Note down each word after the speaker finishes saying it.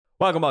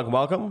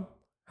Welcome.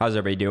 How's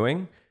everybody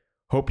doing?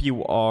 Hope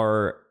you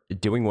are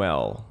doing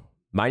well.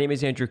 My name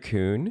is Andrew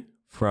Kuhn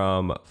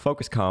from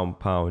Focus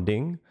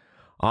Compounding,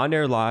 on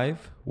air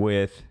live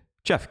with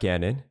Jeff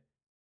Gannon.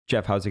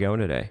 Jeff, how's it going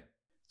today?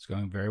 It's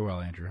going very well,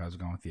 Andrew. How's it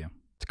going with you?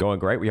 It's going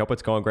great. We hope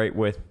it's going great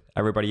with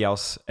everybody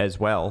else as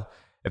well.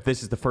 If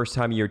this is the first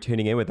time you're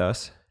tuning in with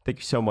us, thank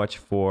you so much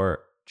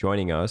for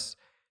joining us.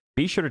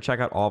 Be sure to check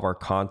out all of our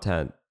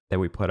content that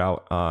we put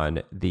out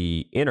on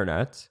the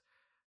internet.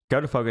 Go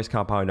to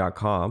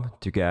focuscompounding.com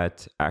to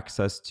get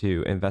access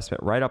to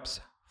investment write-ups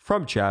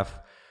from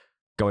Jeff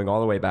going all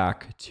the way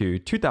back to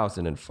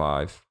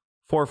 2005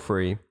 for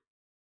free.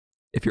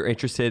 If you're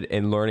interested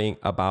in learning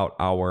about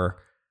our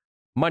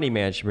money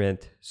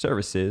management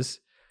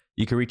services,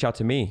 you can reach out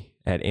to me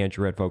at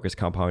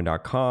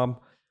andrew@focuscompounding.com,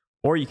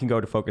 or you can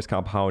go to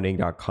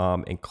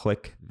focuscompounding.com and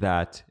click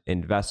that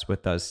Invest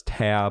With Us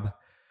tab.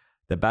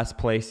 The best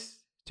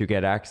place to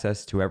get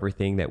access to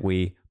everything that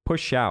we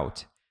push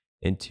out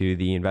into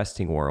the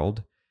investing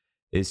world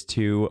is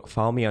to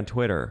follow me on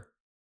Twitter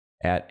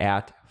at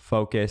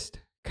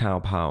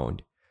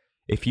 @FocusedCompound.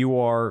 If you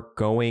are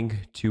going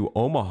to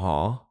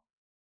Omaha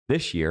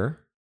this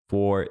year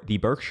for the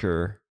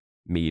Berkshire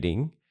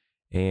meeting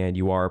and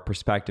you are a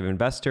prospective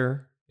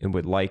investor and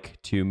would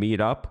like to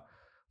meet up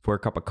for a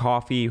cup of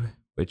coffee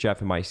with Jeff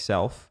and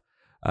myself,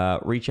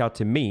 reach out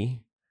to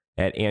me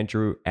at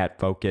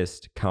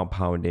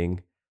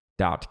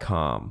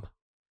andrew@focusedcompounding.com.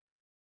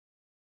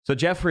 So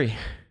Jeffrey,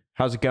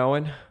 how's it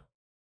going?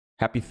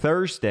 Happy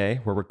Thursday.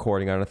 We're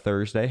recording on a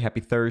Thursday. Happy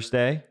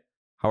Thursday.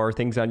 How are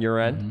things on your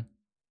end? Mm-hmm.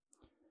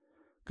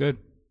 Good.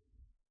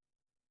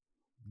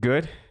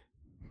 Good?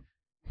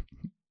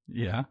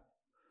 Yeah.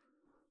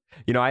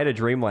 You know, I had a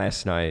dream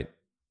last night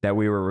that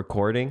we were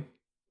recording,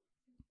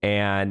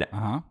 and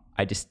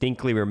I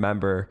distinctly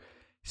remember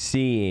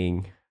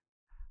seeing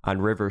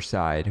on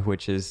Riverside,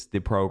 which is the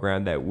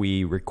program that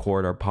we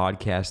record our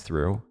podcast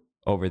through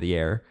over the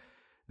air,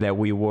 that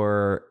we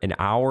were an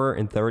hour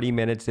and 30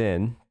 minutes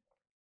in,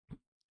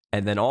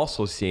 and then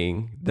also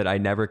seeing that I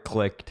never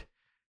clicked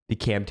the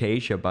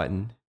Camtasia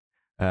button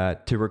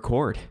to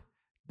record,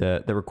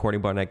 the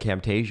recording button at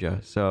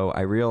Camtasia. So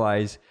I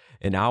realized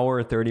an hour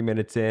and 30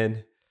 minutes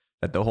in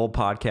that the whole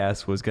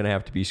podcast was going to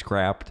have to be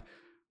scrapped.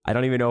 I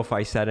don't even know if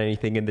I said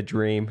anything in the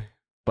dream,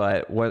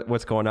 but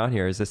what's going on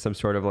here? Is this some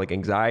sort of like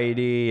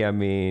anxiety? I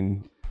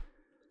mean,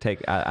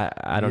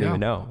 I don't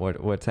even know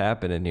what's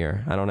happening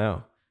here. I don't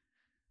know.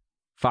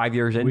 5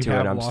 years into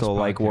it, I'm still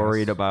like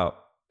worried about,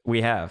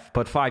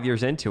 but 5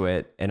 years into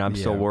it, and I'm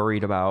still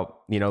worried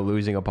about,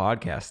 losing a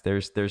podcast.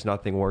 There's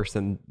nothing worse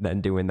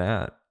than doing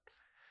that.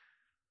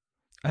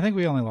 I think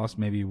we only lost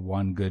maybe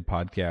one good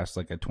podcast,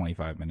 like a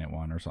 25-minute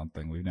one or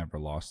something. We've never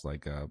lost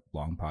like a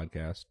long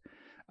podcast.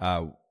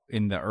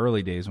 In the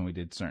early days when we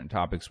did certain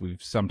topics,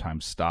 we've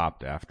sometimes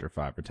stopped after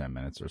 5 or 10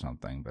 minutes or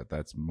something, but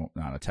that's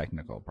not a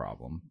technical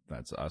problem.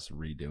 That's us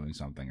redoing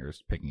something or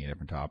picking a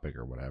different topic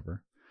or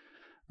whatever.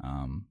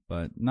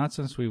 But not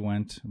since we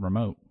went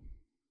remote.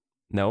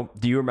 No.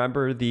 Do you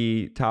remember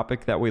the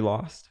topic that we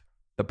lost?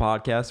 The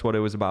podcast, what it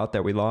was about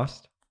that we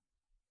lost?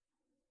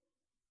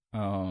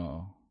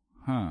 Oh,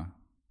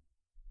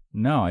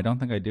 no, I don't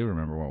think I do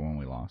remember what one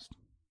we lost.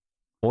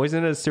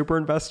 Wasn't it a super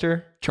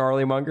investor,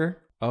 Charlie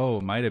Munger? Oh,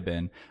 it might have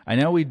been. I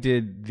know we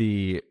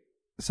did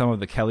some of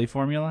the Kelly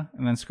formula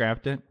and then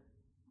scrapped it.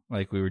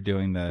 Like we were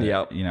doing the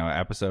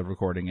episode,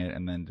 recording it,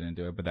 and then didn't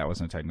do it, but that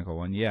wasn't a technical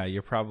one. Yeah,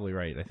 you're probably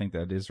right. I think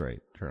that is right,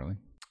 Charlie.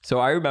 So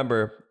I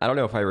remember, I don't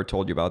know if I ever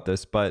told you about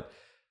this, but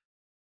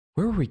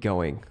where were we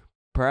going?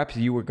 Perhaps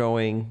you were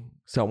going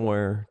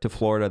somewhere to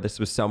Florida. This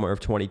was summer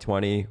of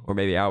 2020, or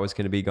maybe I was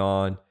going to be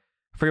gone.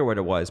 I forget what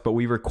it was, but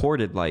we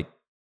recorded like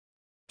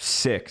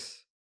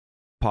 6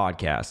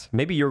 podcasts.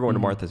 Maybe you're going to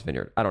Martha's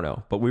Vineyard. I don't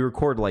know, but we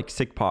recorded like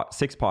 6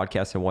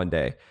 podcasts in one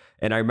day.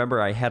 And I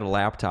remember I had a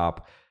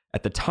laptop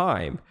at the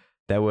time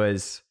that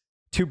was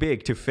too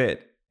big to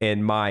fit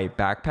in my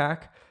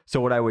backpack.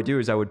 So what I would do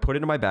is I would put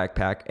it in my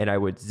backpack and I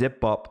would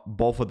zip up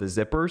both of the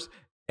zippers,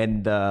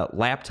 and the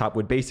laptop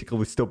would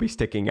basically still be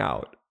sticking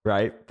out,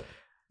 right?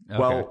 Okay.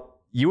 Well,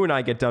 you and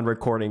I get done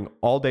recording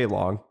all day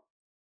long.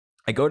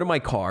 I go to my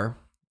car.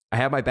 I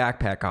have my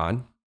backpack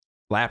on,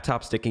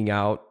 laptop sticking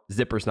out,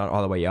 zipper's not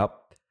all the way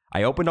up.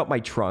 I opened up my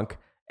trunk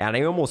and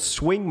I almost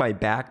swing my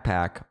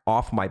backpack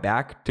off my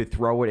back to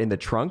throw it in the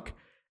trunk,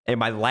 and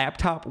my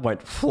laptop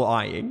went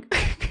flying.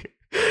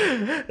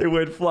 It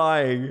went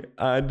flying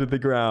onto the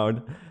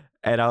ground.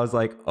 And I was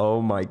like,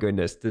 oh my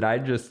goodness, did I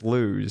just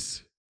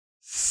lose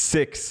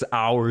 6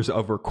 hours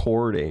of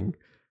recording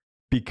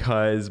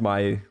because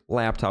my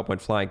laptop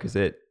went flying because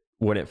it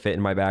wouldn't fit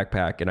in my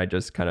backpack and I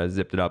just kind of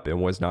zipped it up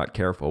and was not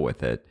careful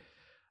with it.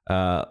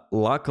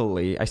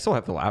 Luckily, I still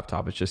have the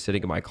laptop. It's just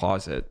sitting in my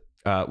closet.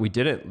 We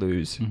didn't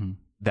lose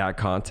that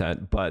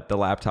content, but the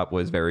laptop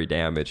was very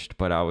damaged.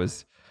 But I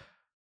was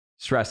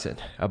stressing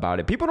about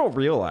it. People don't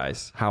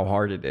realize how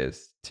hard it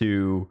is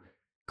to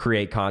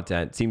create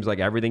content. Seems like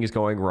everything is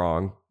going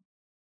wrong.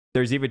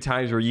 There's even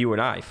times where you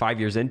and I, 5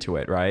 years into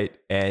it, right?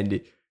 And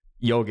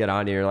you'll get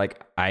on here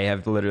like, I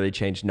have literally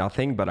changed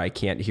nothing, but I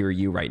can't hear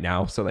you right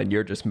now. So then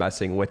you're just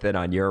messing with it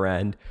on your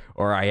end,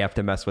 or I have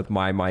to mess with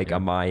my mic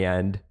on my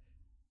end.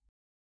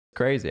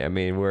 Crazy. I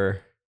mean, we're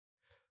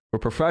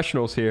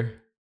professionals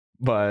here,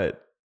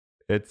 but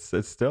it's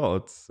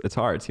still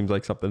hard. It seems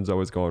like something's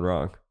always going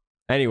wrong.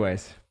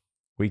 Anyways,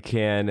 we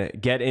can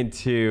get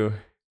into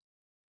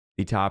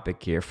the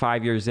topic here.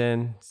 5 years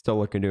in, still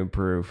looking to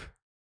improve,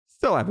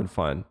 still having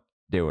fun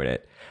doing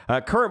it.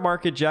 Current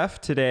market,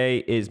 Jeff,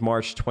 today is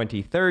March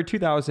 23rd,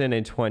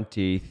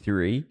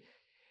 2023.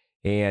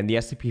 And the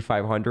S&P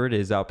 500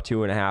 is up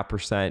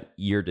 2.5%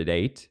 year to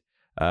date.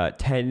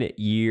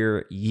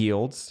 10-year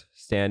yields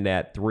stand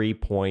at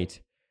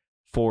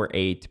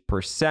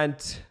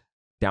 3.48%,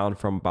 down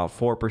from about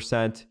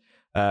 4%.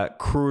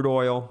 Crude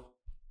oil,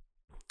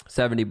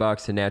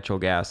 $70, and natural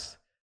gas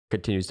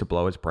continues to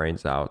blow its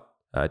brains out.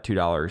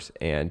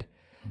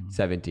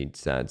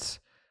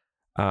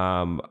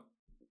 $2.17.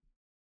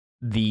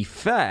 The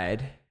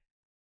Fed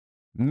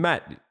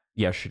met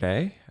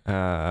yesterday,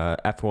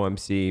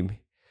 FOMC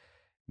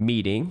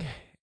meeting,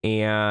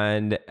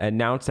 and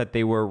announced that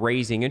they were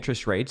raising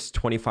interest rates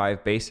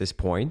 25 basis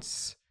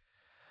points.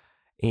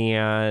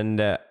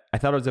 And I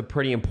thought it was a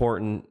pretty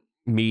important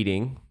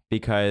meeting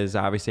because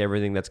obviously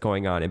everything that's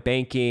going on in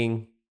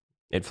banking,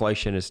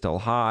 inflation is still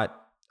hot.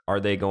 Are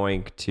they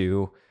going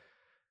to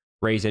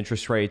raise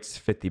interest rates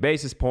 50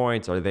 basis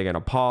points? Are they going to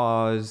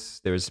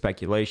pause? There was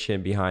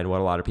speculation behind what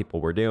a lot of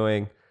people were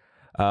doing.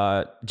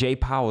 Jay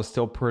Powell is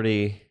still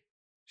pretty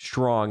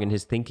strong in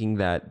his thinking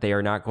that they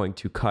are not going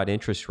to cut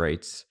interest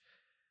rates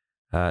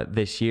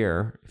this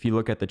year. If you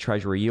look at the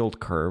Treasury yield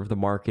curve, the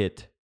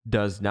market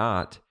does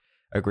not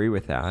agree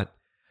with that.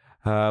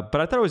 But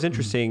I thought it was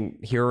interesting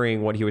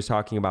hearing what he was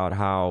talking about,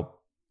 how,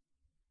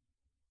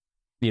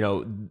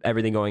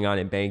 everything going on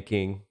in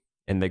banking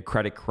and the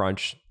credit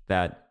crunch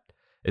that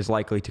is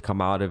likely to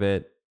come out of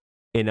it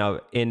in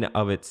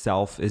of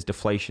itself is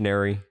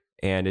deflationary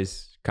and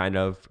is kind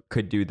of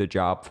could do the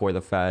job for the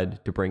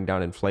Fed to bring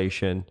down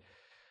inflation.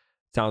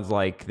 Sounds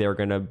like they're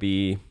going to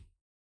be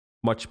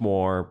much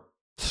more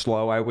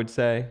slow, I would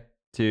say,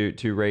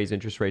 to raise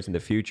interest rates in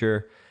the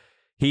future.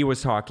 He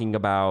was talking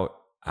about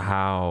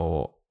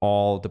how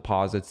all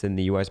deposits in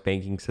the U.S.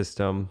 banking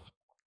system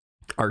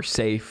are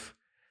safe.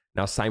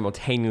 Now,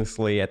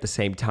 simultaneously, at the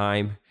same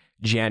time,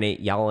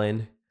 Janet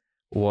Yellen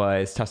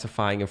was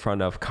testifying in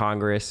front of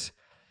Congress,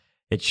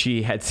 and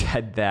she had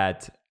said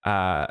that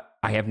I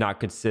have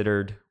not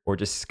considered or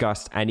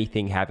discussed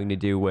anything having to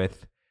do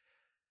with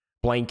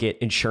blanket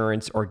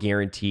insurance or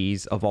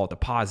guarantees of all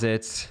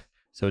deposits.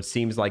 So it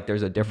seems like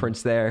there's a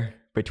difference there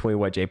between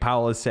what Jay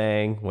Powell is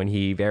saying when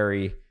he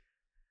very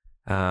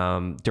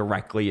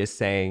directly is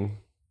saying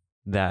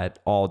that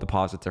all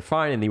deposits are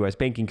fine in the U.S.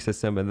 banking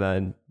system, and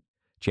then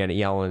Janet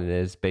Yellen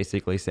is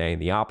basically saying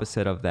the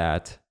opposite of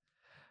that.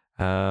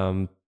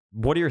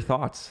 What are your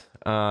thoughts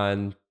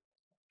on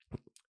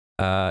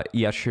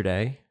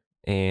yesterday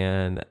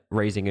and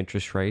raising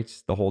interest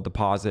rates, the whole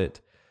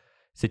deposit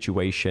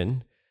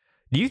situation?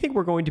 Do you think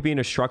we're going to be in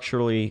a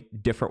structurally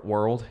different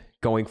world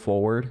going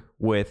forward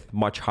with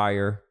much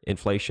higher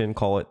inflation,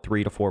 call it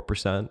 3 to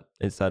 4%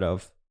 instead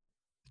of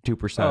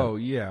 2%? Oh,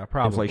 yeah,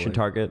 probably. Inflation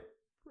target?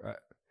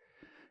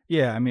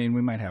 Yeah, I mean,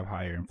 we might have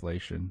higher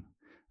inflation.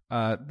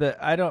 Compared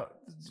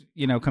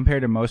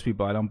to most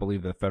people, I don't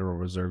believe the Federal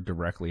Reserve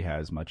directly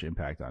has much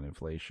impact on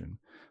inflation.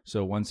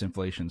 So once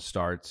inflation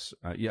starts,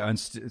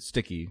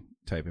 sticky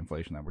type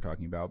inflation that we're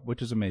talking about,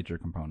 which is a major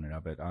component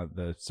of it,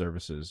 the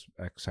services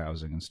X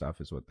housing and stuff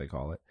is what they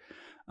call it.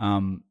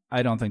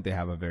 I don't think they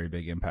have a very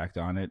big impact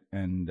on it.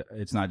 And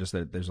it's not just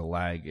that there's a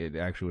lag. It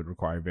actually would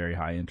require very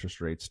high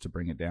interest rates to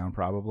bring it down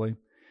probably.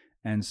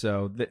 And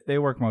so they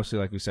work mostly,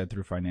 like we said,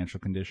 through financial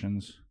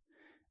conditions.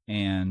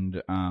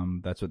 And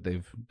that's what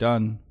they've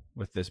done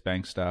with this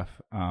bank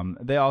stuff.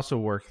 They also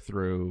work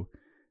through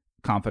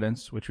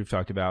confidence, which we've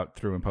talked about,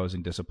 through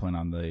imposing discipline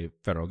on the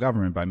federal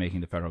government by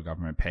making the federal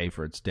government pay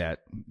for its debt,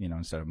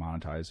 instead of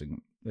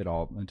monetizing it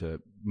all into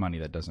money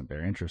that doesn't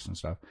bear interest and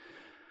stuff.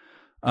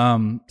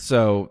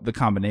 So the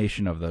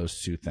combination of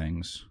those two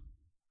things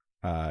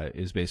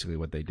is basically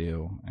what they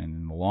do. And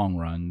in the long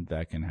run,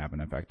 that can have an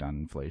effect on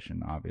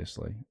inflation,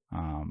 obviously.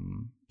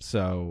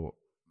 So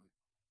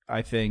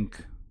I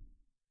think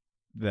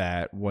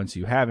that once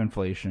you have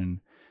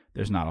inflation,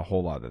 there's not a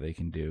whole lot that they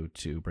can do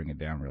to bring it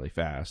down really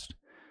fast.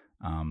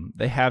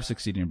 They have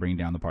succeeded in bringing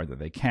down the part that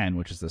they can,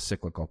 which is the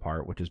cyclical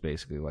part, which is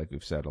basically, like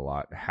we've said a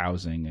lot,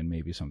 housing and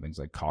maybe some things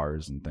like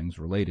cars and things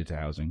related to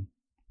housing.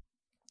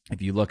 If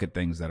you look at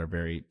things that are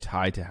very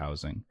tied to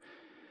housing,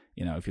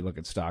 if you look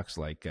at stocks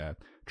like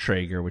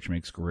Traeger, which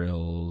makes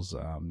grills,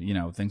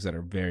 things that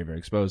are very, very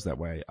exposed that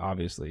way,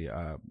 obviously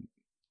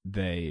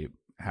they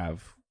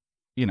have,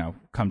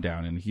 come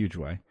down in a huge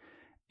way.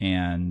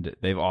 And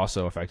they've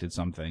also affected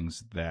some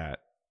things that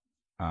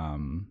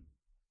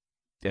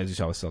as you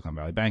saw with Silicon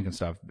Valley Bank and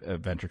stuff,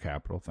 venture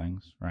capital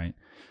things, right?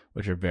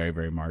 Which are very,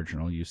 very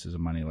marginal uses of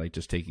money, like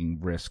just taking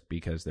risk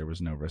because there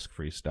was no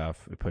risk-free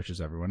stuff. It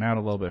pushes everyone out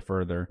a little bit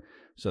further.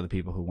 So the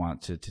people who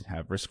want to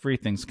have risk-free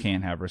things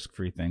can't have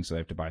risk-free things. So they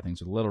have to buy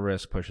things with a little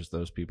risk, pushes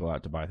those people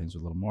out to buy things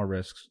with a little more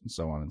risks, and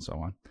so on and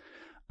so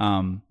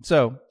on.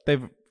 So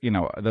they've,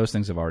 those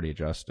things have already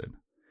adjusted.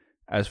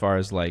 As far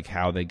as like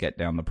how they get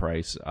down the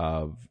price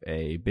of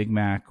a Big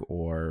Mac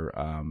or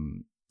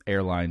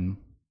airline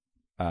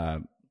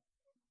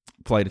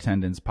flight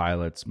attendants,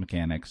 pilots,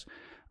 mechanics,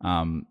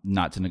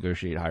 not to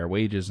negotiate higher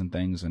wages and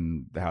things,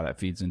 and how that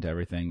feeds into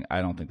everything,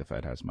 I don't think the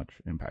Fed has much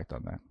impact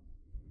on that.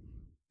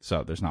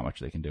 So there's not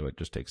much they can do. It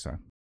just takes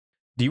time.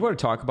 Do you want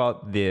to talk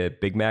about the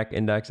Big Mac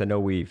index? I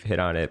know we've hit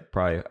on it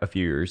probably a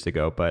few years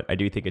ago, but I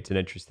do think it's an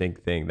interesting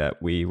thing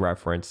that we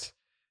reference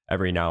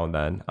every now and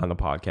then on the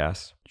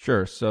podcast.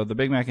 Sure. So the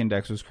Big Mac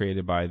index was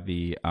created by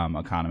The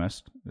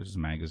Economist, which is a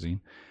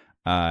magazine,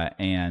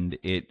 and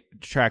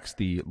it tracks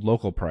the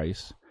local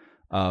price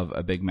of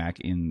a Big Mac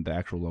in the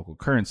actual local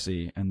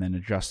currency and then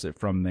adjusts it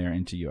from there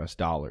into US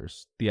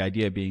dollars. The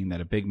idea being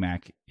that a Big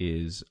Mac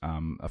is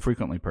a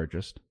frequently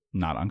purchased,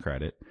 not on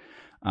credit,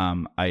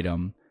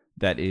 item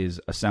that is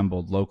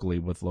assembled locally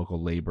with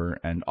local labor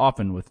and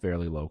often with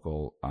fairly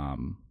local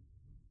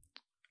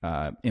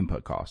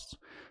input costs.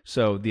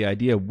 So the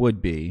idea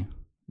would be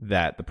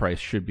that the price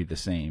should be the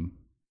same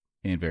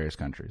in various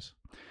countries.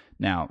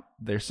 Now,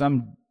 there's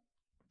some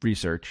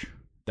research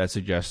that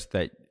suggests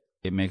that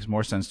it makes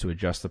more sense to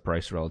adjust the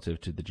price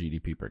relative to the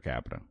GDP per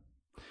capita.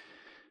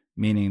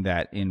 Meaning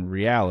that in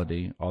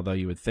reality, although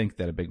you would think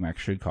that a Big Mac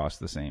should cost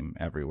the same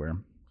everywhere,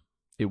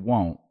 it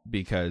won't,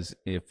 because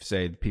if,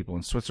 say, the people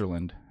in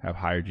Switzerland have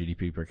higher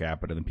GDP per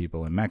capita than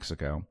people in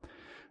Mexico,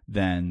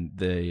 then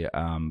the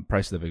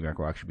price of the Big Mac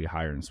will actually be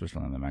higher in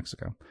Switzerland than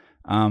Mexico.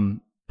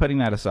 Putting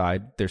that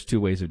aside, there's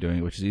two ways of doing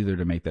it, which is either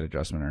to make that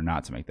adjustment or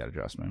not to make that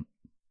adjustment.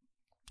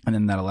 And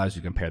then that allows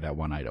you to compare that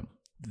one item.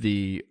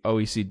 The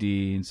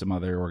OECD and some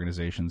other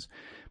organizations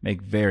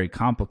make very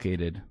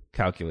complicated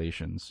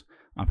calculations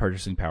on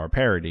purchasing power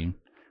parity,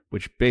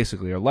 which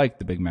basically are like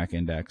the Big Mac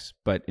index,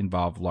 but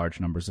involve large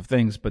numbers of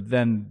things. But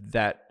then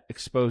that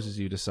exposes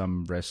you to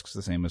some risks,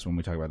 the same as when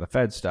we talk about the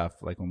Fed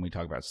stuff, like when we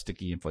talk about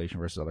sticky inflation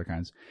versus other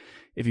kinds.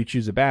 If you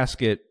choose a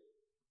basket,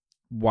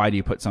 why do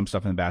you put some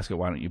stuff in the basket?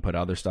 Why don't you put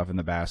other stuff in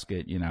the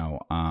basket?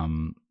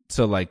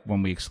 So like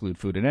when we exclude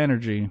food and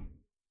energy,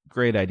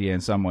 great idea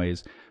in some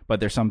ways, but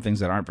there's some things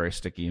that aren't very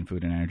sticky in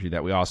food and energy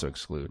that we also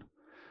exclude.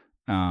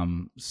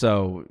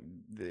 So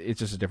it's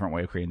just a different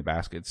way of creating the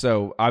basket.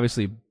 So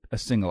obviously a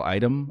single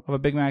item of a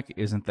Big Mac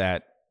isn't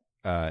that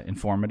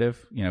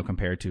informative,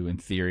 compared to, in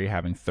theory,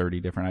 having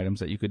 30 different items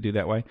that you could do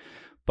that way.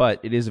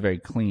 But it is a very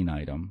clean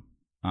item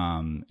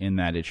in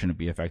that it shouldn't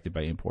be affected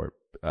by import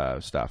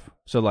stuff.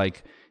 So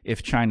like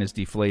if China's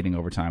deflating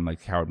over time,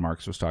 like Howard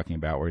Marks was talking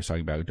about, where he's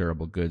talking about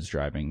durable goods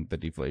driving the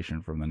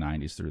deflation from the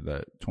 90s through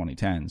the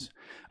 2010s,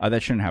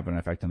 that shouldn't have an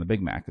effect on the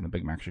Big Mac, and the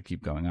Big Mac should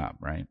keep going up,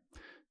 right?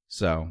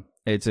 So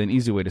it's an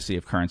easy way to see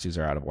if currencies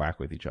are out of whack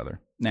with each other.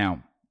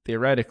 Now,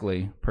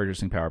 theoretically,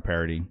 purchasing power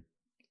parity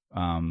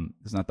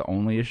is not the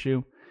only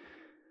issue.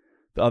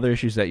 The other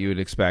issues that you would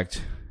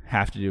expect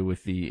have to do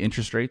with the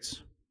interest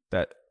rates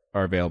that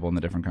are available in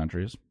the different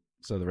countries,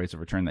 so the rates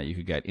of return that you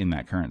could get in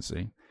that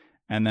currency,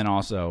 and then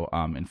also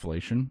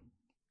inflation.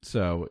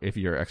 So if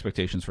your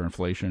expectations for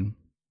inflation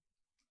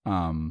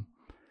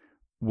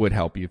would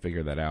help you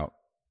figure that out.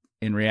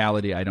 In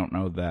reality, I don't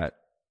know that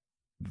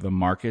the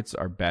markets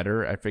are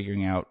better at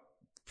figuring out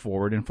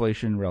forward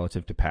inflation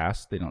relative to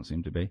past. They don't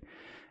seem to be.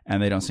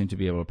 And they don't seem to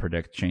be able to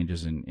predict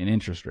changes in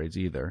interest rates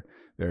either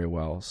very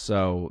well.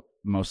 So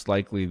most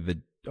likely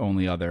the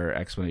only other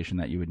explanation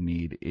that you would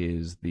need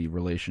is the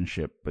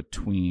relationship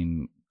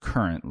between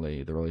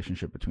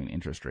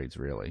interest rates,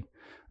 really.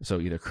 So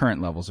either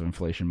current levels of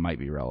inflation might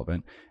be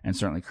relevant, and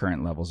certainly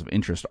current levels of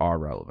interest are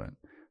relevant.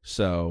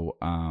 So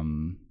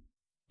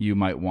you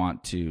might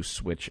want to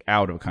switch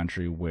out of a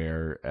country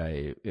where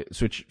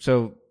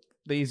so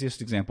the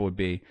easiest example would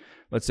be,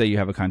 let's say you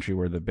have a country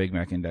where the Big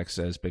Mac index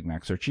says Big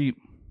Macs are cheap,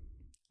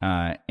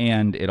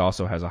 and it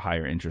also has a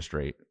higher interest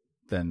rate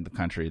than the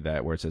country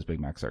where it says Big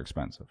Macs are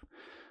expensive.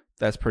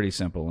 That's pretty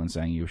simple in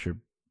saying you should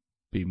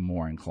be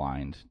more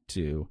inclined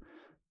to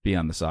be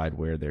on the side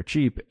where they're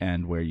cheap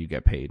and where you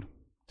get paid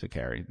to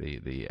carry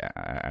the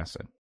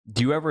asset.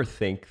 Do you ever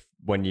think,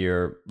 when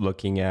you're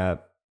looking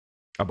at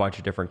a bunch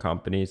of different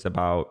companies,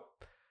 about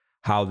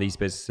how these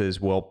businesses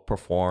will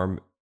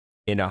perform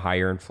in a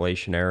higher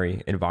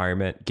inflationary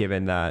environment,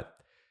 given that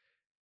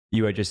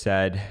you had just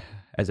said,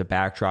 as a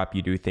backdrop,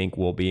 you do think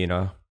we'll be in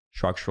a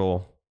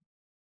structural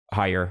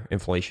higher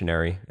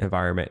inflationary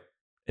environment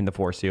in the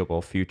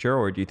foreseeable future?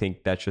 Or do you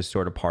think that's just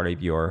sort of part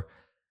of your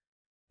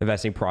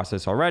investing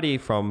process already,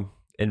 from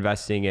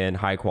investing in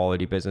high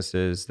quality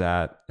businesses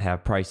that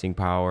have pricing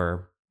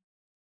power,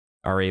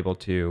 are able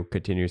to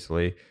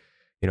continuously,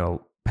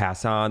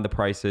 pass on the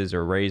prices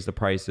or raise the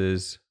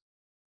prices?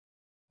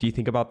 Do you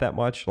think about that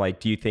much? Like,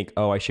 do you think,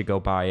 I should go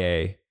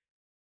buy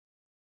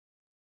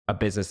a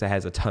business that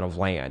has a ton of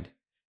land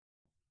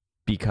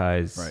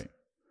because Right.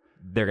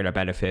 they're going to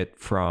benefit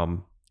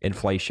from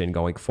inflation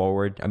going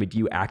forward. I mean, do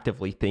you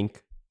actively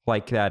think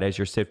like that as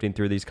you're sifting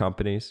through these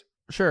companies?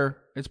 Sure.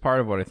 It's part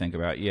of what I think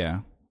about.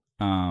 Yeah.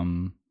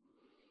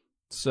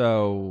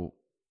 So,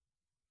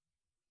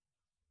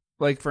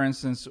 like, for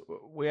instance,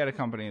 we had a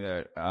company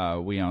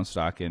that we own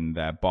stock in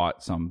that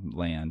bought some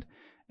land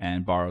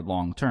and borrowed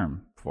long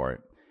term for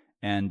it.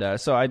 And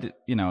so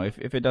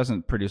if it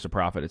doesn't produce a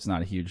profit, it's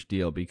not a huge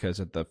deal because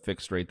at the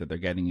fixed rate that they're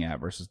getting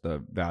at versus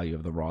the value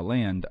of the raw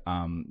land,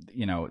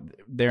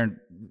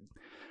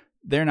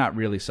 they're not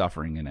really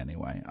suffering in any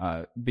way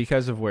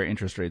because of where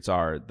interest rates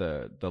are.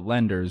 The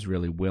lender is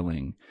really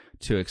willing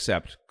to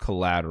accept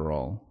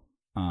collateral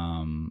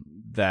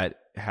that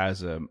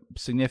has a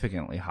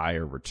significantly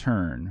higher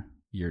return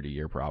year to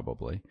year,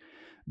 probably,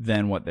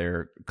 than what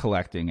they're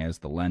collecting as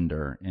the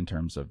lender in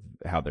terms of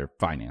how they're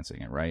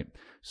financing it, right?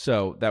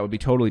 So that would be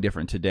totally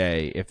different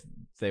today if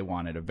they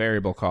wanted a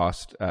variable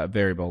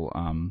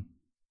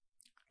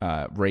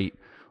rate,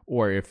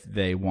 or if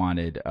they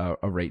wanted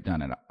a rate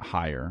done at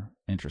higher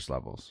interest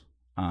levels.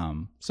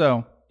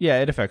 So yeah,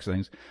 it affects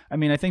things. I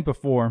mean, I think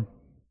before,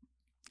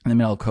 in the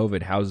middle of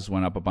COVID, houses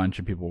went up a bunch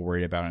and people were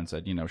worried about it and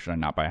said, should I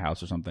not buy a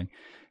house or something?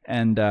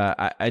 And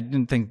I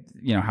didn't think,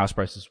 house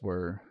prices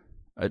were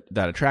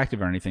that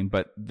attractive or anything,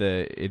 but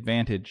the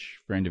advantage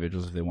for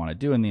individuals, if they want to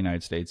do in the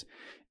United States,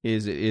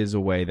 is a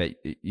way that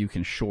you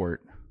can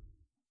short,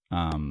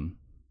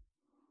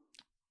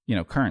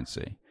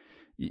 currency.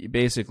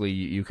 Basically,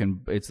 you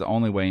can. It's the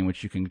only way in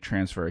which you can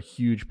transfer a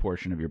huge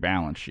portion of your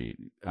balance sheet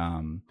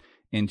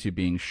into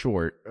being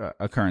short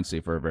a currency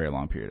for a very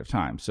long period of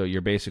time. So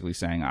you're basically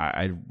saying,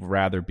 I'd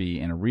rather be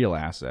in a real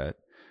asset,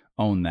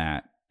 own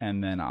that,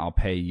 and then I'll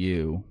pay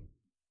you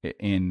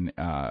in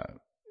a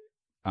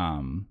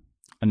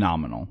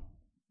nominal,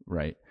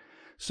 right?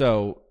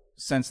 So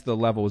since the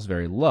level was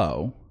very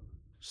low,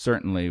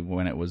 certainly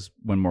when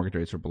mortgage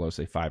rates were below,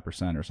 say,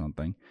 5% or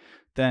something,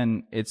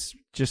 then it's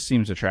just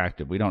seems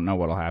attractive. We don't know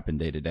what'll happen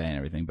day to day and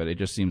everything, but it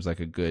just seems like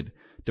a good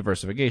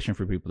diversification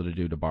for people to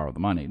do to borrow the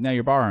money. Now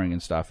you're borrowing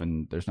and stuff,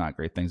 and there's not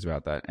great things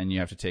about that, and you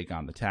have to take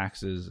on the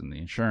taxes and the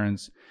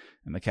insurance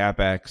and the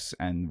capex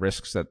and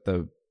risks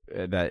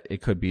that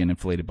it could be an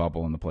inflated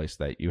bubble in the place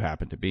that you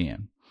happen to be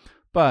in.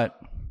 But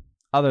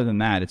other than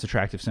that, it's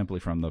attractive simply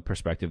from the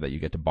perspective that you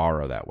get to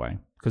borrow that way,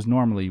 because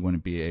normally you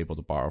wouldn't be able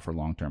to borrow for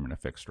long term in a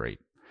fixed rate.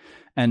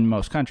 And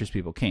most countries,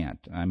 people can't.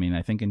 I mean,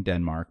 I think in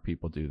Denmark,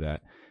 people do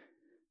that,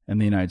 in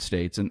the United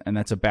States, and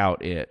that's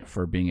about it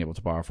for being able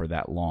to borrow for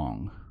that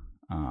long.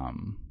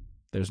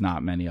 There's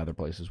not many other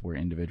places where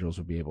individuals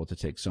would be able to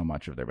take so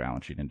much of their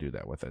balance sheet and do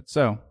that with it.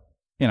 So,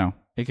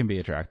 it can be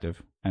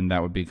attractive, and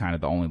that would be kind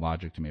of the only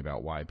logic to me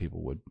about why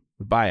people would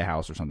buy a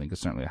house or something, because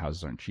certainly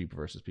houses aren't cheap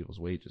versus people's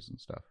wages and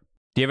stuff.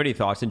 Do you have any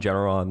thoughts in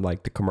general on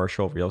like the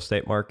commercial real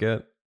estate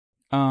market?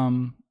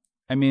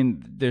 I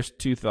mean, there's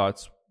two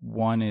thoughts.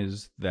 One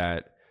is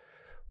that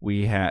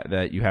you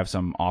have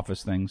some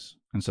office things,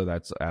 and so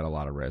that's at a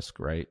lot of risk,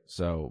 right?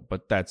 So,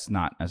 but that's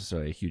not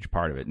necessarily a huge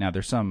part of it. Now,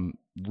 there's some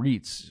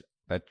REITs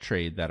that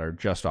trade that are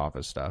just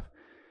office stuff,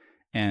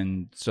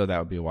 and so that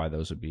would be why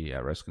those would be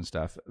at risk and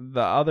stuff. The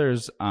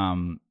others,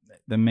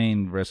 the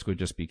main risk would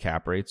just be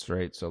cap rates,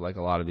 right? So, like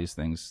a lot of these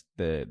things,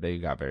 they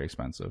got very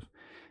expensive,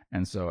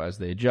 and so as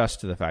they adjust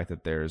to the fact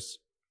that there's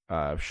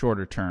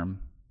shorter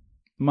term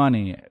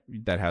money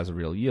that has a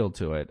real yield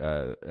to it,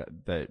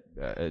 that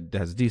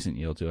has a decent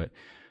yield to it,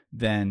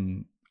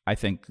 then I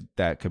think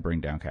that could bring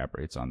down cap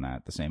rates on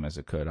that, the same as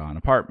it could on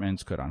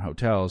apartments, could on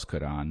hotels,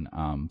 could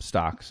on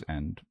stocks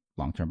and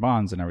long-term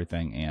bonds and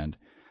everything. And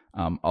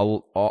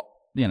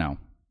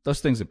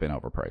those things have been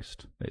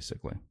overpriced,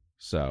 basically.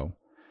 So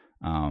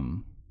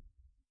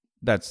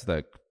that's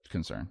the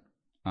concern.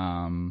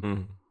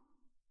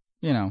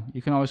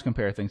 You can always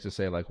compare things to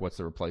say, like, what's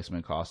the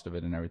replacement cost of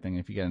it and everything.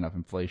 If you get enough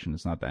inflation,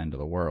 it's not the end of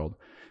the world.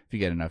 If you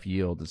get enough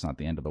yield, it's not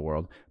the end of the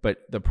world. But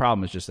the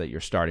problem is just that you're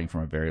starting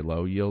from a very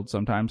low yield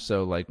sometimes.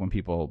 So, like, when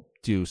people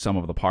do some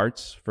of the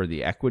parts for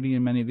the equity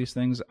in many of these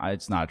things,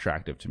 it's not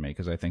attractive to me,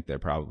 because I think they're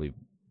probably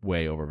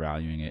way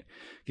overvaluing it,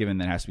 given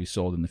that it has to be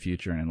sold in the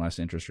future. And unless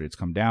interest rates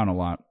come down a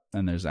lot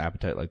and there's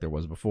appetite like there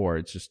was before,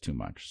 it's just too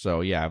much. So,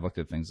 yeah, I've looked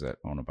at things that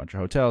own a bunch of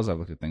hotels. I've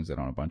looked at things that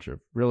own a bunch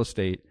of real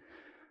estate.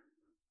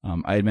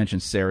 I had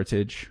mentioned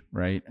Seritage,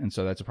 right? And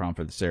so that's a problem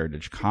for the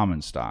Seritage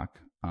common stock.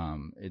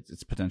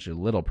 It's potentially a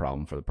little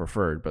problem for the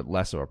preferred, but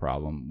less of a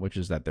problem, which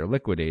is that they're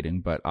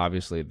liquidating, but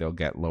obviously they'll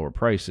get lower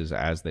prices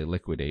as they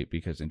liquidate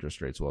because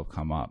interest rates will have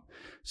come up.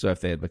 So if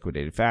they had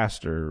liquidated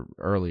faster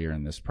earlier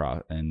in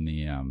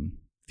the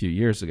few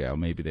years ago,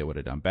 maybe they would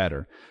have done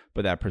better,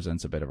 but that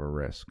presents a bit of a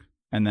risk.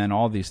 And then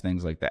all these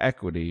things like the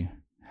equity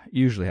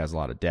usually has a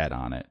lot of debt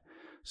on it.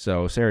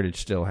 So Seritage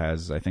still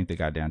has, I think they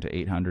got down to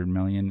 800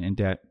 million in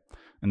debt.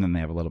 And then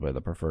they have a little bit of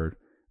the preferred.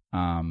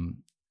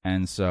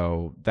 And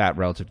so that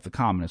relative to the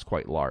common is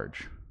quite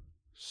large.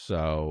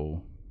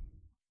 So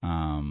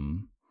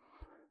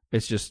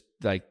it's just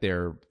like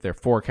their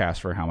forecast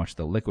for how much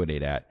they'll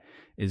liquidate at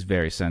is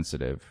very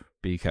sensitive,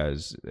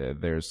 because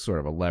there's sort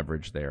of a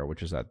leverage there,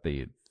 which is that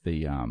the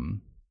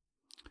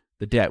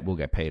the debt will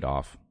get paid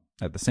off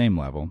at the same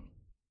level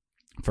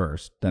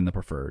first, then the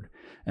preferred,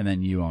 and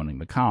then you owning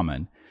the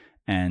common.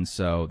 And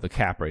so the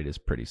cap rate is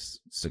pretty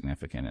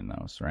significant in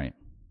those, right?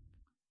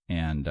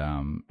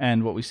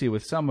 And what we see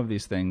with some of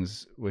these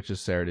things, which is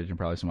Seritage and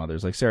probably some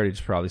others, like Seritage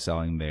is probably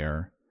selling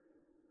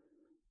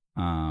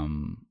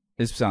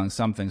is selling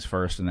some things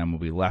first, and then we'll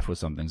be left with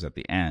some things at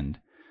the end.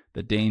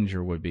 The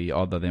danger would be,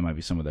 although they might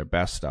be some of their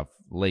best stuff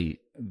late,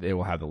 they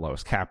will have the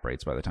lowest cap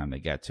rates by the time they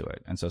get to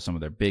it. And so some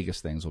of their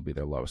biggest things will be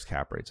their lowest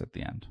cap rates at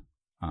the end.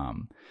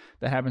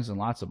 That happens in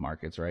lots of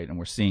markets, right? And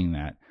we're seeing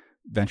that.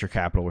 Venture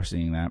capital, we're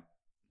seeing that,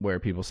 where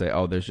people say,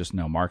 oh, there's just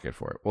no market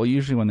for it. Well,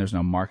 usually when there's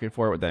no market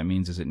for it, what that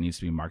means is it needs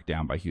to be marked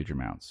down by huge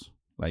amounts.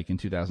 Like in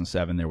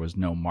 2007, there was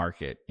no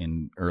market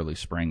in early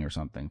spring or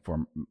something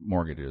for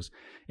mortgages.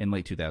 In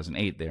late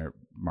 2008, they're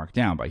marked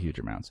down by huge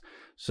amounts.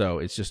 So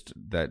it's just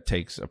that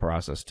takes a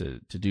process to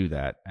do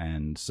that.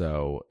 And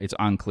so it's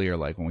unclear,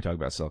 like when we talk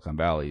about Silicon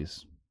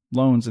Valley's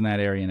loans in that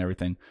area and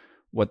everything,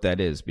 what that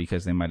is,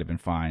 because they might have been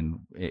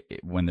fine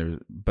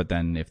but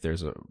then if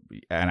there's an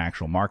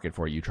actual market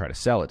for it, you try to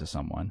sell it to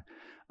someone,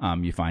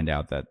 you find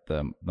out that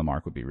the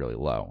mark would be really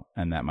low.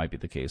 And that might be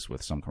the case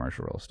with some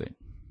commercial real estate.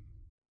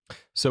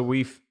 So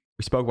we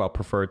spoke about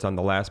preferreds on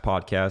the last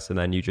podcast, and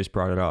then you just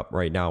brought it up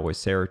right now with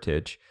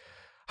Seritage.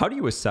 How do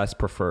you assess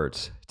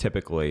preferreds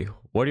typically?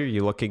 What are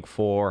you looking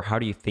for? How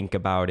do you think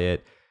about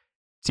it? It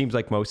seems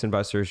like most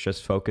investors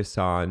just focus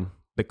on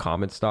the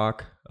common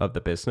stock of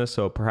the business.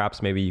 So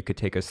perhaps maybe you could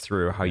take us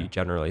through how you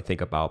generally think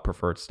about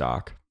preferred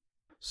stock.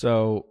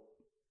 So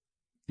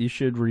you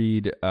should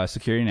read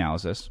Security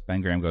Analysis.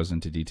 Ben Graham goes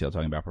into detail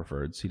talking about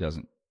preferreds. He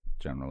doesn't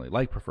generally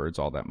like preferreds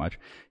all that much.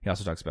 He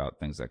also talks about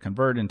things that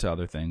convert into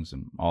other things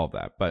and all of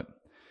that. But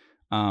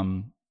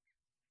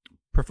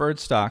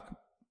preferred stock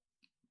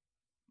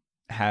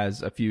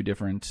has a few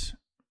different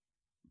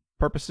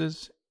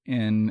purposes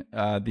in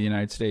the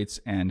United States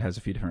and has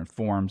a few different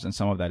forms, and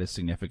some of that is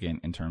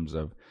significant in terms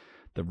of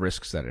the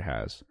risks that it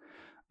has.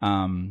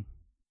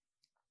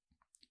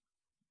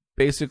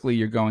 Basically,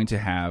 you're going to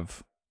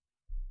have,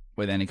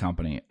 with any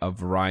company, a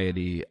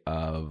variety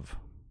of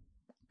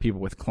people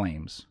with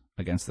claims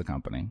against the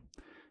company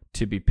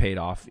to be paid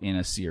off in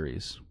a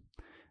series.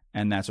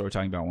 And that's what we're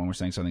talking about when we're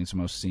saying something's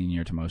most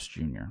senior to most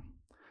junior.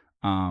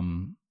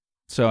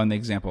 So in the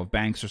example of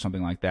banks or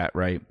something like that,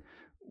 right,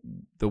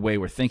 the way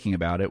we're thinking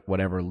about it,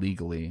 whatever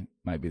legally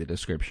might be the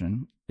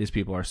description, is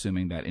people are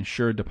assuming that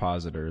insured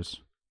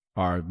depositors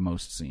are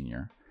most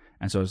senior.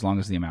 And so as long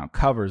as the amount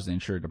covers the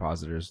insured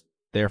depositors,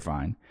 they're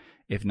fine.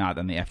 If not,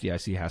 then the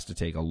FDIC has to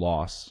take a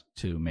loss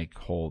to make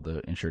whole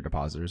the insured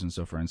depositors. And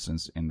so, for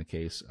instance, in the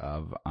case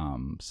of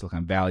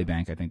Silicon Valley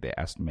Bank, I think they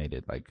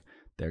estimated like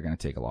they're going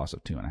to take a loss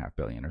of $2.5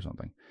 billion or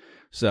something.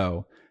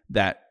 So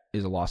that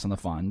is a loss on the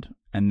fund.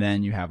 And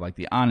then you have like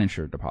the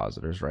uninsured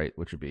depositors, right,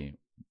 which would be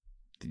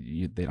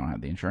they don't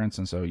have the insurance,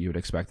 and so you would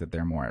expect that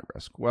they're more at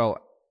risk. Well,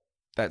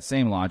 that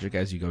same logic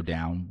as you go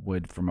down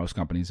would, for most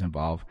companies,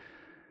 involve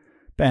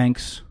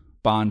banks,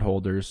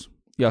 bondholders.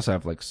 You also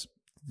have like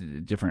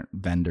different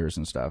vendors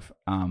and stuff.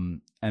 And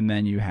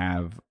then you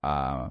have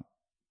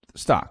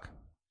stock.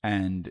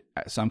 And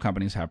some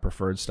companies have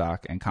preferred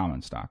stock and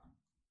common stock.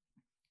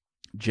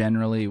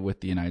 Generally,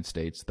 with the United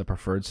States, the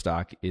preferred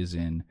stock is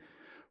in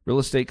real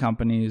estate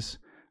companies,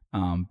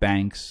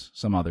 banks,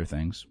 some other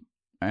things.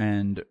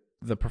 And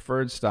the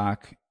preferred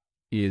stock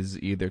is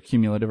either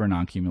cumulative or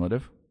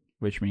non-cumulative,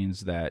 which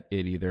means that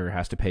it either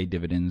has to pay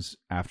dividends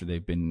after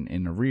they've been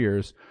in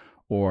arrears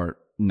or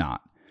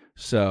not.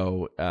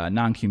 So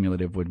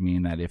non-cumulative would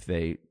mean that if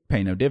they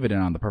pay no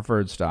dividend on the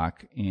preferred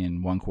stock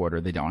in one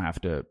quarter, they don't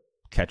have to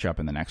catch up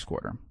in the next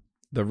quarter.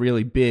 The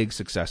really big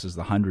success is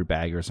the 100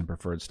 baggers in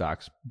preferred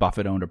stocks.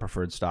 Buffett owned a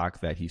preferred stock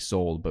that he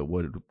sold but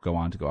would go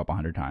on to go up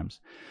 100 times,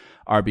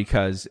 are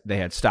because they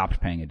had stopped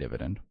paying a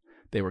dividend.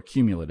 They were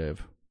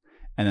cumulative,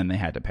 and then they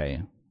had to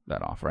pay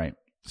that off, right?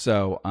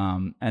 So,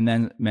 and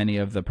then many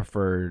of the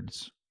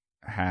preferreds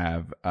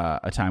have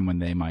a time when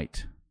they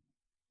might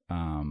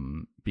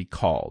be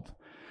called.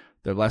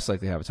 They're less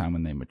likely to have a time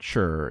when they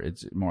mature.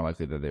 It's more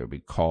likely that they would be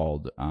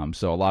called.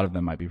 So a lot of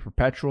them might be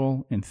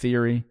perpetual in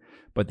theory,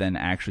 but then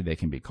actually they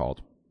can be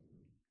called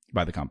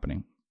by the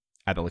company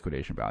at the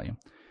liquidation value.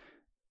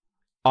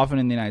 Often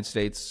in the United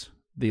States,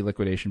 the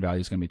liquidation value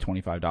is going to be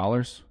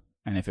 $25.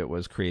 And if it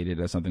was created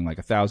as something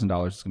like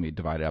 $1,000, it's going to be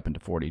divided up into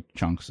 40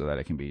 chunks so that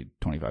it can be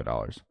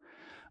 $25.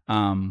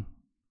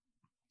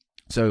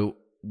 So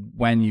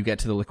when you get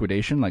to the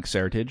liquidation, like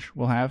Seritage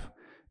will have,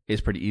 is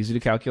pretty easy to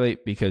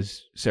calculate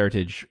because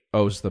Seritage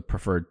owes the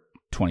preferred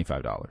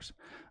 $25.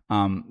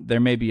 There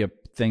may be a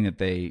thing that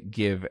they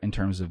give in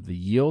terms of the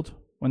yield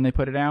when they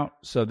put it out.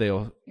 So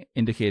they'll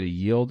indicate a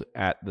yield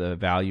at the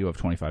value of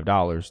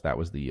 $25. That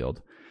was the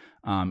yield.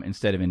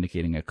 Instead of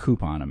indicating a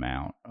coupon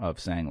amount of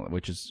saying,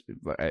 which is,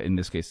 in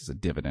this case, it's a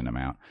dividend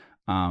amount,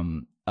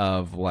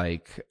 of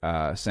like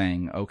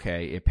saying,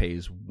 okay, it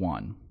pays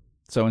 1.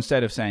 So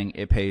instead of saying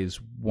it pays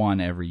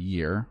 1 every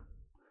year,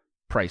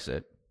 price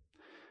it,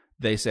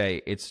 they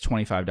say it's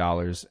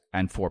 $25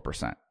 and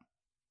 4%.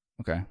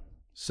 Okay.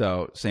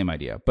 So same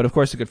idea. But of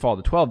course, it could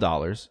fall to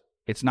 $12.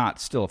 It's not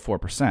still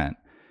 4%,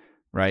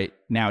 right?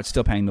 Now it's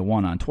still paying the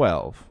 1 on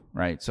 12,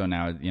 right? So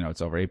now,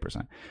 it's over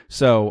 8%.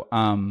 So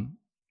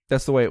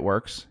that's the way it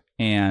works.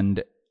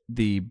 And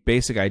the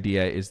basic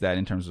idea is that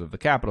in terms of the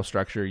capital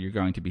structure, you're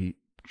going to be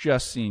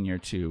just senior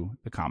to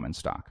the common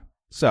stock.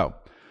 So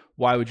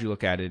why would you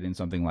look at it in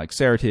something like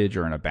Seritage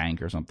or in a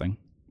bank or something?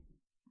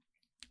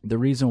 The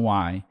reason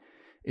why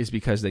is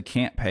because they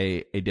can't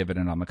pay a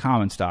dividend on the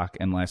common stock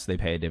unless they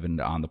pay a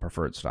dividend on the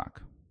preferred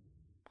stock.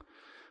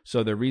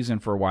 So the reason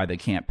for why they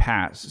can't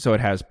pass, so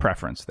it has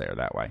preference there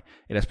that way.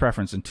 It has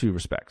preference in two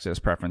respects. It has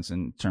preference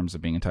in terms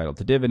of being entitled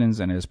to dividends,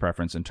 and it has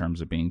preference in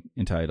terms of being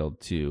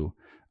entitled to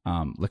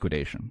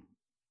liquidation.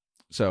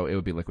 So it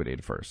would be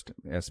liquidated first.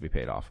 It has to be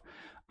paid off.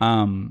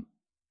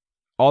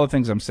 All the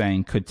things I'm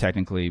saying could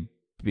technically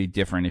be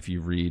different if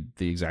you read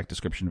the exact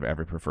description of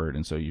every preferred,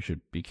 and so you should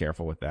be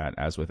careful with that,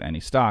 as with any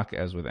stock,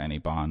 as with any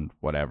bond,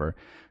 whatever.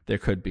 There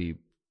could be,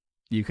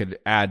 you could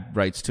add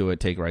rights to it,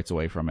 take rights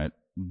away from it,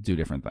 do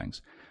different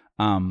things.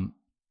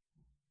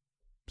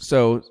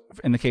 So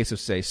in the case of,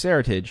 say,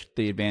 Seritage,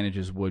 the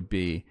advantages would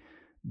be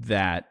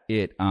that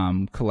it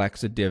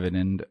collects a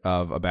dividend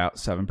of about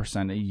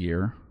 7% a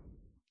year,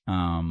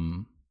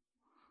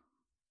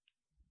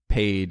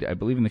 paid, I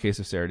believe in the case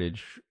of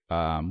Seritage,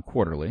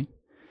 quarterly.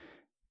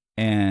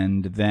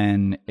 And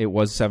then it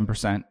was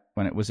 7%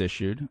 when it was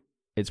issued.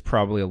 It's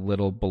probably a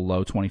little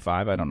below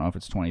 25. I don't know if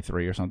it's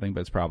 23 or something,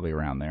 but it's probably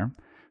around there.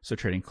 So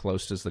trading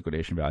close to its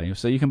liquidation value.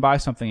 So you can buy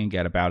something and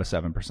get about a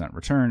 7%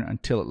 return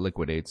until it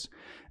liquidates.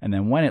 And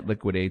then when it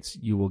liquidates,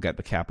 you will get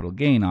the capital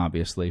gain,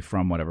 obviously,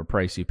 from whatever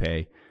price you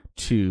pay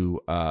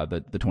to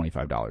the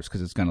 $25,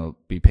 because it's going to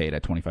be paid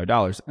at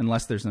 $25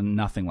 unless there's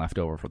nothing left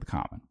over for the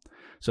common.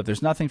 So if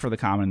there's nothing for the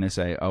common and they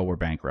say, oh, we're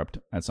bankrupt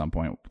at some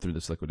point through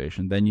this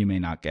liquidation, then you may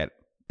not get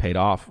paid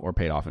off or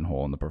paid off in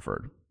whole in the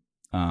preferred.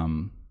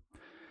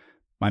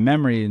 My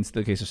memory in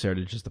the case of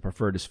Seritage is the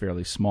preferred is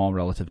fairly small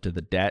relative to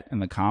the debt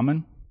and the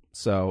common.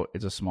 So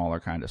it's a smaller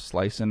kind of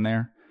slice in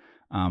there.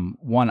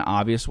 One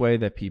obvious way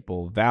that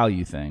people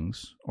value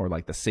things, or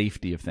like the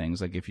safety of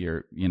things, like if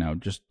you're,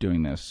 just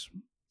doing this,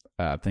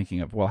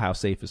 thinking of, well, how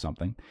safe is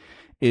something,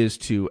 is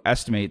to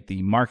estimate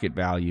the market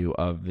value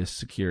of this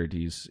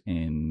securities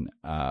in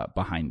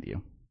behind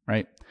you,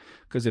 right?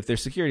 Because if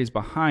there's securities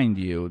behind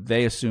you,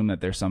 they assume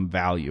that there's some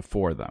value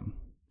for them.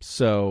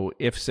 So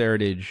if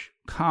Seritage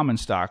common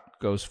stock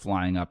goes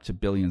flying up to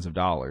billions of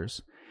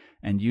dollars,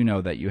 and you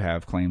know that you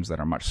have claims that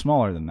are much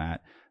smaller than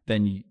that,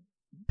 then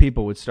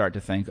people would start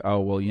to think, oh,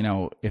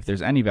 well, if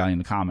there's any value in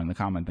the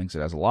common thinks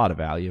it has a lot of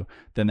value,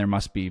 then there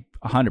must be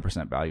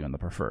 100% value in the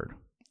preferred.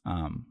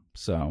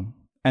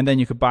 And then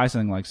you could buy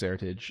something like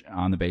Seritage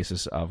on the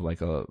basis of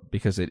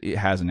because it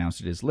has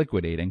announced it is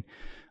liquidating,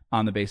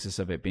 on the basis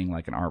of it being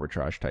like an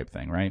arbitrage type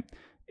thing, right?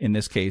 In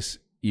this case,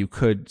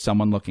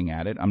 someone looking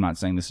at it, I'm not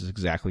saying this is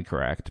exactly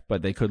correct,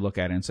 but they could look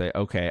at it and say,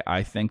 okay,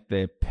 I think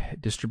the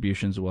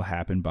distributions will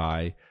happen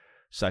by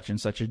such and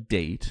such a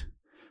date,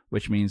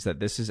 which means that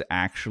this is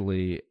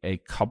actually a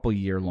couple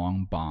year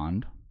long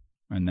bond,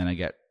 and then I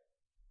get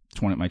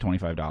my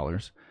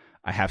 $25.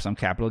 I have some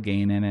capital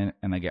gain in it,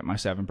 and I get my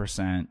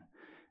 7%.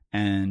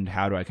 And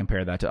how do I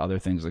compare that to other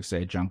things, like,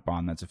 say, a junk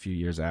bond that's a few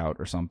years out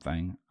or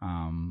something?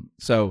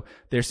 So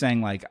they're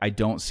saying, I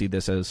don't see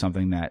this as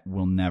something that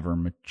will never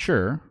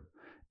mature.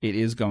 It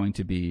is going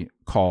to be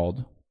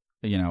called,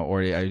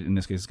 or in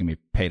this case, it's going to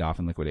be paid off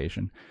in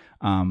liquidation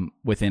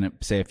within,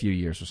 say, a few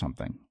years or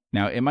something.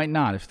 Now, it might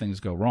not if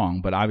things go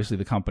wrong, but obviously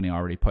the company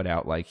already put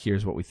out,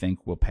 here's what we think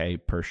we'll pay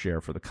per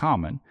share for the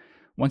common.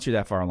 Once you're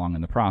that far along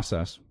in the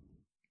process,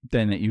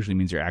 then it usually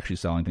means you're actually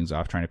selling things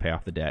off, trying to pay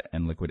off the debt,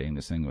 and liquidating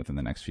this thing within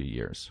the next few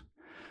years.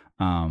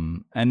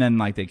 And then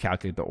they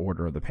calculate the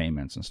order of the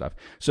payments and stuff.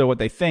 So what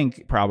they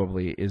think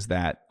probably is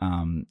that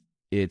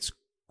it's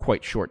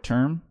quite short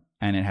term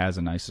and it has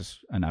a nice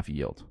enough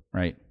yield,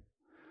 right?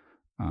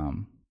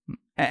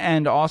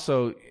 And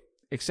also,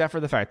 except for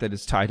the fact that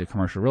it's tied to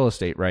commercial real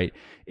estate, right,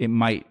 it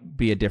might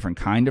be a different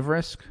kind of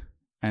risk.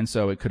 And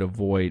so it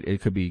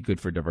could be good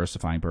for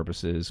diversifying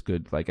purposes,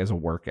 good as a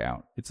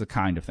workout. It's the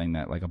kind of thing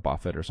that a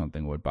Buffett or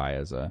something would buy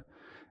as a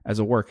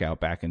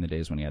workout back in the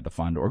days when he had the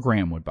fund, or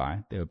Graham would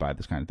buy. They would buy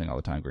this kind of thing all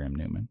the time, Graham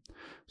Newman.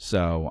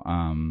 So,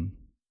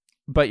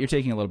 but you're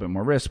taking a little bit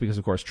more risk because,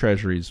 of course,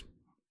 treasuries,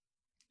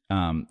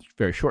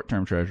 very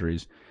short-term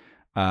treasuries,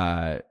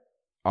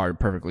 are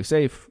perfectly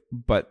safe,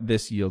 but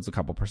this yields a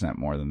couple %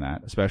 more than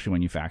that, especially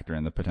when you factor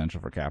in the potential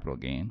for capital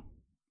gain.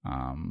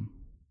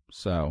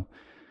 So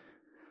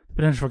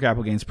potential for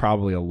capital gain is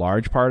probably a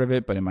large part of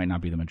it, but it might not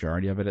be the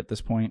majority of it at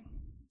this point.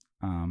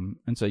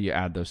 And so you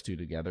add those two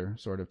together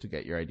sort of to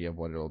get your idea of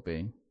what it'll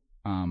be.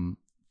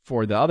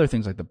 For the other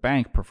things like the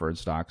bank preferred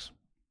stocks,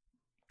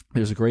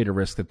 there's a greater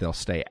risk that they'll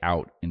stay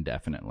out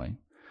indefinitely,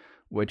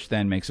 which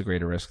then makes a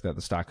greater risk that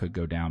the stock could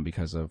go down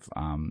because of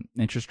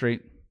interest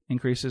rate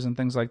increases and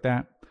things like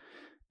that.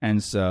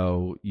 And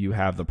so you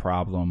have the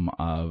problem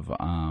of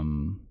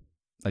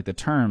the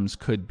terms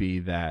could be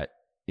that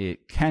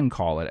it can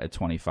call it at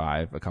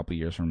 25 a couple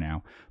years from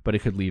now, but it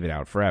could leave it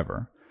out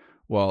forever,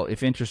 Well,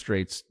 if interest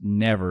rates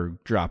never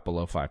drop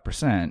below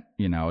 5%,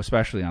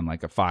 especially on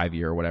like a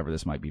 5-year or whatever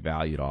this might be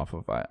valued off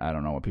of, I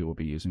don't know what people will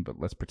be using, but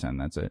let's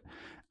pretend that's it.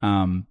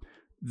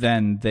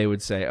 Then they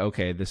would say,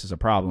 okay, this is a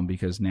problem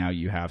because now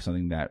you have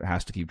something that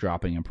has to keep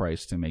dropping in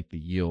price to make the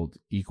yield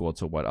equal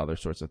to what other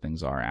sorts of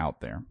things are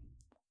out there.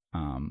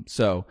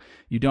 So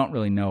you don't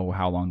really know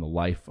how long the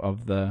life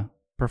of the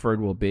preferred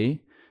will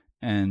be,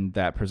 and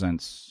that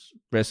presents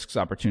risks,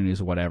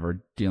 opportunities,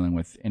 whatever, dealing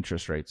with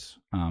interest rates.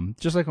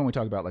 Just like when we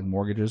talk about like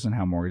mortgages and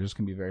how mortgages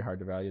can be very hard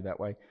to value that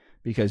way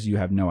because you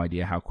have no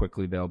idea how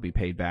quickly they'll be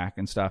paid back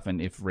and stuff.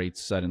 And if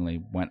rates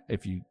suddenly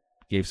if you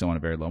gave someone a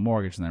very low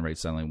mortgage and then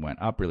rates suddenly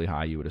went up really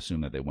high, you would assume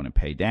that they wouldn't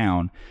pay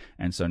down.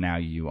 And so now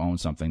you own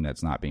something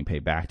that's not being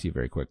paid back to you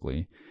very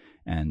quickly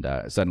and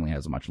suddenly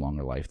has a much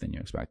longer life than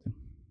you expected.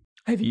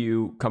 Have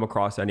you come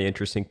across any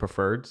interesting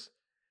preferreds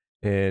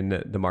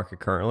in the market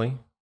currently?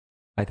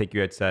 I think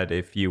you had said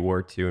if you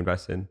were to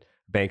invest in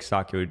bank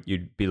stock,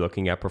 you'd be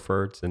looking at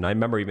preferreds. And I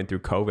remember even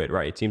through COVID,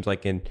 right? It seems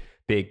like in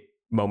big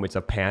moments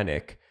of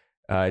panic,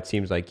 it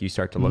seems like you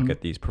start to look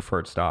at these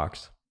preferred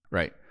stocks.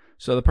 Right.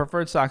 So the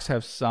preferred stocks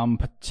have some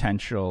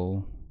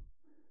potential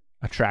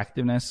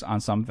attractiveness on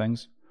some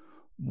things.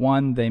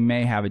 One, they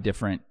may have a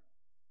different,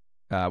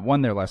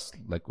 they're less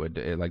liquid,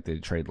 like they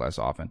trade less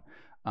often.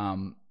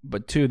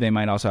 But two, they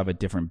might also have a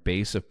different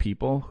base of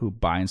people who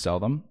buy and sell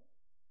them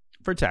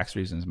for tax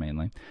reasons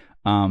mainly.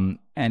 And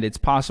it's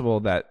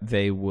possible that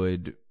they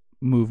would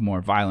move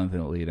more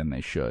violently than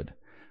they should.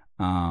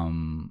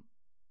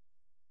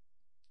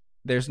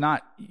 There's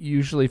not,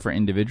 usually for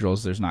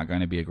individuals, there's not going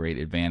to be a great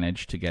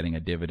advantage to getting a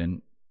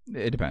dividend.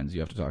 It depends.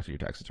 You have to talk to your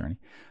tax attorney.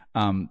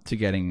 To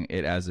getting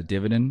it as a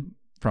dividend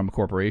from a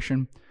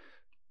corporation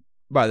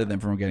rather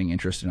than from getting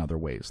interest in other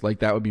ways. Like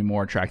that would be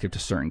more attractive to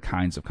certain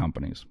kinds of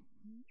companies.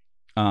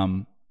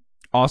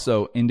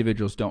 Also,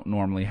 individuals don't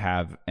normally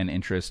have an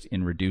interest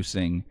in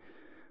reducing,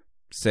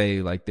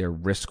 say, like their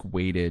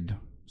risk-weighted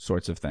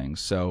sorts of things.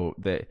 So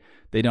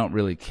they don't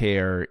really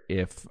care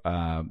if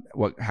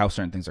how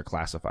certain things are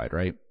classified,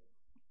 right?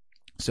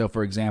 So,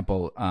 for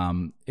example,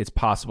 it's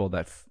possible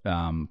that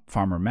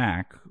Farmer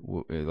Mac,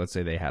 let's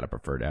say they had a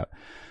preferred out.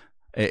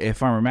 If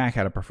Farmer Mac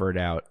had a preferred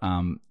out,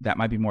 that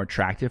might be more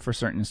attractive for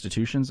certain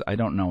institutions. I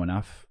don't know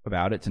enough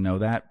about it to know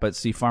that. But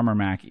see, Farmer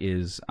Mac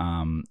is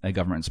a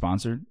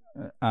government-sponsored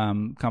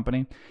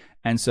company.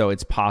 And so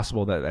it's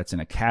possible that that's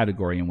in a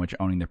category in which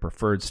owning the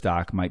preferred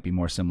stock might be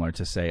more similar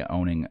to, say,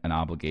 owning an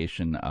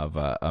obligation of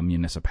a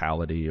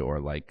municipality or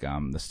like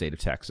the state of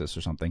Texas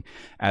or something,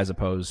 as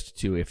opposed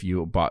to if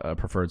you bought a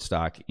preferred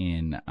stock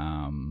in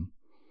a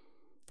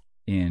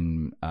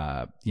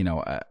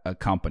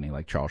company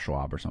like Charles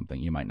Schwab or something.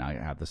 You might not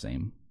have the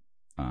same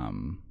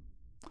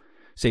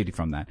safety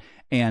from that.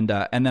 And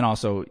then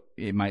also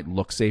it might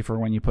look safer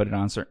when you put it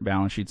on certain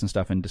balance sheets and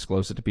stuff and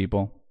disclose it to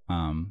people.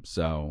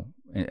 So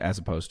as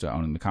opposed to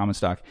owning the common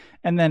stock.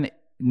 And then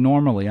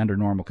normally under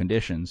normal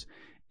conditions,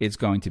 it's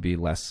going to be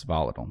less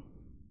volatile.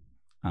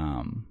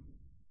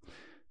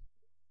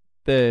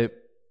 The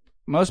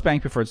most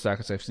bank preferred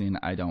stocks I've seen,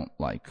 I don't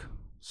like.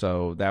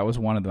 So that was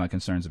one of my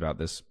concerns about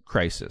this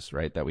crisis,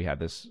 right? That we had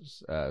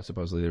this,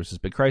 supposedly there was this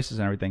big crisis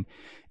and everything,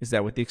 is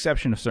that with the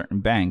exception of certain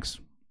banks,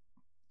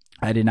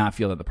 I did not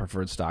feel that the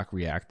preferred stock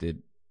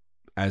reacted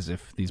as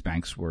if these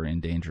banks were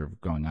in danger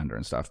of going under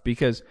and stuff.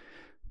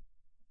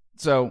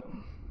 So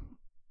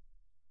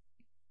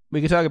we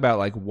could talk about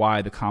like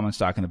why the common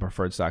stock and the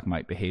preferred stock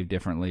might behave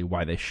differently,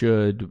 why they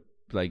should,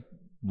 like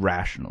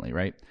rationally,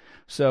 right?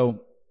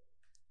 So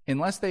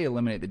unless they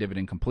eliminate the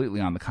dividend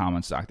completely on the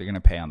common stock, they're going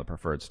to pay on the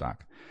preferred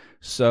stock.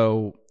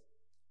 So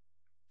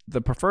the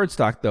preferred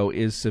stock, though,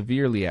 is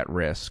severely at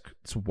risk.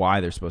 It's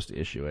why they're supposed to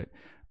issue it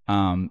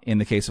in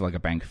the case of like a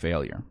bank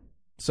failure.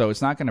 So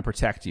it's not going to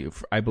protect you.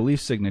 I believe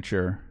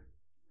Signature,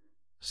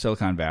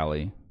 Silicon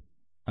Valley,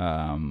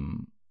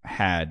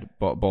 had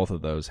both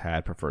of those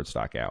had preferred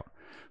stock out.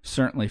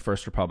 Certainly,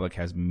 First Republic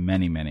has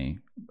many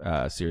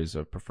series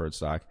of preferred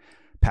stock.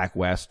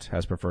 PacWest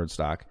has preferred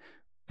stock.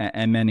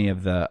 And many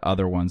of the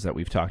other ones that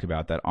we've talked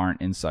about that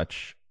aren't in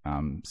such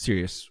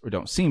serious or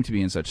don't seem to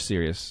be in such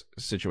serious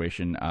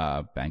situation,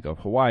 Bank of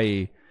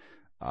Hawaii,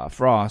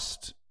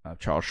 Frost,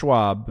 Charles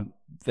Schwab,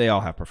 they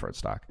all have preferred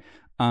stock.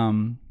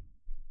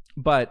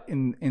 But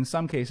in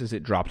some cases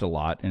it dropped a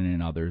lot, and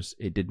in others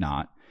it did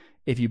not.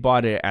 If you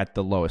bought it at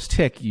the lowest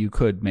tick, you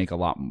could make a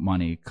lot of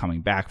money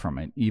coming back from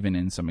it, even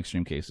in some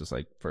extreme cases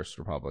like First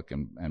Republic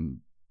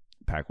and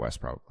PacWest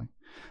probably.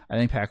 I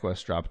think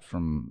PacWest dropped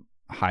from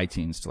high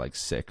teens to like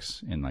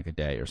 6 in like a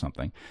day or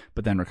something,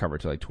 but then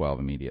recovered to like 12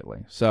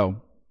 immediately.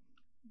 So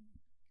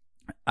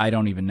I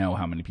don't even know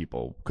how many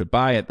people could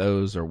buy at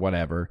those or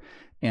whatever.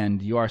 And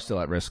you are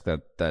still at risk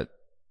that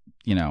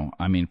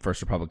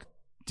First Republic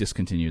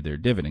discontinued their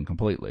dividend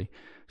completely.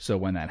 So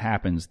when that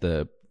happens,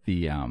 the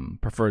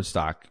preferred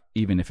stock,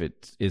 even if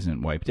it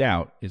isn't wiped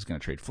out, is going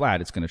to trade flat.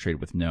 It's going to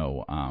trade with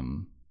no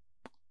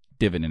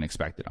dividend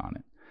expected on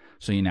it.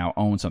 So you now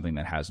own something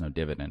that has no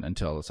dividend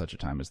until such a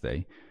time as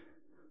they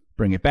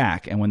bring it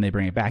back. And when they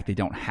bring it back, they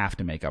don't have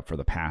to make up for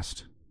the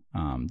past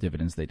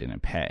dividends they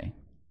didn't pay.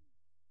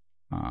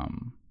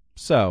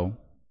 So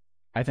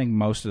I think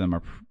most of them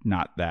are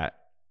not that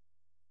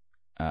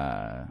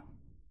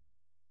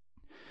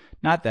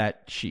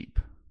cheap,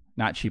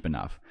 not cheap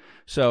enough.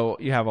 So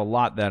you have a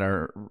lot that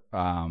are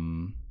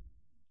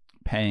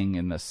paying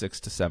in the 6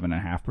 to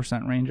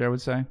 7.5% range, I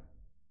would say,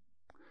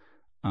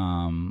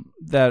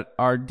 that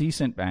are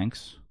decent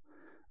banks.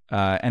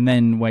 And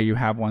then where you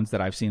have ones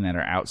that I've seen that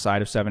are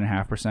outside of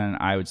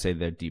 7.5%, I would say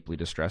they're deeply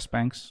distressed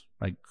banks,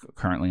 like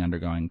currently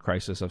undergoing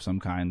crisis of some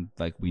kind.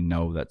 Like we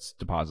know that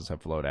deposits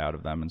have flowed out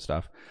of them and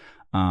stuff.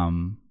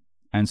 And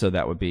so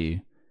that would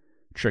be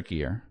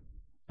trickier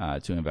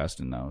to invest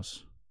in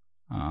those.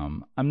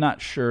 I'm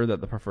not sure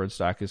that the preferred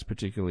stock is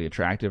particularly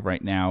attractive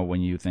right now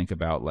when you think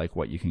about like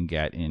what you can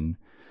get in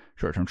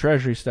short-term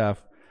treasury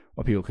stuff,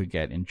 what people could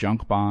get in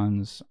junk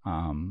bonds,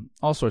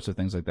 all sorts of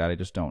things like that. I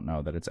just don't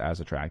know that it's as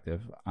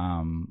attractive.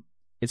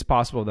 It's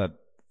possible that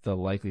the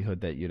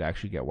likelihood that you'd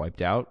actually get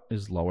wiped out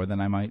is lower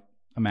than I might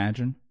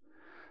imagine.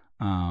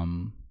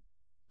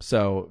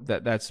 So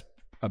that's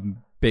a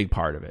big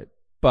part of it.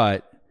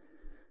 But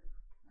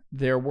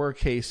there were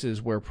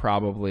cases where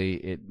probably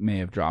it may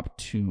have dropped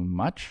too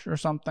much or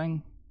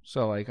something.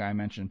 So like I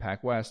mentioned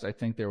PacWest, I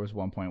think there was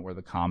one point where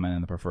the common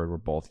and the preferred were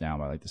both down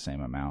by like the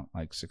same amount,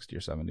 like 60 or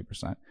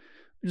 70%,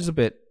 which is a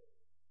bit,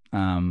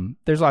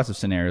 there's lots of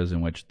scenarios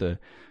in which the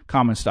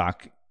common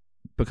stock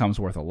becomes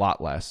worth a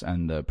lot less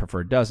and the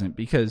preferred doesn't,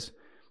 because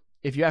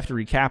if you have to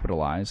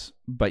recapitalize,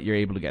 but you're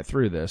able to get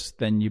through this,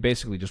 then you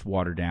basically just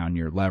water down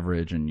your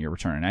leverage and your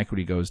return on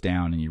equity goes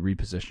down and you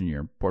reposition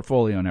your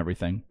portfolio and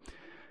everything.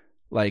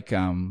 Like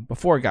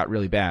before it got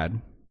really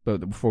bad,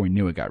 but before we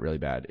knew it got really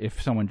bad,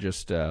 if someone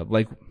just,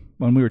 like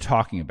when we were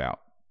talking about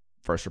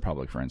First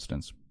Republic, for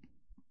instance,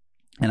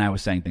 and I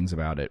was saying things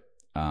about it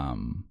a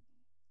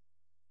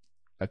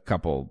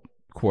couple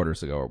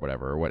quarters ago or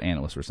whatever, or what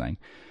analysts were saying,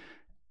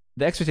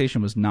 the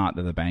expectation was not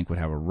that the bank would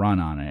have a run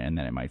on it and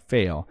that it might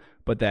fail,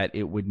 but that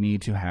it would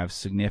need to have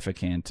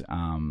significant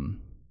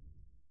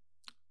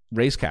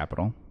raise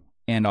capital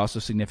and also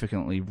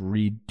significantly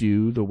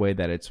redo the way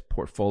that its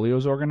portfolio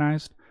is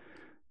organized,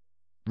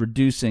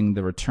 reducing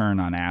the return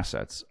on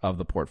assets of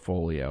the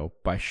portfolio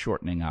by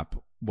shortening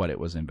up what it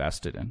was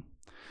invested in.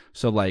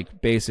 So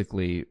like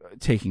basically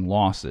taking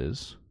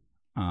losses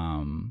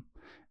and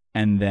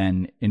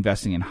then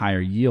investing in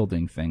higher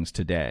yielding things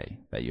today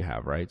that you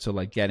have, right? So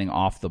like getting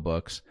off the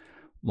books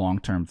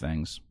long-term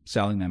things,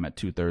 selling them at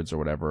 2/3 or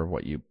whatever of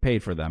what you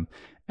paid for them,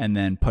 and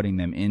then putting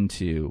them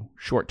into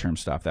short-term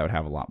stuff that would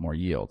have a lot more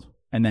yield.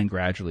 And then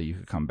gradually you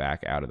could come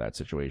back out of that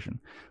situation.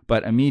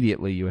 But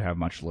immediately you would have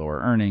much lower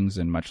earnings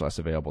and much less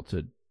available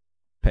to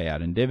pay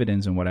out in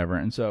dividends and whatever.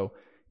 And so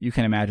you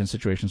can imagine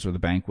situations where the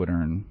bank would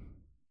earn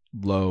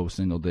low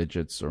single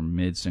digits or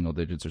mid single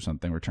digits or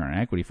something return on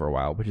equity for a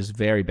while, which is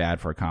very bad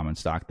for a common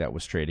stock that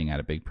was trading at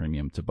a big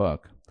premium to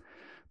book.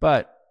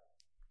 But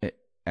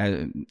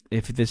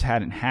if this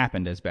hadn't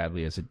happened as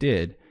badly as it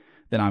did,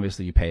 then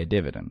obviously you pay a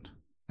dividend.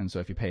 And so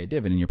if you pay a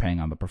dividend, you're paying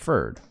on the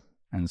preferred.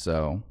 And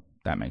so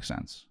that makes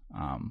sense.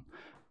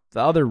 The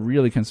other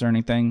really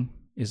concerning thing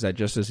is that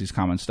just as these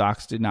common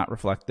stocks did not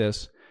reflect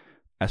this,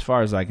 as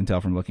far as I can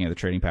tell from looking at the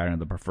trading pattern of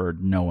the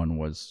preferred, no one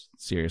was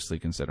seriously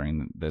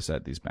considering this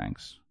at these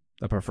banks.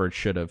 The preferred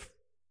should have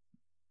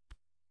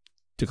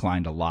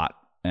declined a lot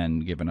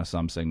and given us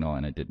some signal,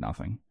 and it did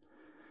nothing.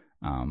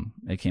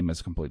 It came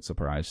as a complete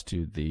surprise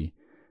to the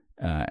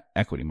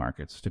equity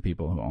markets, to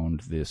people who owned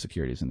the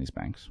securities in these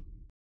banks.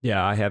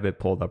 Yeah, I have it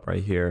pulled up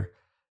right here.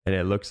 And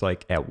it looks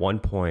like at one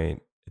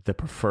point, the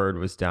preferred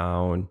was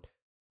down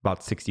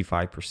about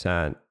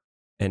 65%.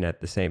 And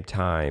at the same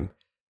time,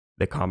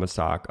 the common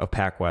stock of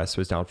PacWest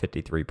was down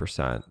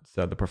 53%.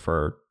 So the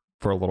preferred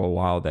for a little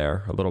while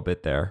there, a little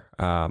bit there,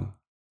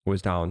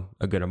 was down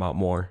a good amount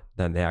more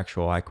than the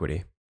actual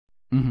equity.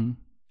 Mm-hmm.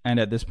 And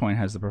at this point,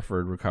 has the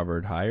preferred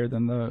recovered higher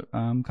than the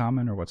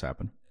common, or what's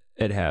happened?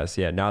 It has,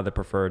 yeah. Now the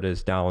preferred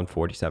is down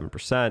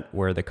 47%,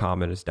 where the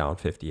common is down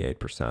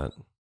 58%.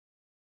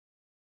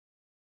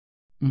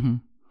 Mm-hmm.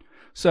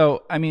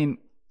 So, I mean,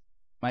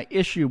 my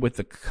issue with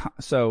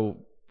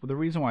the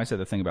reason why I said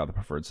the thing about the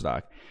preferred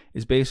stock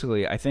is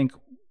basically, I think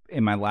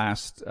in my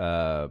last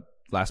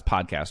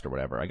podcast or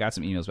whatever, I got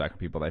some emails back from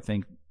people that I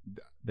think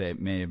they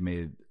may have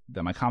made,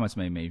 that my comments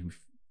may have made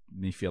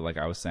me feel like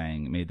I was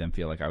saying, made them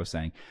feel like I was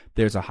saying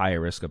there's a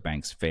higher risk of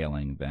banks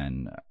failing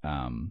than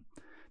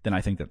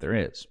I think that there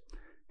is.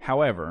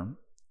 However,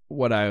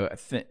 what I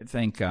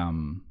think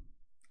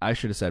I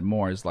should have said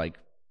more is like,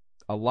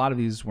 a lot of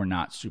these were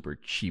not super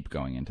cheap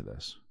going into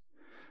this.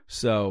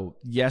 So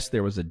yes,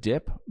 there was a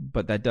dip,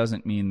 but that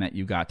doesn't mean that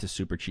you got to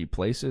super cheap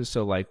places.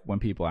 So like when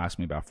people ask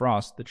me about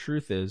Frost, the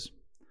truth is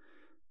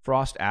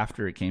Frost,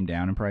 after it came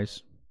down in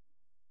price,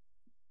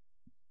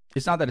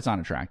 it's not that it's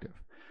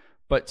unattractive,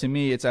 but to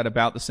me, it's at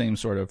about the same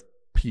sort of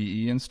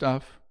PE and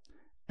stuff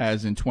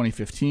as in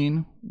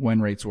 2015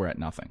 when rates were at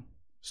nothing.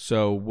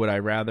 So would I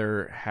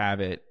rather have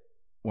it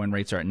when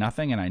rates are at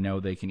nothing and I know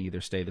they can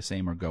either stay the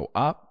same or go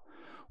up?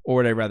 Or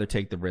would I rather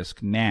take the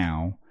risk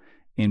now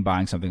in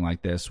buying something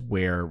like this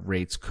where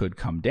rates could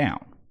come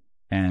down?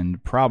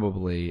 and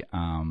probably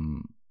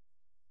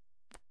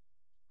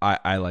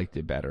I liked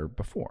it better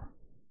before.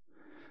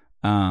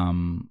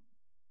 That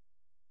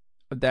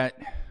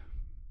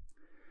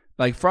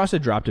like Frost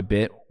had dropped a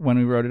bit when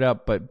we wrote it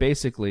up, but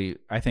basically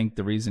I think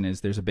the reason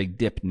is there's a big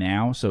dip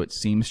now, so it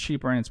seems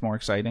cheaper and it's more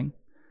exciting.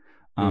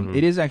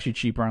 It is actually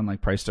cheaper on like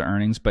price to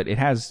earnings, but it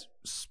has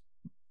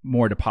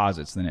more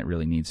deposits than it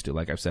really needs to.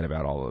 Like I've said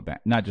about all of the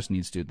not just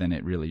needs to, than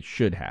it really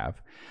should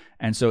have.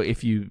 And so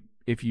if you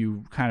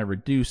kind of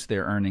reduce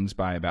their earnings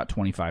by about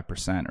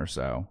 25% or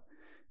so,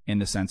 in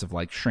the sense of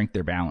like shrink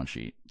their balance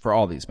sheet for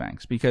all these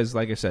banks, because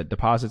like I said,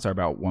 deposits are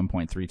about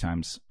 1.3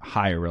 times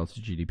higher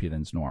relative to GDP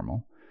than is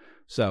normal.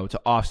 So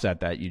to offset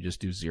that, you just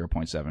do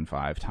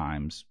 0.75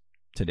 times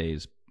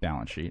today's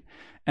balance sheet.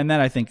 And that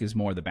I think is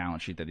more the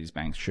balance sheet that these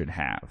banks should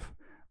have.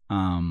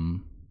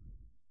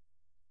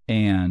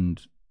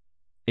 And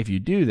if you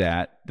do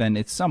that, then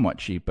it's somewhat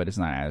cheap, but it's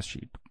not as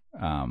cheap.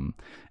 And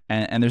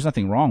there's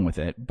nothing wrong with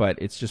it, but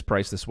it's just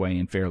priced this way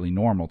in fairly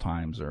normal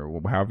times,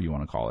 or however you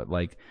want to call it.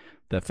 Like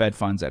the Fed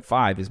funds at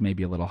 5 is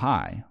maybe a little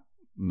high.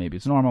 Maybe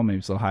it's normal, maybe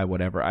it's a little high,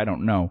 whatever. I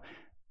don't know.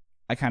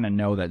 I kind of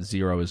know that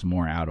 0 is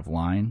more out of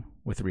line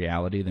with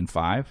reality than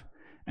 5.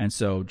 And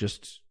so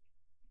just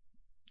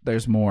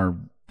there's more,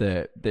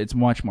 it's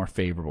much more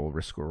favorable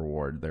risk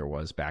reward there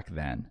was back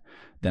then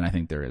than I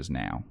think there is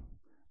now.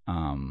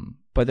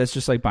 But that's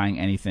just like buying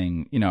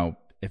anything.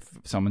 If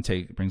someone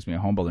brings me a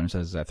home builder and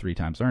says it's at 3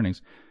 times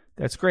earnings,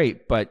 that's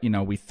great. But,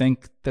 we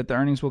think that the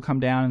earnings will come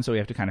down. And so we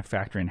have to kind of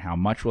factor in how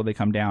much will they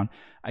come down.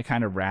 I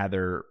kind of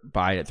rather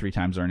buy it at 3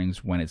 times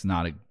earnings when it's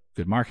not a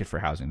good market for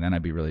housing. Then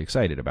I'd be really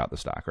excited about the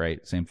stock,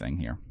 right? Same thing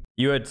here.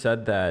 You had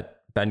said that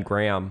Ben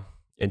Graham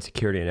in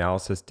security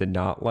analysis did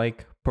not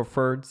like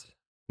preferreds,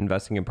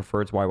 investing in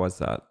preferreds. Why was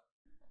that?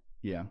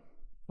 Yeah.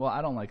 Well,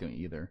 I don't like them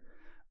either.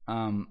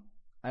 I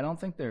don't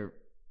think they're,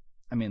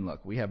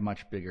 look, we have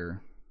much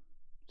bigger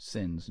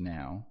sins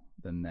now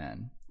than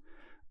then.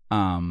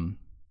 I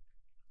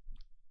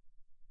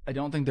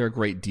don't think they're a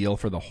great deal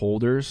for the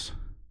holders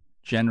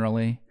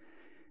generally.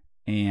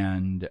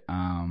 And,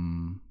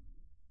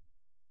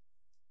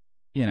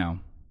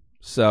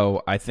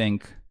 so I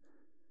think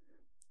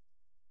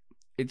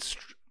it's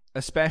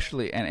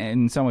especially, and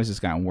in some ways it's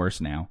gotten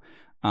worse now.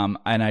 And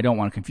I don't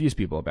want to confuse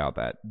people about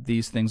that.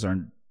 These things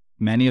are,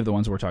 many of the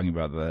ones we're talking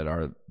about that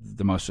are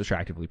the most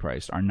attractively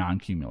priced are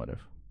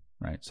non-cumulative,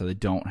 right? So they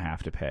don't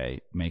have to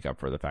make up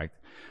for the fact.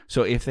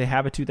 So if they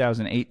have a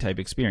 2008 type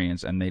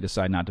experience and they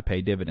decide not to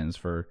pay dividends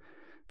for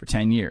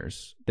 10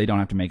 years, they don't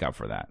have to make up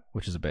for that,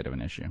 which is a bit of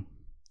an issue.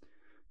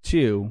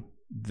 2,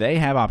 they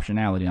have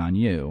optionality on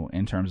you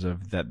in terms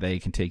of that they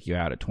can take you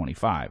out at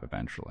 25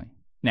 eventually.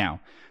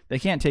 Now, they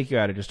can't take you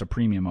out at just a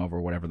premium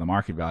over whatever the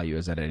market value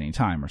is at any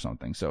time or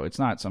something. So it's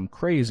not some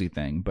crazy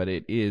thing, but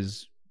it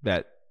is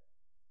that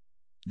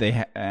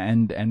they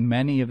and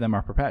many of them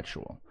are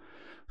perpetual.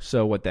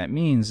 So what that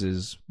means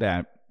is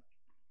that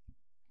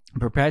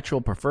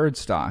perpetual preferred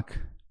stock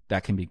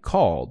that can be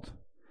called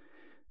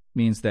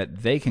means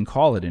that they can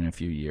call it in a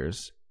few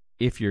years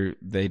if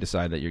they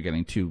decide that you're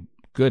getting too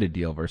good a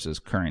deal versus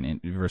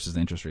versus the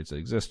interest rates that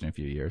exist in a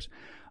few years.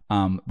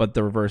 But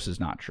the reverse is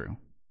not true.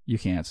 You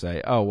can't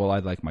say, oh, well,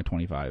 I'd like my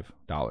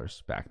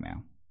 $25 back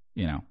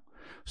now.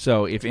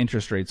 So if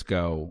interest rates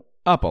go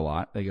up a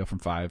lot, they go from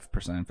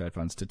 5% Fed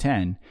funds to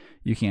 10,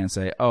 you can't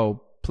say,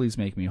 oh, please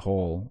make me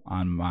whole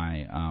on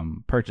my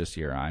purchase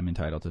here. I'm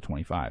entitled to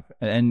 25.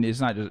 And it's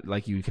not just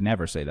like you can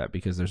never say that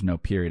because there's no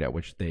period at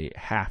which they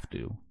have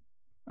to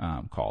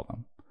call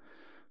them.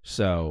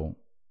 So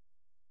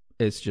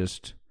it's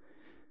just,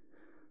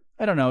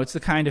 I don't know. It's the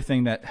kind of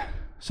thing that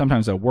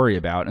sometimes I worry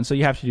about. And so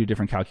you have to do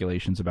different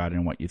calculations about it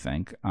and what you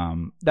think.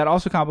 That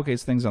also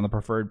complicates things on the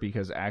preferred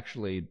because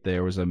actually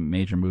there was a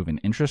major move in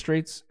interest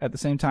rates at the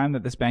same time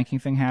that this banking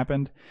thing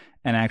happened.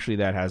 And actually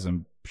that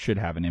should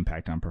have an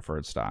impact on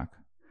preferred stock.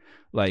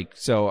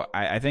 So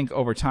I think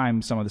over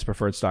time, some of this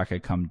preferred stock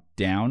had come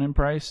down in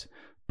price,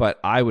 but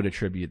I would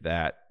attribute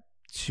that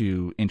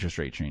to interest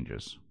rate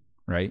changes,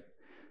 right?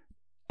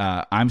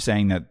 I'm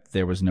saying that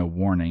there was no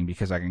warning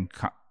because I can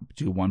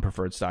do one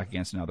preferred stock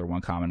against another,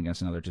 one common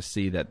against another to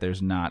see that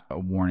there's not a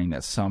warning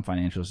that some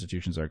financial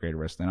institutions are at greater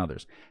risk than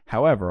others.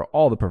 However,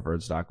 all the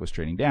preferred stock was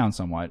trading down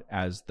somewhat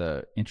as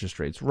the interest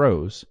rates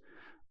rose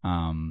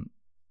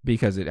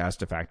because it has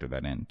to factor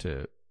that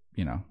into,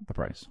 the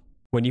price.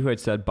 When you had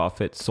said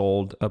Buffett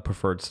sold a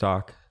preferred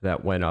stock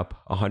that went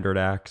up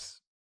 100x,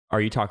 are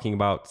you talking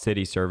about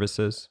City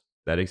Services?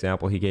 That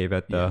example he gave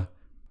at the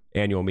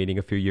annual meeting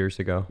a few years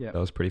ago? Yep. That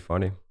was pretty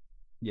funny.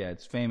 Yeah,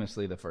 it's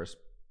famously the first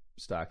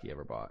stock he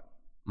ever bought.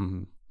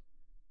 Mm-hmm.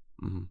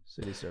 Mm-hmm.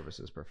 City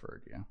Services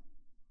preferred, yeah.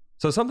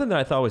 So something that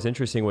I thought was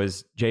interesting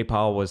was Jay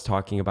Powell was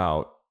talking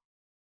about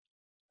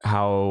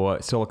how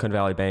Silicon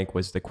Valley Bank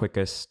was the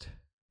quickest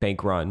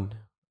bank run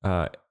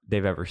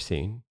they've ever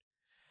seen.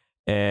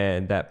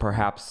 And that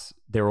perhaps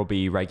there will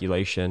be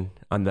regulation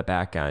on the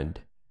back end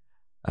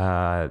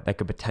that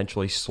could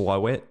potentially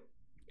slow it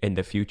in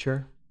the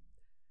future.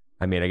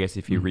 I mean, I guess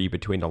if you read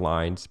between the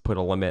lines, put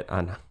a limit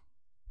on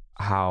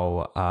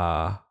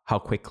how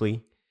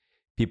quickly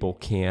people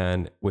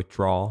can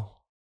withdraw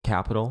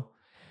capital.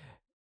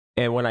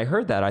 And when I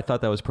heard that, I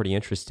thought that was pretty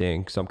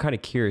interesting. So I'm kind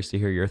of curious to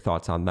hear your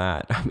thoughts on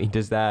that. I mean,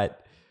 does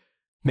that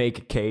make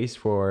a case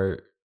for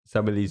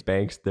some of these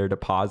banks, their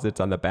deposits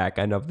on the back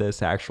end of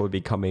this actually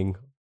becoming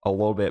a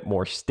little bit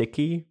more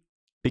sticky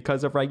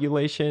because of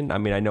regulation? I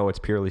mean, I know it's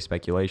purely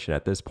speculation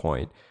at this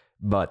point,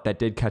 but that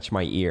did catch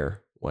my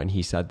ear when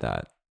he said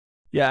that.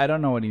 Yeah, I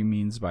don't know what he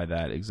means by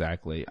that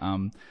exactly.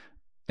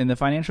 In the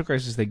financial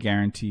crisis, they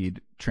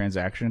guaranteed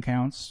transaction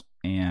accounts,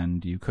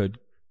 and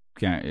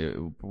it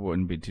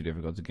wouldn't be too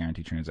difficult to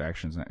guarantee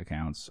transactions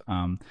accounts.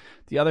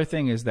 The other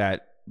thing is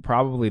that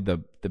probably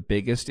the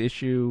biggest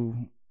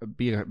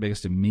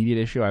biggest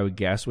immediate issue, I would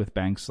guess, with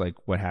banks like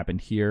what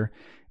happened here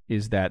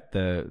is that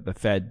the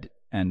Fed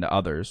and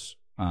others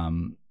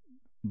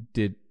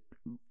did.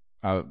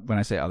 When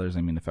I say others,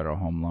 I mean the Federal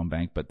Home Loan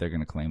Bank, but they're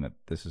going to claim that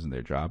this isn't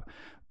their job.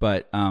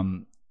 But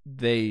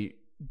they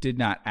did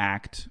not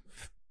act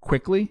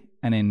quickly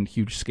and in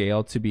huge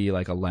scale to be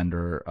like a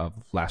lender of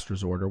last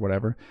resort or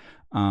whatever.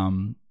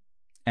 And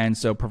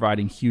so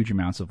providing huge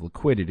amounts of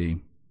liquidity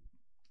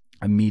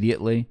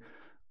immediately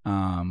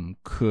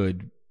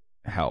could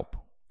help.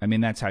 I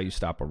mean, that's how you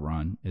stop a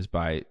run, is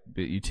by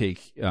you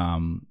take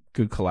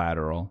good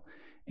collateral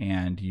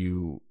and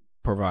you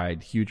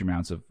provide huge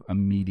amounts of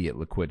immediate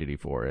liquidity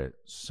for it.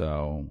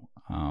 So,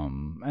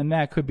 and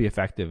that could be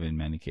effective in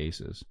many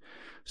cases.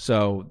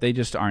 So they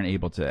just aren't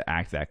able to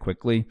act that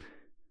quickly,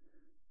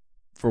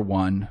 for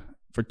one.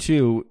 For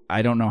two,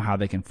 I don't know how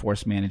they can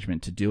force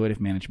management to do it if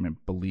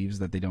management believes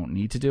that they don't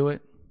need to do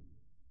it.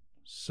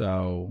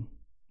 So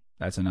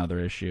that's another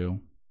issue.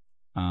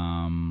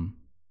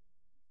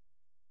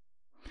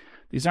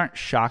 These aren't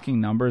shocking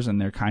numbers, and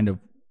they're kind of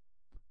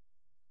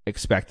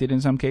expected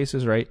in some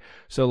cases, right?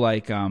 So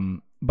like,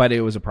 but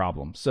it was a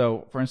problem.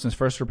 So for instance,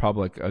 First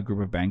Republic, a group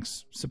of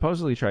banks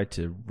supposedly tried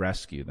to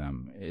rescue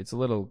them. It's a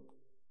little,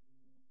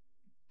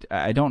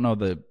 I don't know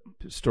the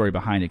story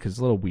behind it because it's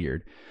a little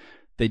weird.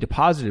 They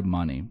deposited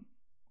money,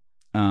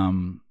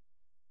 and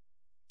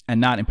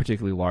not in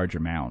particularly large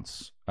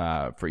amounts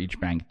for each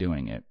bank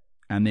doing it.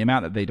 And the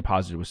amount that they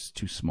deposited was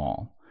too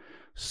small.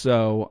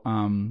 So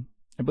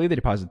I believe they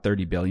deposited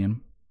 $30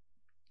 billion.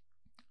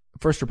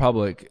 First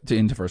Republic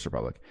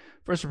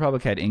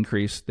had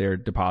increased their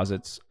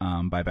deposits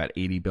by about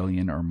 $80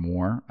 billion or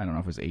more. I don't know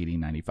if it was 80,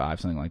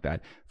 95, something like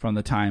that, from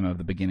the time of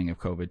the beginning of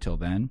COVID till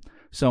then.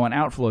 So an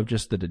outflow of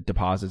just the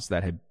deposits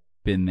that had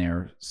been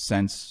there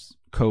since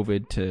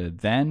COVID to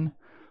then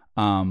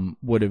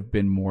would have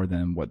been more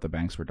than what the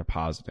banks were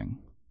depositing.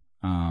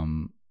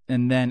 And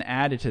then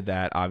added to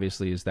that,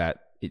 obviously, is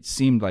that it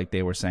seemed like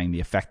they were saying the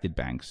affected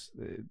banks.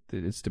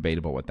 It's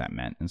debatable what that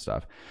meant and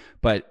stuff.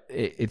 But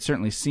it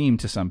certainly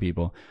seemed to some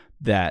people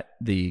that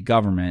the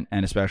government,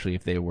 and especially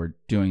if they were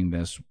doing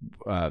this,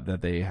 that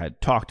they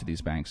had talked to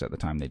these banks at the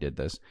time they did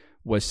this,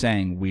 was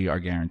saying we are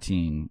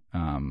guaranteeing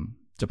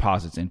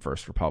deposits in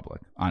First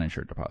Republic,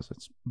 uninsured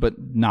deposits, but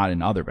not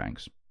in other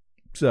banks.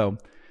 So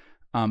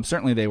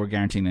certainly they were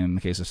guaranteeing them in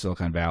the case of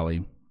Silicon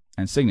Valley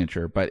and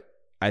Signature, but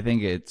I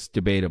think it's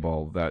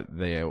debatable that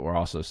they were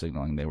also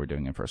signaling they were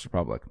doing it in First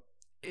Republic.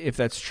 If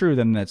that's true,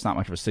 then that's not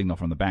much of a signal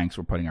from the banks.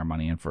 We're putting our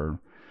money in for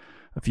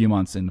a few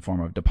months in the form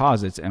of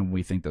deposits, and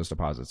we think those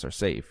deposits are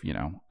safe,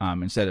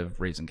 instead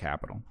of raising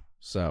capital.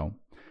 So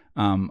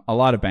a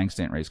lot of banks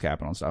didn't raise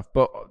capital and stuff,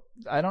 but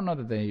I don't know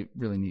that they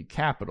really need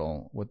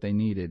capital. What they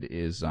needed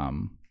is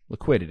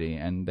liquidity,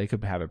 and they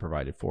could have it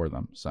provided for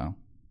them. So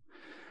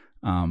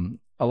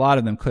a lot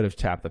of them could have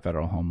tapped the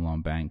Federal Home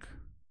Loan Bank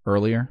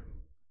earlier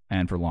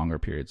and for longer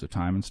periods of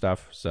time and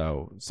stuff.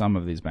 So some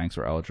of these banks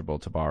were eligible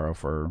to borrow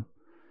for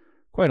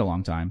quite a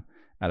long time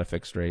at a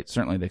fixed rate.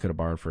 Certainly they could have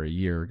borrowed for a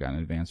year, gotten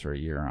an advance for a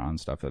year on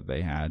stuff that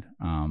they had.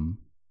 And,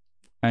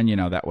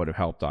 that would have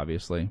helped,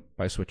 obviously,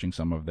 by switching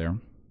some of their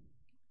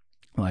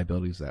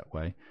liabilities that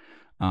way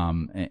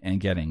and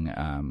getting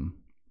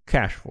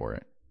cash for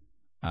it.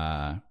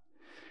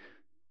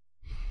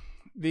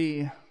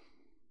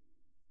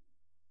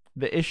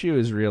 The issue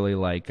is really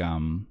like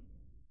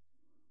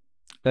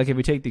if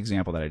we take the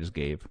example that I just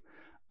gave,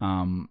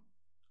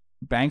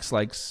 banks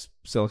like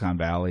Silicon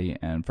Valley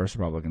and First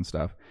Republic and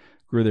stuff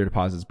grew their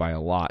deposits by a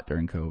lot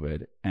during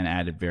COVID and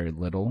added very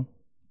little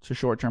to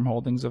short-term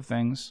holdings of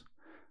things.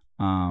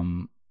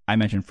 I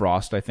mentioned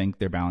Frost. I think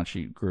their balance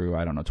sheet grew,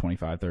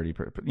 25,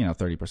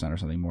 30% or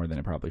something more than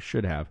it probably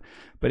should have.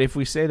 But if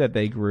we say that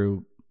they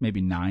grew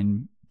maybe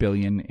 $9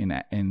 billion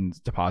in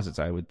deposits,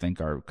 I would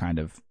think are kind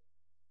of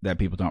that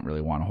people don't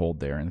really want to hold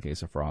there in the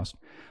case of Frost.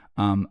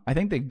 I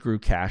think they grew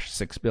cash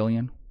 $6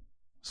 billion.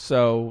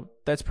 So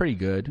that's pretty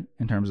good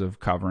in terms of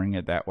covering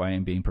it that way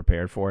and being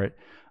prepared for it.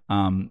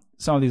 Some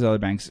of these other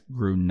banks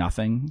grew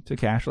nothing to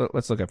cash.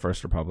 Let's look at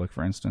First Republic,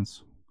 for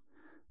instance.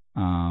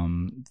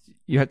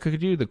 You could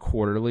do the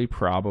quarterly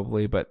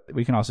probably, but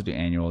we can also do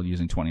annual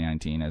using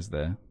 2019 as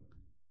the,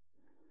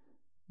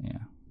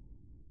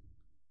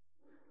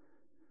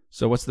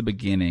 So what's the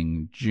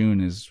beginning?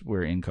 June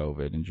we're in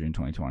COVID in June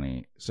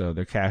 2020. So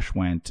their cash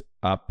went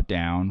up,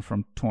 down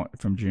from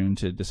June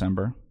to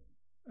December.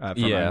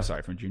 Yeah.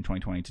 From June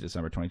 2020 to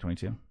December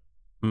 2022.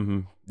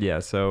 Yeah.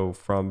 So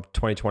from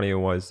 2020 it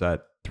was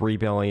at 3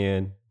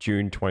 billion.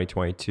 June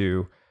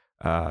 2022,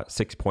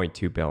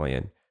 6.2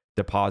 billion.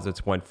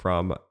 Deposits went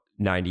from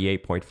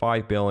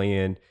 98.5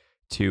 billion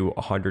to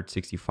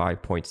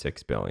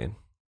 165.6 billion.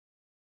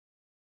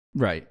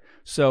 Right.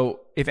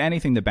 So if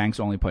anything, the banks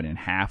only put in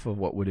half of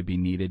what would have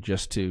been needed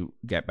just to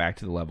get back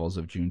to the levels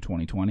of June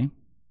 2020,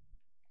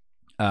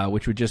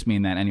 which would just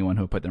mean that anyone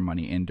who put their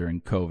money in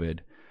during COVID,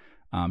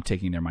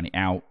 taking their money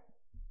out,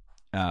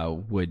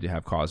 would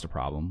have caused a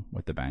problem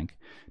with the bank.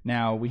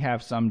 Now, we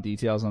have some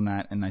details on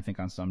that, and I think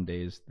on some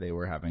days they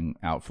were having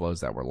outflows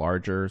that were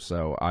larger,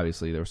 so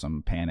obviously there was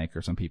some panic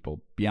or some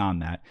people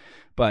beyond that,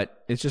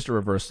 but it's just a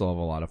reversal of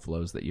a lot of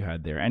flows that you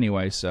had there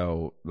anyway,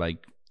 so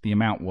like the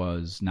amount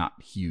was not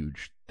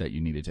huge that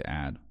you needed to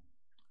add.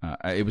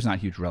 It was not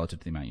huge relative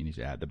to the amount you need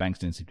to add. The banks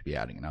didn't seem to be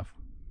adding enough.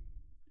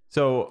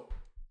 So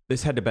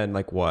this had to have been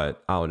like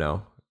what? I don't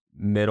know.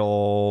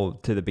 Middle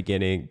to the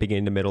beginning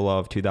to middle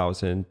of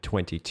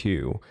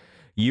 2022.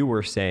 You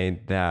were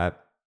saying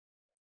that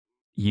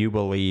you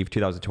believe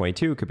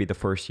 2022 could be the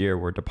first year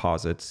where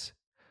deposits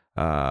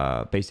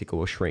basically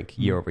will shrink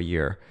year over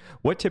year.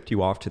 What tipped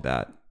you off to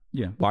that?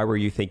 Yeah. Why were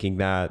you thinking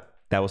that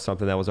that was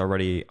something that was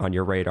already on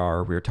your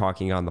radar? We were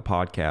talking on the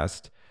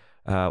podcast.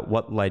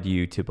 What led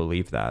you to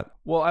believe that?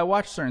 Well, I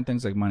watched certain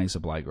things like money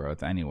supply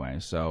growth anyway,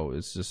 so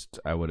it's just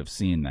I would have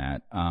seen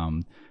that.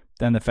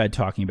 Then the Fed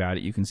talking about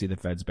it, you can see the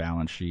Fed's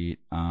balance sheet,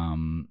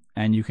 and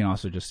you can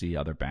also just see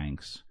other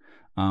banks.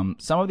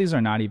 Some of these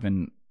are not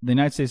even, the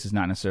United States is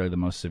not necessarily the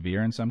most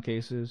severe in some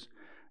cases.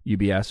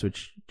 UBS,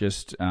 which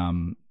just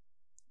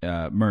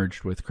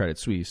merged with Credit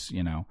Suisse,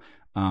 you know.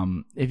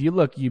 If you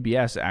look,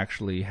 UBS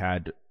actually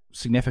had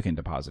significant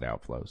deposit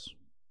outflows.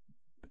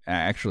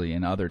 Actually,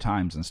 in other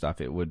times and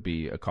stuff, it would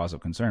be a cause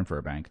of concern for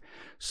a bank.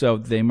 So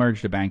they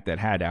merged a bank that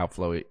had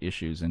outflow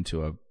issues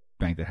into a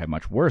bank that had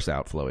much worse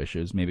outflow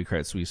issues. Maybe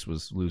Credit Suisse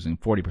was losing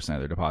 40% of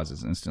their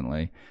deposits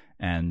instantly,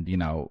 and you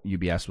know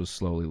UBS was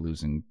slowly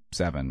losing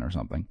 7 or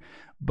something.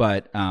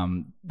 But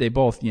they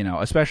both, you know,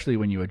 especially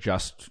when you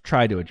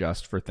try to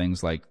adjust for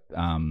things like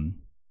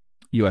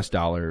U.S.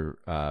 dollar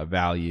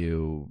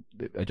value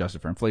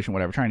adjusted for inflation,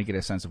 whatever, trying to get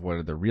a sense of what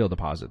are the real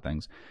deposit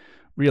things.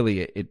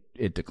 Really,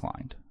 it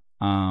declined.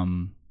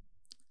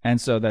 And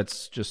so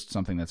that's just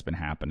something that's been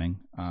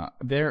happening.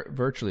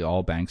 Virtually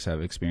all banks have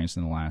experienced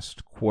in the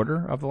last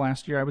quarter of the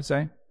last year, I would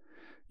say,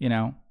 you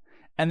know,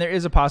 and there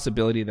is a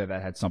possibility that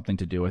that had something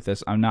to do with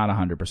this. I'm not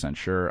 100%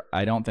 sure.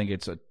 I don't think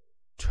it's a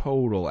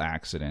total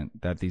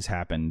accident that these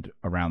happened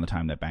around the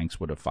time that banks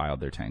would have filed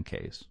their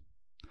 10Ks.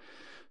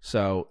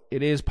 So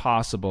it is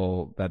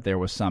possible that there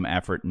was some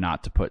effort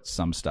not to put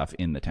some stuff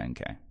in the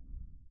 10K.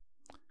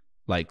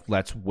 Like,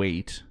 let's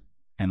wait.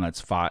 And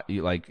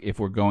like if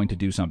we're going to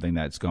do something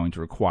that's going to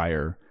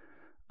require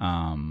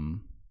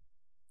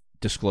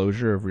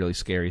disclosure of really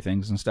scary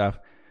things and stuff,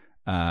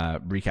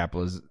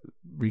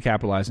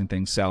 recapitalizing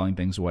things, selling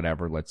things,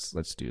 whatever,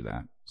 let's do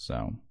that.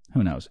 So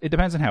who knows? It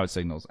depends on how it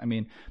signals. I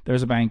mean,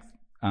 there's a bank.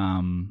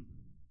 I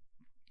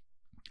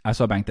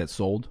saw a bank that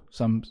sold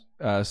some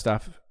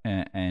stuff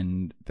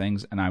and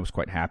things, and I was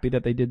quite happy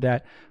that they did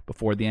that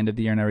before the end of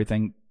the year and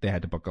everything. They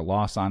had to book a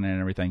loss on it and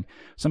everything.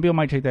 Some people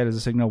might take that as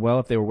a signal, well,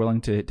 if they were willing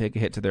to take a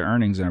hit to their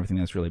earnings and everything,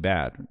 that's really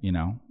bad, you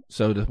know?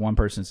 So to one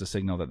person, it's a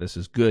signal that this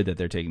is good, that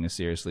they're taking this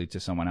seriously. To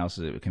someone else,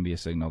 it can be a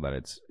signal that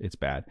it's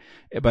bad.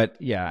 But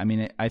yeah, I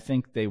mean, I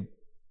think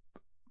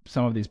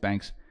some of these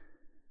banks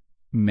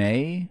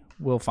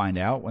will find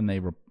out when they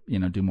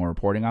do more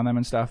reporting on them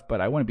and stuff,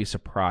 but I wouldn't be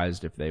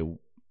surprised if they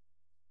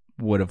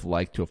would have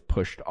liked to have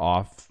pushed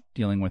off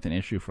dealing with an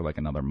issue for like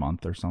another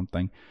month or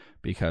something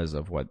because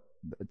of what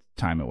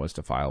time it was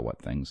to file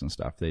what things and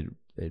stuff. They'd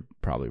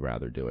probably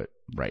rather do it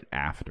right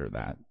after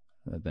that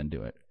than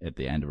do it at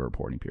the end of a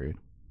reporting period.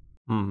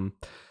 Mm-hmm.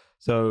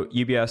 So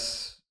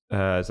UBS,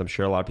 as I'm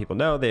sure a lot of people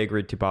know, they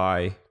agreed to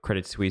buy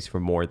Credit Suisse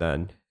for more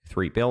than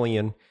 $3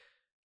 billion.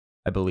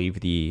 I believe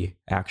the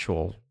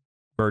actual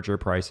merger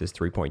price is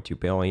 $3.2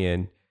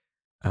 billion.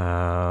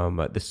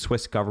 The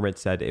Swiss government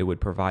said it would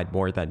provide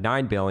more than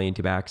 $9 billion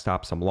to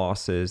backstop some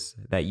losses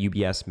that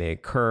UBS may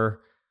incur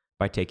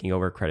by taking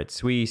over Credit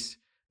Suisse.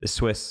 The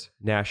Swiss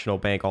National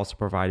Bank also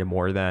provided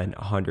more than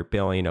 $100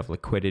 billion of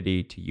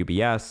liquidity to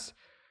UBS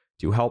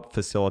to help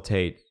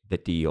facilitate the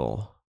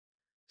deal.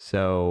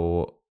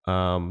 So,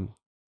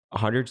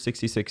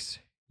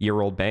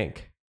 166-year-old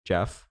bank,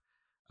 Jeff,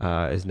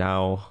 is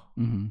now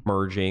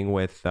merging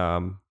with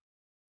one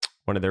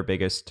of their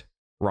biggest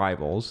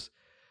rivals.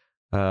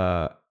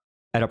 At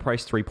a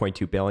price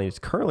 $3.2 billion. It's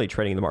currently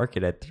trading the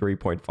market at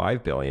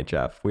 $3.5 billion,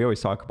 Jeff. We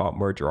always talk about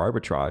merger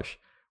arbitrage.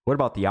 What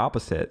about the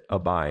opposite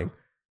of buying?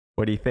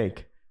 What do you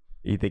think?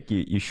 You think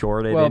you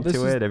shorted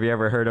into it? Have you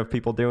ever heard of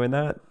people doing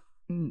that?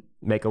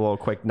 Make a little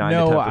quick 9 to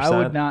 10%? No, I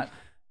would not.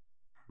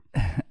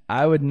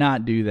 I would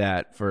not do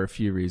that for a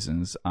few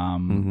reasons.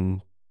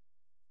 One,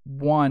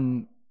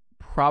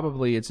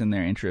 probably it's in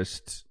their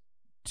interest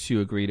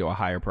to agree to a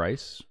higher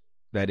price.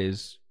 That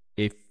is,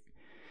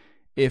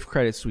 if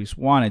Credit Suisse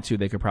wanted to,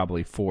 they could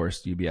probably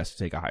force UBS to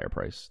take a higher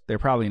price. They're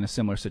probably in a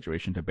similar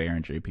situation to Bear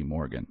and JP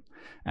Morgan.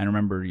 And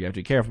remember, you have to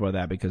be careful about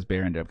that because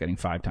Bear ended up getting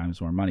 5 times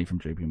more money from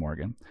JP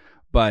Morgan.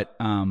 But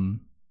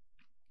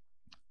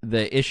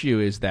the issue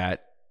is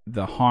that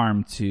the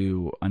harm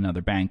to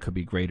another bank could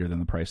be greater than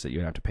the price that you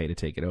would have to pay to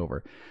take it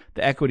over.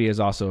 The equity is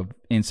also an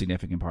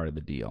insignificant part of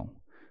the deal.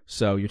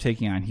 So you're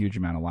taking on a huge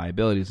amount of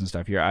liabilities and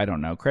stuff here. I don't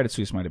know. Credit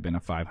Suisse might have been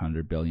a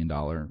 $500 billion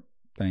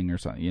thing or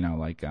something,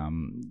 like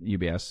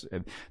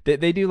UBS.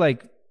 They do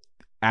like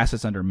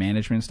assets under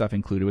management stuff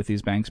included with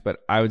these banks, but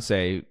I would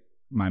say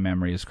my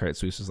memory is Credit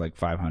Suisse is like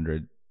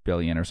 500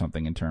 billion or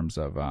something in terms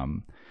of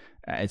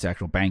its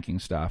actual banking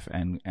stuff,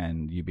 and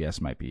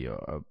UBS might be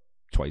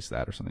twice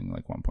that or something,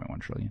 like 1.1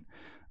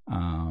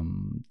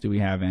 trillion. Do we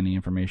have any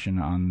information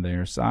on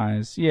their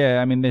size?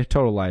 Yeah, I mean, their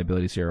total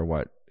liabilities here are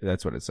what?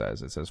 That's what it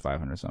says. It says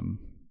 500 some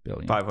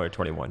billion.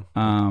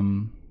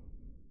 521.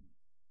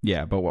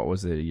 Yeah, but what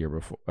was it a year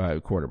before?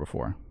 Quarter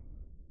before?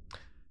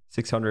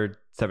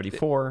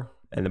 674,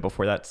 and then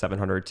before that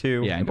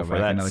 702. Yeah, and before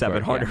that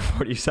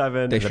 747.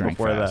 They and then shrank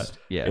before fast.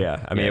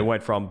 that, I mean, it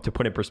went from, to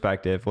put in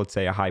perspective, let's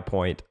say a high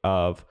point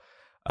of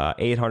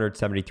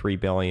 873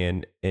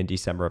 billion in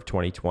December of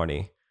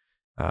 2020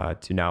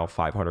 to now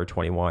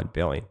 521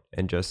 billion,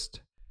 and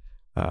just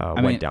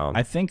went down.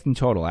 I think in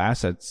total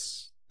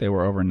assets they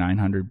were over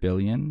 900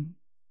 billion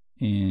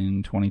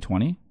in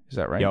 2020. Is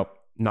that right? Yep,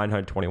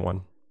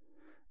 921.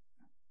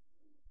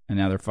 And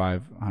now they're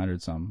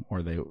 500 some,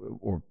 or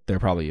they're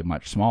probably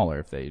much smaller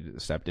if they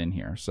stepped in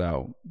here.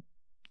 So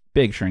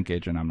big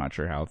shrinkage, and I'm not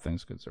sure how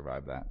things could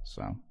survive that.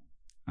 So,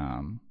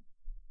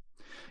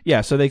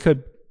 so they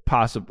could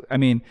possibly. I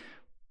mean,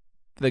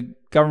 the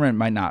government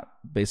might not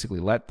basically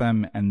let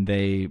them, and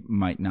they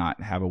might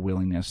not have a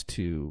willingness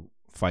to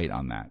fight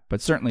on that.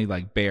 But certainly,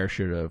 like Bear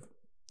should have,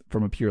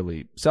 from a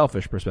purely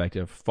selfish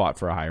perspective, fought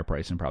for a higher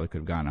price and probably could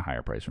have gotten a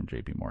higher price from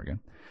JP Morgan.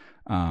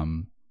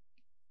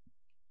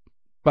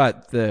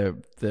 But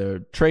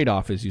the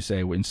trade-off is, you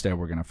say, instead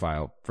we're going to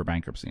file for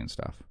bankruptcy and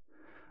stuff.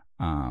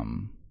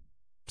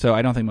 So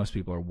I don't think most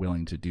people are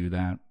willing to do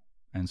that.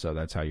 And so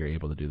that's how you're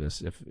able to do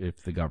this.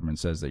 If the government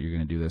says that you're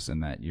going to do this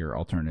and that your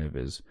alternative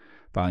is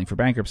filing for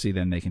bankruptcy,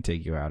 then they can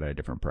take you out at a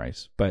different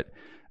price. But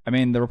I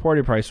mean, the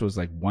reported price was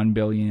like $1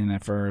 billion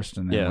at first,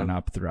 and then went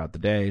up throughout the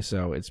day.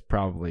 So it's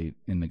probably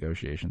in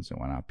negotiations it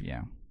went up.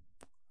 Yeah,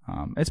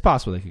 it's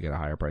possible they could get a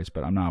higher price,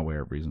 but I'm not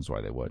aware of reasons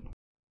why they would.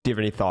 Do you have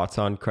any thoughts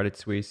on Credit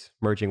Suisse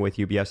merging with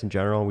UBS in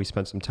general? We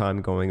spent some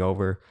time going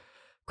over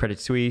Credit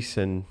Suisse,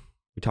 and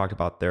we talked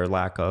about their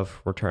lack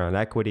of return on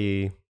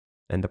equity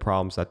and the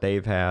problems that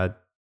they've had.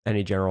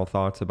 Any general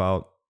thoughts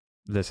about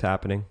this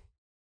happening?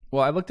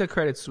 Well, I looked at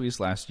Credit Suisse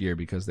last year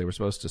because they were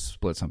supposed to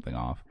split something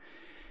off,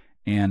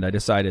 and I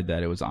decided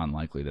that it was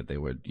unlikely that they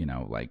would,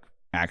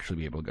 actually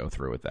be able to go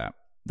through with that.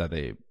 That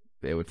they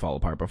would fall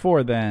apart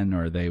before then,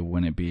 or they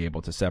wouldn't be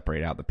able to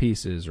separate out the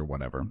pieces or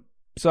whatever.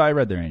 So I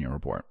read their annual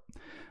report.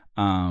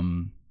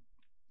 And,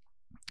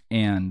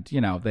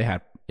 they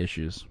had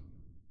issues.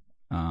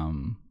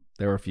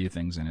 There were a few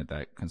things in it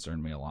that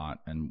concerned me a lot,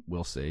 and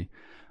we'll see.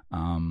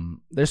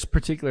 There's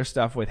particular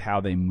stuff with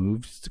how they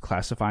moved to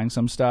classifying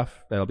some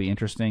stuff that'll be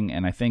interesting.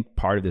 And I think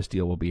part of this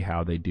deal will be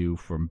how they do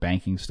from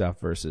banking stuff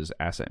versus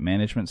asset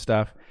management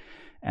stuff.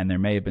 And there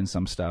may have been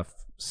some stuff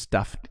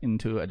stuffed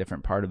into a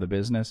different part of the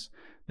business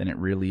than it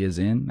really is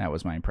in. That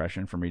was my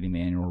impression from reading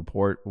the annual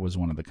report, was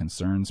one of the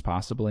concerns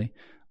possibly.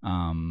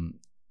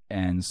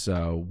 And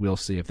so we'll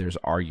see if there's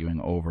arguing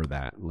over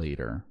that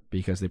later,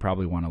 because they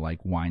probably want to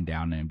wind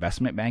down an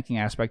investment banking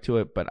aspect to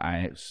it. But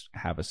I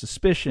have a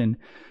suspicion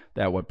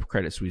that what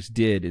Credit Suisse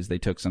did is they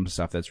took some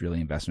stuff that's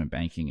really investment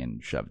banking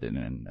and shoved it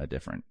in a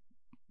different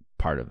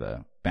part of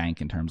the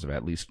bank in terms of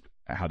at least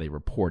how they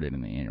report it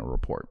in the annual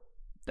report.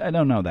 I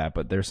don't know that,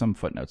 but there's some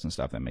footnotes and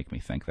stuff that make me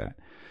think that.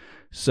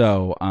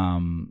 So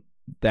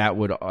that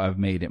would have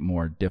made it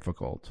more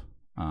difficult.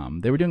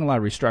 They were doing a lot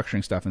of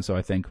restructuring stuff, and so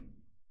I think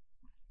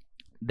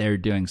they're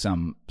doing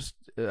some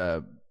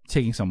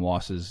taking some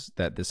losses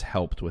that this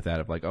helped with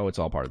that, of it's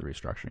all part of the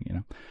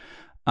restructuring,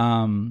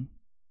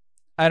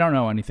 I don't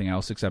know anything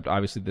else except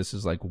obviously this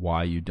is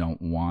why you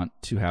don't want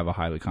to have a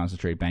highly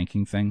concentrated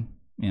banking thing.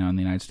 In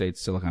the United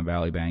States, Silicon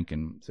Valley Bank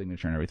and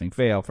Signature and everything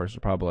fail, First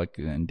Republic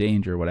and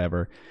Danger,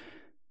 whatever.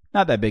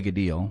 Not that big a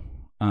deal.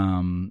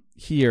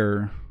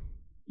 Here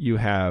you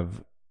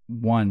have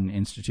one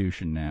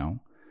institution now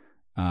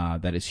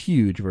that is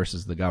huge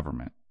versus the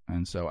government.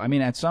 And so, I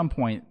mean, at some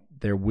point,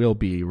 there will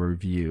be a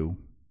review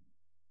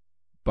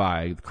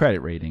by the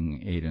credit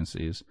rating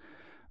agencies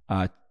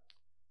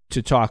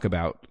to talk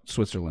about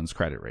Switzerland's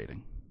credit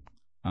rating.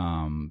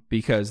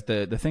 Because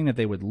the thing that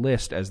they would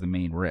list as the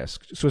main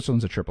risk,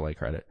 Switzerland's a AAA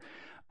credit,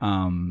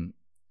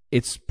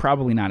 it's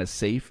probably not as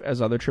safe as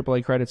other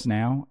AAA credits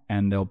now,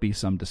 and there'll be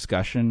some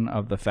discussion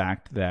of the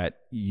fact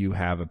that you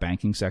have a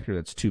banking sector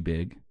that's too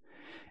big,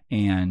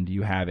 and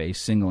you have a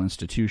single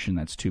institution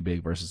that's too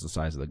big versus the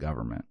size of the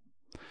government.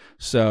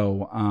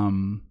 So,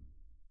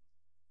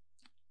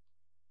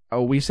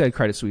 we said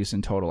Credit Suisse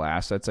in total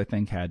assets, I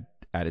think, had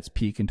at its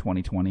peak in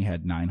 2020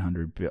 had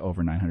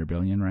over 900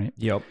 billion, right?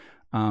 Yep.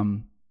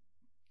 I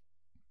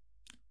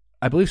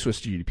believe Swiss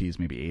GDP is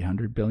maybe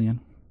 800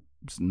 billion.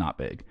 It's not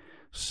big.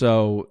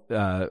 So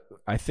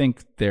I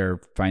think their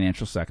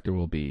financial sector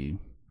will be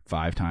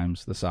 5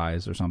 times the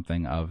size or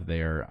something of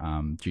their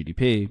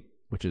GDP,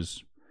 which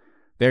is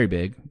very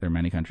big. There are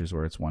many countries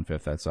where it's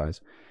 1/5 that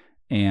size.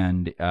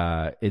 And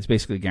it's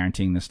basically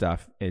guaranteeing this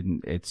stuff.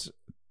 And it's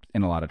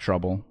in a lot of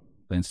trouble,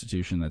 the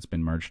institution that's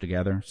been merged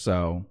together.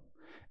 So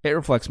it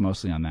reflects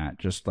mostly on that,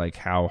 just like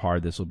how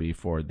hard this will be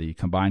for the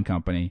combined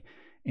company.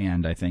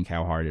 And I think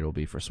how hard it will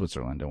be for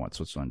Switzerland and what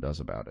Switzerland does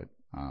about it.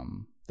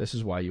 This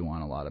is why you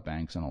want a lot of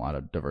banks and a lot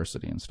of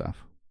diversity and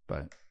stuff.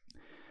 But,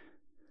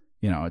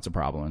 it's a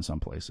problem in some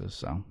places.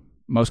 So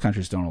most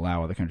countries don't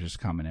allow other countries to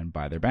come in and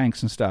buy their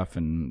banks and stuff.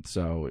 And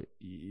so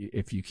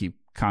if you keep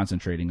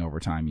concentrating over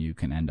time, you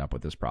can end up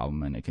with this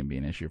problem. And it can be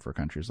an issue for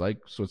countries like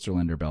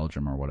Switzerland or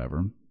Belgium or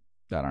whatever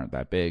that aren't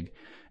that big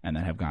and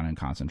that have gone in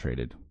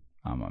concentrated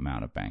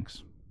amount of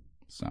banks.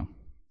 So,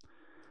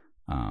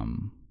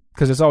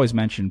 because it's always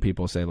mentioned,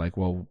 people say like,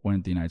 well,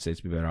 wouldn't the United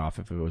States be better off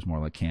if it was more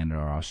like Canada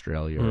or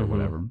Australia or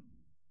whatever?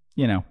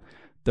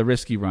 The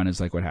risk you run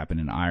is like what happened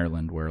in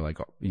Ireland, where like,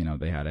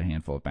 they had a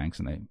handful of banks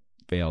and they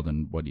failed.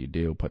 And what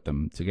do? Put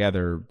them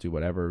together, do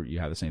whatever. You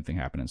have the same thing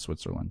happen in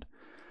Switzerland,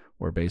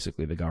 where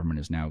basically the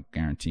government is now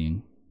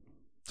guaranteeing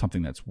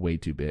something that's way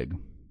too big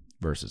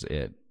versus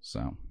it.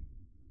 So,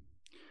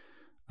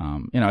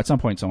 at some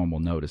point someone will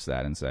notice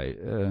that and say,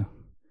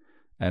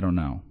 I don't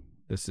know.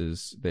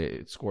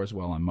 It scores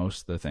well on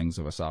most of the things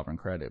of a sovereign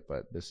credit,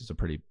 but this is a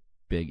pretty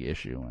big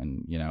issue.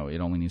 And,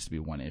 it only needs to be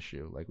one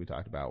issue, like we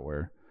talked about,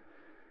 where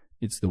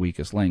it's the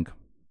weakest link.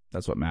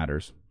 That's what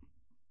matters.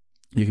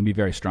 You can be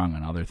very strong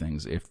on other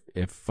things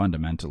if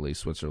fundamentally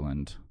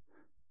Switzerland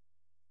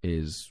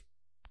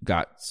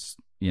got,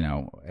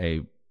 a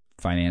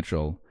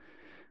financial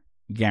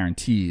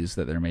guarantees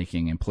that they're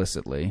making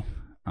implicitly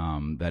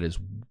that is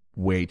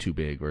way too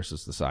big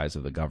versus the size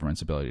of the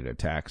government's ability to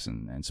tax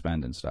and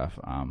spend and stuff.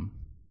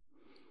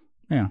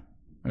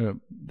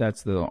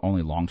 That's the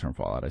only long-term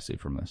fallout I see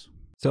from this.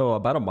 So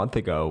about a month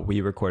ago,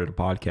 we recorded a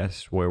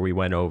podcast where we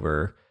went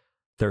over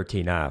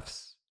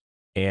 13Fs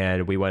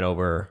and we went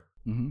over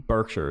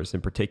Berkshire's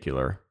in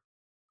particular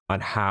on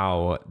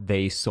how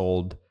they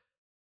sold,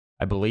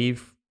 I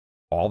believe,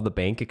 all the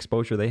bank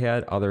exposure they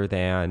had other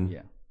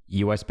than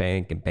U.S.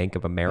 Bank and Bank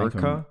of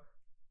America.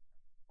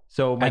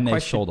 They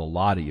sold a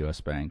lot of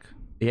U.S. Bank.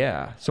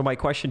 Yeah. So my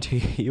question to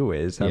you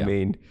is, I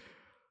mean,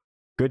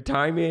 good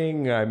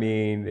timing. I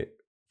mean,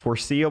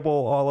 foreseeable,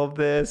 all of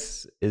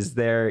this. Is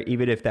there,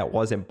 even if that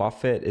wasn't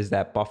Buffett, is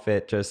that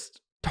Buffett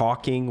just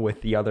talking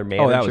with the other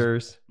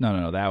managers?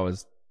 No. That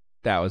was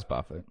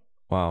Buffett.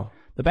 Wow.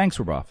 The banks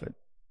were Buffett.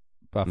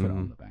 Buffett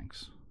owned the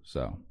banks.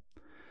 So,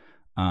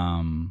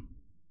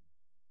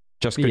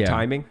 just good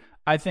timing?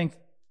 I think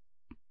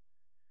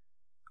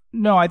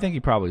he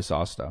probably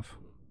saw stuff.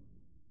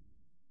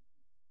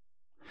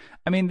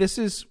 I mean, this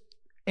is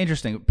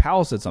interesting.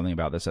 Powell said something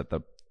about this at the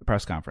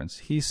press conference.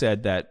 He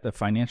said that the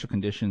financial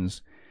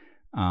conditions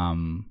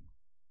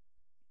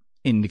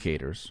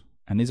indicators,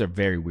 and these are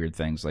very weird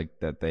things like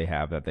that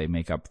they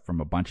make up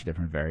from a bunch of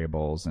different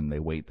variables and they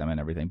weight them and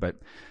everything. But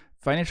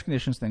financial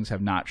conditions things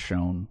have not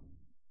shown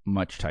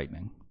much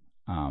tightening,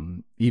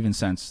 even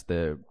since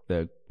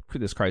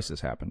this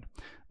crisis happened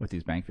with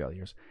these bank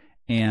failures.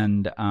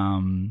 And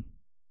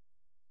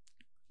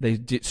they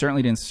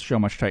certainly didn't show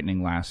much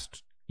tightening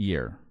last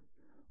year,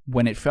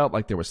 when it felt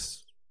like there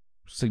was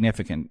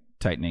significant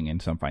tightening in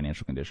some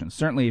financial conditions.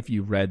 Certainly, if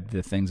you read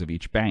the things of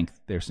each bank,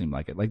 there seemed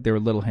like it. Like there were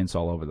little hints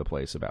all over the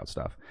place about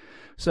stuff.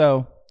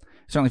 So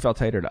it certainly felt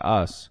tighter to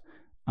us.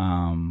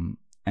 And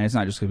it's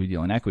not just because we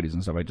deal in equities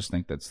and stuff. I just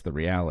think that's the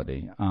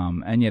reality.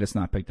 And yet it's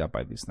not picked up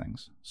by these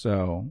things.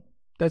 So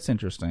that's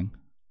interesting.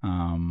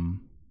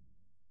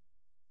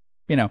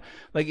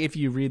 Like if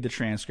you read the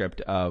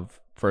transcript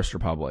of First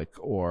Republic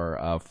or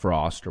of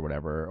Frost or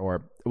whatever,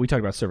 or we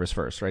talked about Service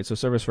First, right? So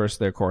Service First,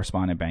 their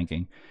correspondent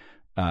banking,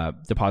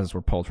 deposits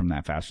were pulled from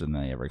that faster than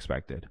they ever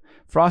expected.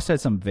 Frost had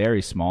some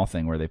very small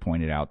thing where they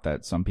pointed out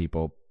that some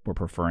people were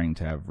preferring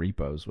to have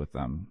repos with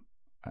them.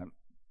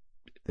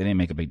 They didn't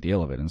make a big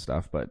deal of it and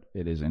stuff, but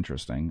it is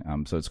interesting.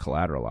 So it's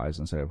collateralized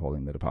instead of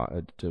holding the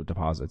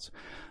deposits.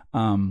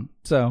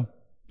 So,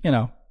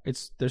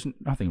 there's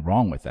nothing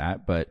wrong with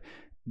that, but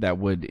that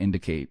would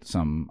indicate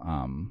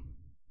some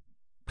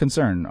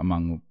concern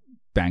among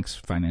banks,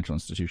 financial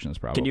institutions,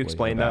 probably. Can you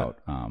explain that?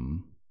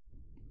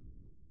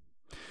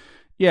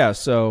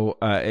 So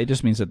it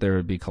just means that there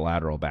would be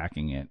collateral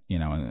backing it,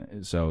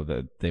 and so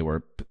that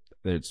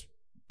it's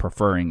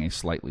preferring a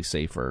slightly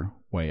safer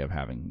way of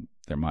having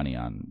their money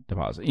on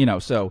deposit.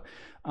 So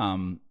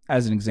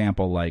as an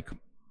example, like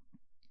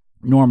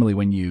normally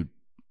when you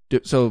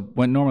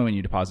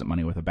deposit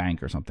money with a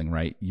bank or something,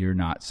 right, you're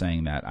not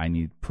saying that I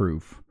need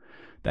proof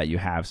that you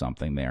have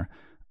something there.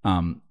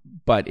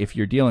 But if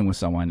you're dealing with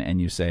someone and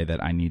you say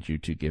that I need you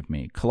to give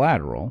me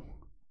collateral,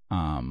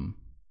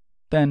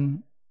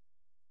 then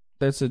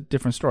that's a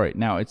different story.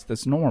 Now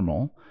that's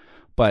normal,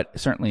 But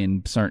certainly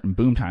in certain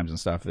boom times and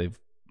stuff,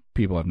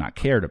 people have not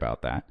cared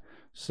about that.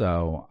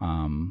 So,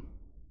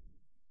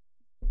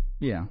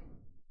 yeah.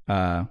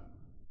 I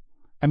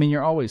mean,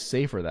 you're always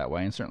safer that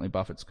way, and certainly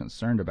Buffett's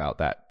concerned about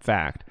that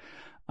fact.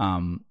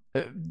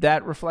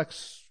 That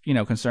reflects,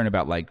 concern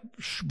about like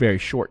very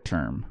short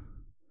term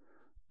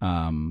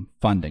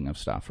funding of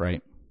stuff,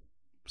 right?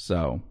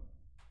 So,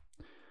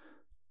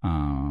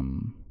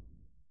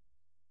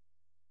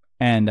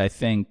 and I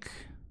think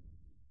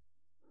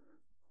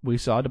we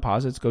saw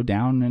deposits go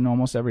down in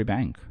almost every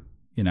bank,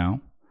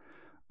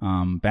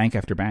 bank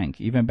after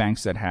bank. Even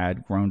banks that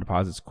had grown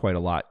deposits quite a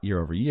lot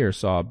year over year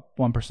saw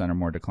 1% or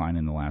more decline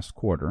in the last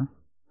quarter.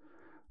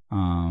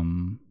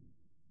 I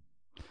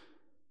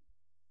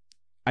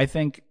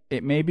think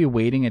it may be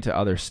wading into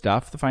other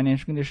stuff, the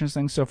financial conditions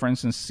thing. So, for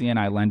instance,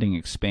 C&I lending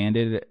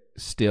expanded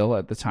still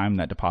at the time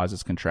that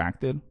deposits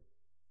contracted.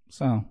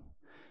 So,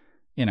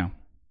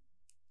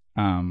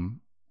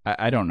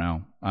 I don't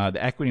know.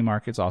 The equity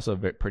market's also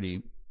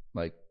pretty,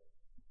 like,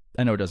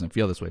 I know it doesn't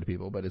feel this way to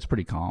people, but it's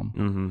pretty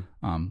calm,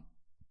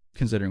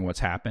 considering what's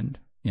happened.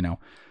 The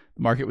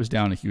market was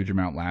down a huge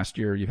amount last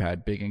year. You've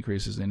had big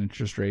increases in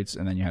interest rates,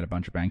 and then you had a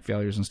bunch of bank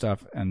failures and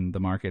stuff, and the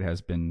market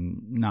has been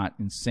not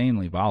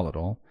insanely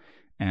volatile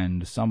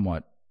and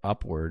somewhat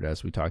upward,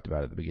 as we talked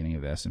about at the beginning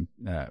of this,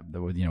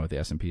 with the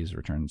S&P's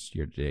returns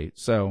year to date.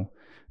 So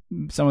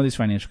some of these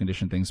financial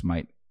condition things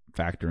might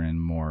factor in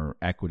more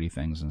equity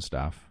things and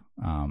stuff.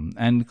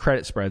 And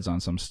credit spreads on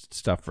some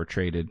stuff for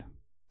traded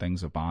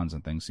things of bonds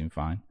and things seem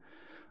fine.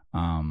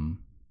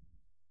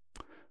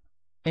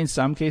 In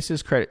some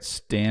cases, credit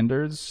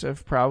standards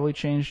have probably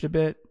changed a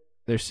bit.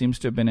 There seems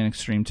to have been an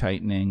extreme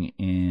tightening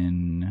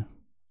in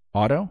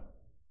auto,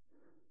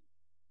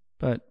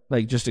 but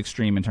like just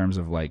extreme in terms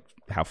of like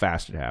how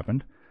fast it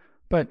happened.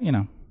 But,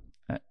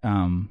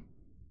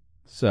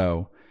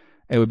 so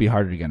it would be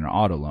harder to get an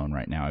auto loan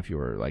right now if you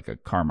were like a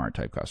Car-Mart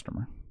type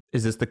customer.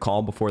 Is this the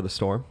calm before the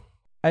storm?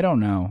 I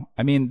don't know.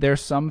 I mean, there's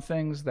some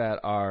things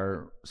that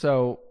are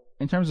so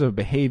in terms of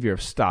behavior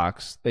of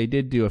stocks, they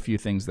did do a few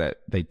things that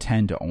they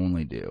tend to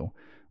only do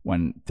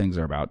when things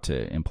are about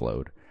to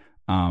implode.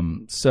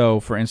 So,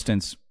 for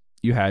instance,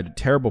 you had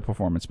terrible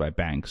performance by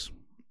bank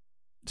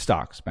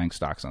stocks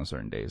on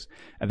certain days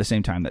at the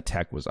same time that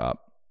tech was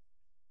up.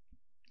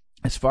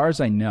 As far as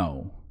I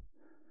know,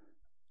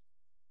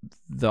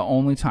 the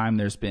only time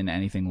there's been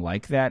anything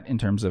like that in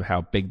terms of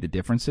how big the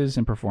difference is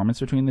in performance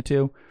between the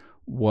two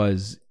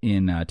was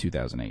in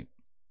 2008,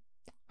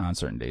 on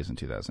certain days in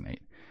 2008.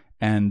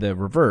 And the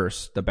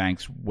reverse, the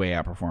banks way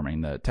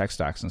outperforming the tech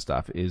stocks and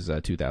stuff, is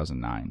a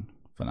 2009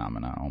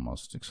 phenomenon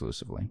almost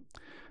exclusively.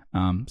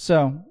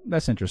 So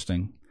that's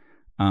interesting.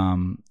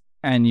 And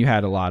you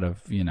had a lot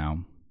of,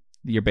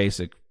 your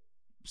basic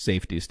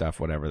safety stuff,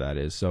 whatever that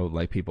is. So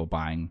like people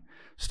buying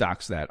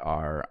stocks that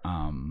are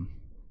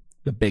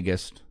the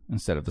biggest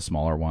instead of the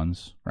smaller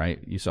ones, right?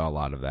 You saw a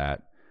lot of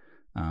that.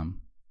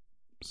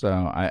 So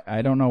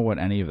I don't know what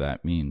any of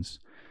that means.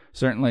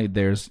 Certainly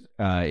there's,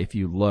 if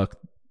you look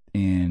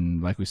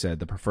in, like we said,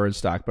 the preferred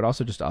stock, but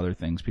also just other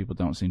things, people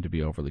don't seem to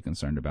be overly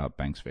concerned about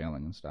banks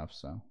failing and stuff.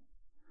 So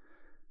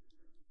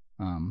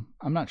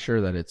I'm not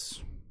sure that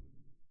it's,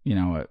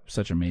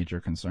 such a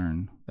major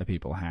concern that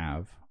people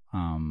have.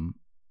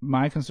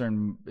 My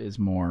concern is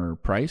more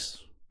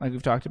price, like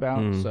we've talked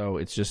about. So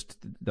it's just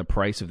the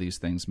price of these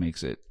things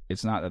makes it,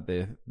 it's not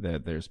that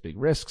there's big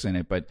risks in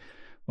it, but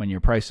when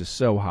your price is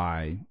so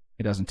high,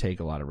 it doesn't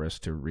take a lot of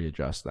risk to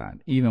readjust that.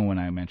 Even when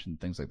I mentioned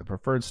things like the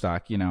preferred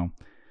stock,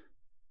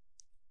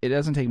 it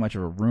doesn't take much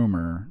of a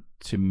rumor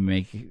to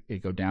make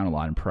it go down a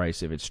lot in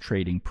price if it's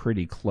trading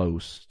pretty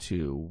close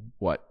to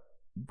what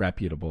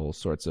reputable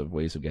sorts of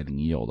ways of getting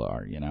yield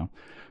are,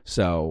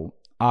 So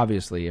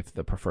obviously if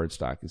the preferred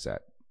stock is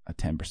at a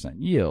 10%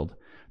 yield,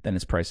 then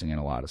it's pricing in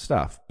a lot of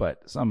stuff.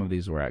 But some of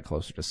these were at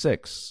closer to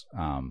 6,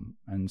 and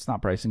it's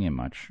not pricing in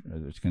much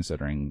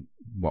considering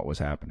what was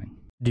happening.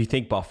 Do you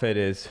think Buffett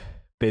is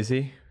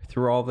busy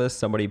through all this?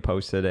 Somebody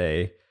posted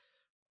a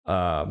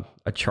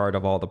chart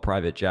of all the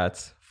private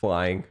jets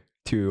flying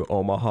to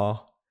Omaha,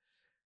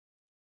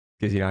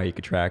 because how you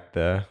could track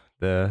the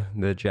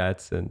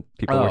jets, and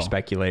people were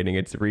speculating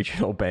it's the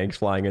regional banks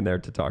flying in there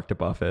to talk to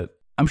Buffett.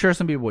 I'm sure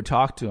some people would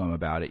talk to him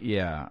about it.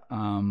 Yeah.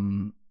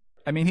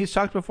 I mean, he's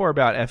talked before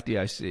about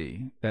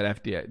FDIC,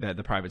 that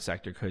the private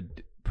sector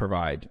could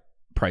provide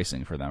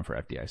pricing for them for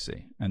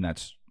FDIC, and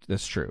that's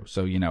true.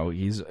 So he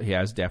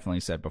has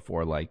definitely said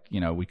before, like,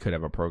 we could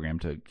have a program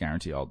to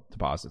guarantee all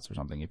deposits or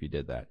something if you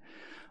did that.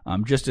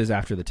 Just as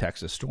after the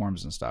Texas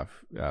storms and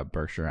stuff,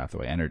 Berkshire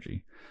Hathaway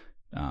Energy,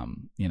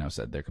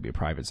 said there could be a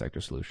private sector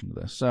solution to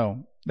this.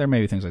 So there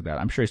may be things like that.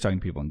 I'm sure he's talking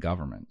to people in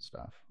government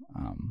stuff,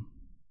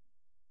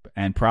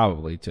 and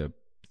probably to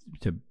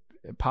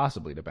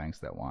possibly to banks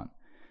that want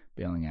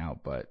bailing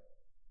out. But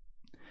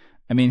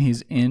I mean,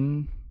 he's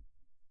in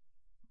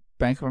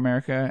Bank of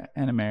America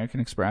and American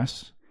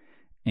Express,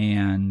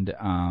 and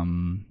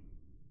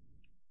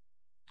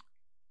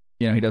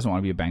he doesn't want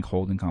to be a bank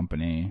holding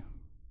company.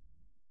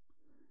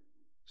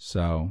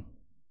 So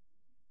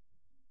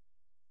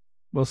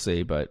we'll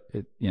see. But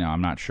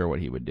I'm not sure what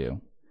he would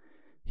do.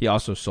 He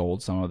also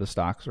sold some of the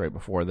stocks right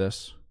before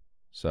this,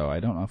 so I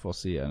don't know if we'll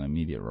see an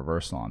immediate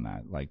reversal on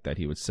that. Like that,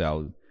 he would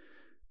sell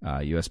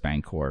U.S.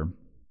 Bancorp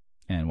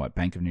and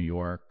Bank of New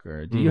York.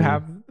 Or do you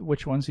have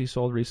which ones he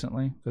sold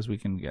recently? Because we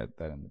can get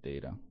that in the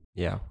data.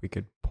 Yeah, we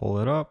could pull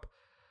it up.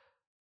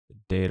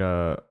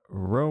 Data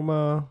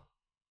Roma.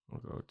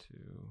 We'll go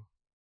to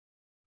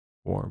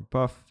Warren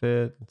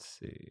Buffett. Let's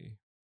see.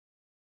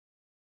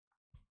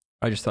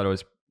 I just thought it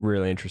was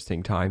really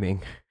interesting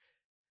timing.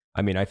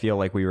 I mean, I feel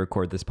like we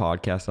record this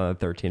podcast on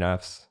the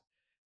 13Fs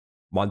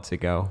months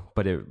ago,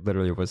 but it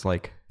literally was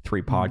like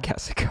 3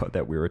 podcasts ago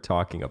that we were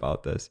talking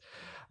about this.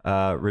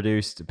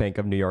 Reduced Bank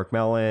of New York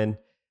Mellon.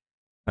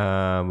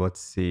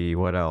 Let's see,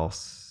 what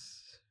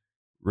else?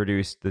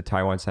 Reduced the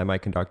Taiwan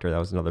Semiconductor. That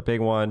was another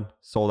big one.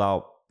 Sold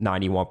out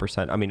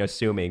 91%. I mean,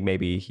 assuming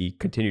maybe he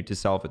continued to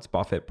sell if it's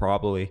Buffett,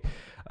 probably.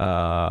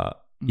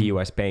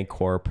 U.S.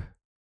 Bancorp.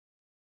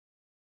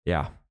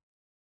 Yeah.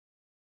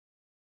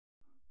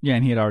 Yeah,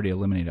 and he had already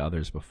eliminated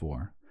others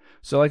before.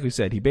 So like we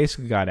said, he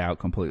basically got out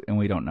completely, and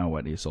we don't know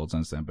what he sold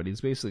since then, but he's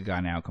basically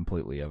gotten out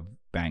completely of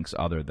banks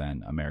other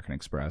than American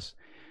Express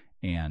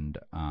and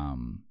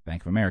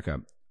Bank of America.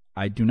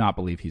 I do not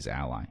believe he's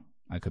Ally.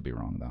 I could be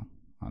wrong, though,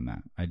 on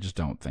that. I just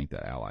don't think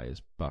that Ally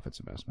is Buffett's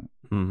investment.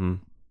 Mm-hmm.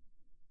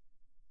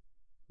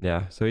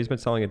 Yeah, so he's been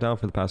selling it down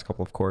for the past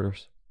couple of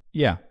quarters.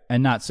 Yeah,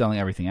 and not selling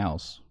everything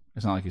else.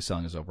 It's not like he's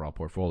selling his overall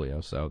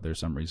portfolio, so there's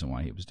some reason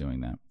why he was doing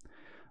that.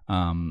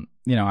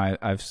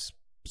 I've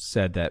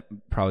said that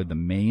probably the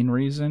main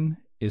reason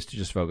is to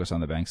just focus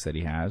on the banks that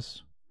he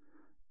has.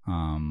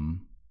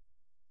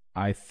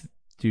 I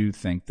do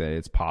think that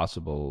it's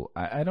possible.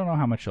 I don't know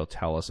how much he'll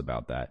tell us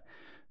about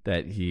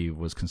that he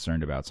was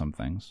concerned about some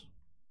things.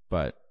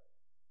 But,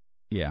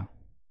 yeah.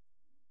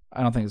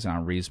 I don't think it's an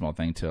unreasonable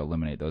thing to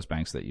eliminate those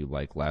banks that you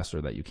like less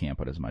or that you can't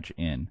put as much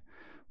in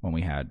when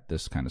we had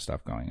this kind of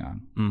stuff going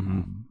on.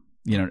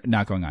 Mm-hmm.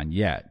 Not going on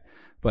yet,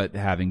 but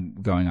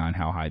going on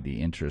how high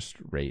the interest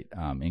rate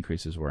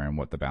increases were and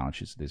what the balance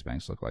sheets of these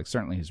banks look like.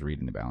 Certainly he's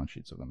reading the balance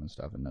sheets of them and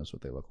stuff and knows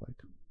what they look like.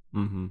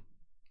 Mm-hmm.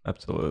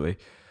 Absolutely.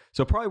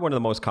 So probably one of the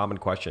most common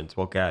questions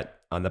we'll get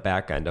on the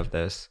back end of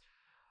this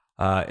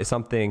is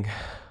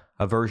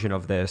a version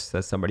of this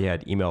that somebody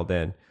had emailed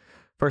in.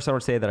 First, I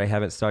would say that I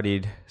haven't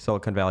studied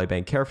Silicon Valley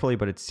Bank carefully,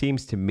 but it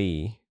seems to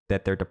me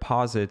that their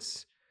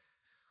deposits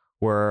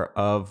were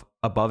of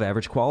above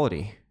average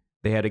quality.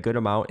 They had a good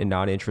amount in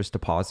non-interest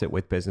deposit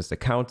with business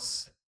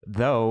accounts,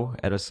 though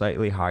at a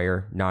slightly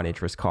higher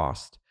non-interest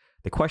cost.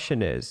 The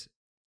question is,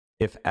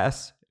 if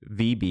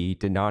SVB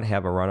did not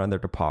have a run on their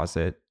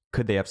deposit,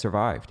 could they have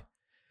survived?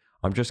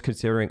 I'm just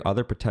considering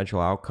other potential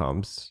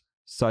outcomes,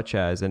 such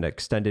as an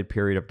extended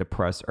period of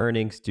depressed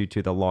earnings due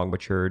to the long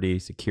maturity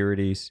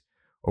securities,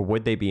 or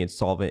would they be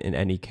insolvent in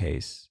any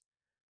case?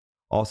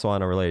 Also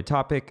on a related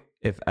topic,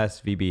 if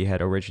SVB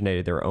had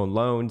originated their own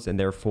loans and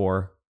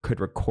therefore could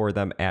record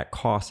them at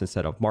cost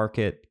instead of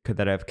market, could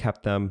that have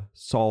kept them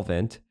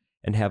solvent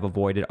and have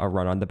avoided a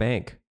run on the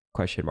bank? ?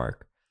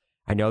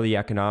 I know the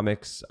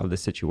economics of the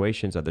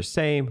situations are the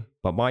same,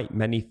 but might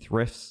many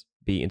thrifts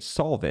be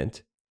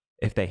insolvent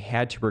if they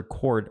had to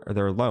record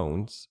their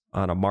loans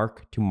on a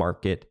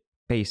mark-to-market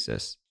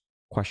basis? ?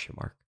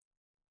 So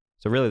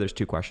really, there's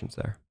 2 questions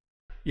there.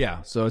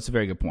 Yeah, so it's a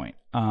very good point.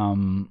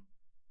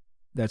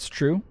 That's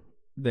true.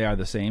 They are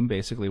the same,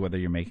 basically, whether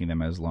you're making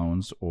them as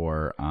loans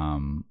or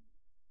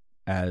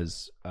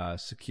as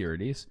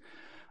securities.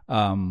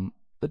 The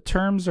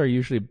terms are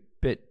usually a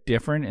bit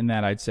different in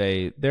that I'd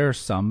say there are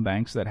some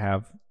banks that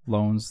have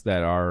loans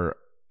that are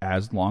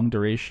as long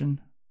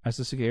duration as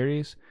the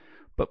securities,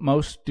 but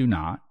most do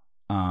not.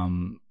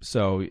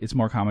 So it's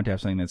more common to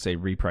have something that, say,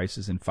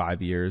 reprices in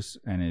 5 years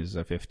and is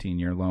a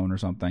 15-year loan or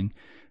something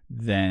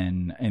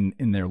than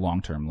in their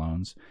long-term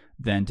loans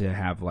than to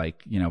have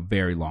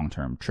very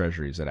long-term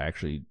treasuries that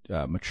actually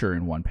mature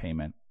in one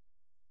payment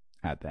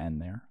at the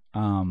end there.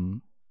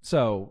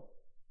 So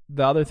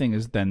the other thing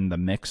is then the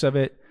mix of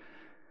it.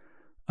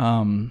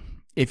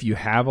 If you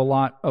have a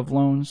lot of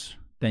loans,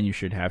 then you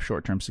should have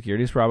short-term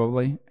securities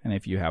probably. And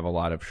if you have a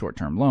lot of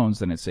short-term loans,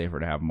 then it's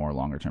safer to have more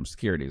longer-term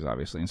securities,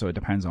 obviously. And so it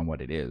depends on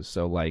what it is.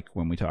 So like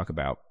when we talk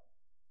about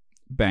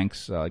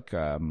banks, like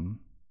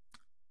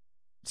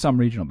some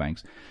regional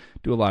banks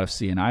do a lot of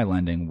C&I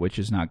lending, which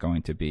is not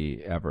going to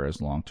be ever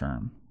as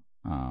long-term.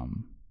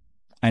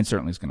 And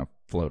certainly is going to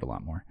float a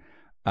lot more.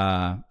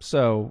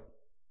 So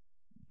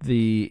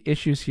the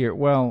issues here,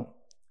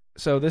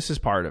 so this is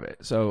part of it.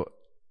 So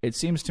it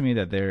seems to me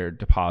that their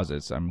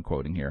deposits, I'm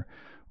quoting here,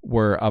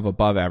 were of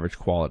above average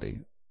quality.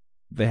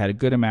 They had a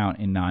good amount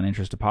in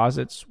non-interest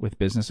deposits with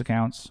business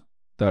accounts,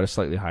 though at a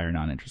slightly higher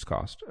non-interest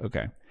cost.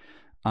 Okay.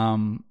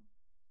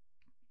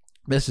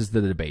 This is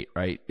the debate,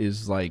 right?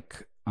 Is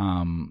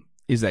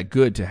that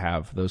good to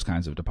have those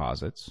kinds of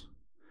deposits,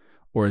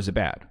 or is it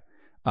bad?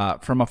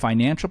 From a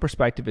financial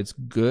perspective, it's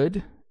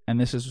good, and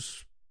this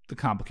is the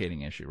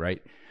complicating issue,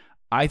 right?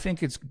 I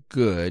think it's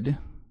good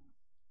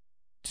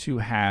to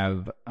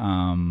have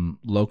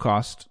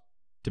low-cost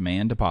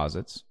demand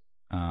deposits,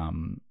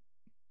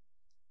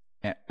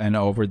 and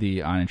over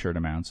the uninsured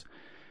amounts,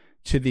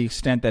 to the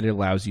extent that it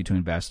allows you to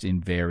invest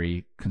in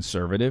very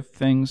conservative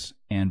things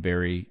and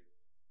very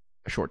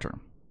short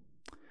term.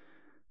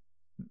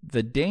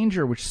 The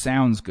danger, which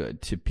sounds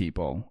good to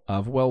people,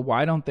 of, well,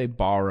 why don't they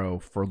borrow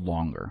for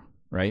longer,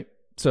 right?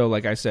 So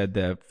like I said,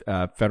 the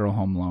federal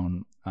home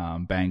loan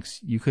banks,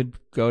 you could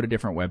go to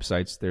different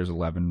websites. There's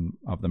 11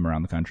 of them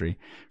around the country.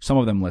 Some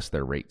of them list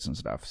their rates and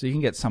stuff. So you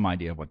can get some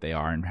idea of what they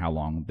are and how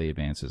long the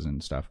advances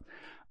and stuff.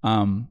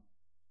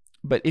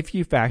 But if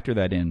you factor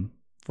that in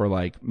for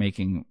like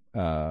making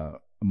a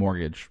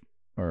mortgage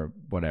or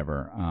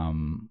whatever,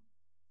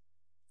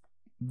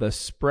 the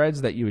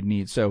spreads that you would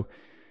need, so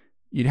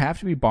you'd have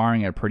to be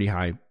borrowing at a pretty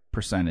high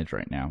percentage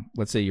right now.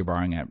 Let's say you're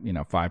borrowing at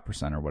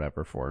 5% or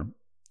whatever for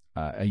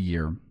a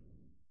year,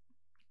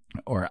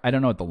 or I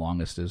don't know what the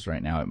longest is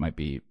right now. It might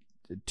be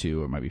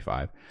 2 or it might be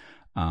 5.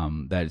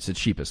 That it's the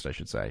cheapest, I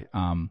should say.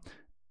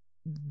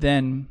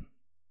 Then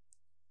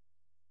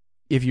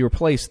if you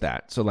replace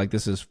that, so like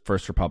this is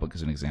First Republic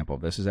as an example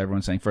of this, is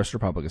everyone saying First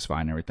Republic is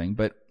fine and everything,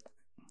 but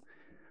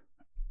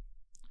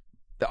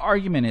the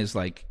argument is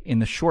like in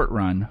the short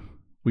run,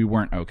 we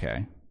weren't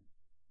okay,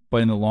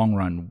 but in the long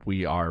run,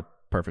 we are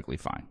perfectly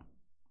fine,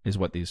 is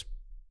what these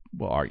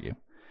will argue.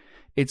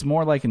 It's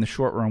more like in the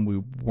short run, we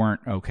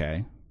weren't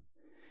okay.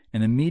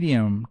 In the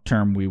medium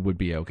term, we would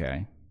be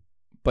okay.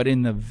 But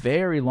in the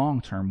very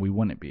long term, we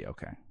wouldn't be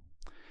okay.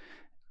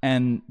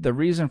 And the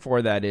reason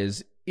for that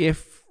is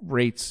if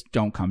rates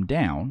don't come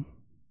down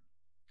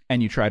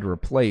and you try to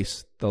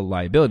replace the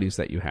liabilities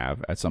that you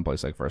have at some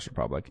place like First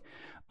Republic,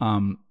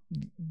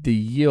 the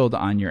yield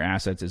on your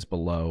assets is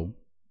below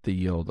the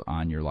yield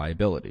on your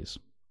liabilities.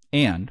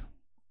 And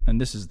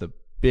this is the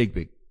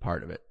big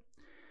part of it,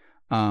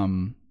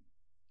 the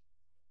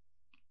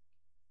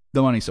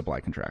money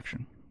supply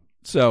contraction.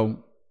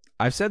 So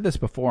I've said this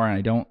before,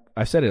 and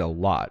I've said it a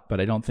lot,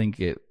 but I don't think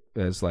it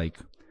as like,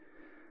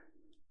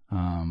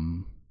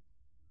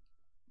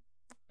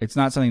 it's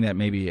not something that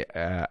maybe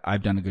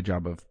I've done a good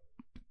job of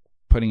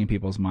putting in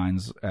people's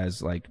minds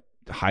as like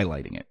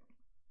highlighting it.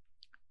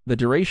 The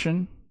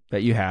duration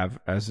that you have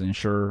as an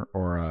insurer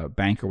or a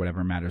bank or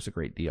whatever matters a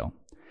great deal.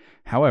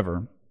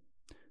 However,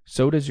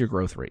 so does your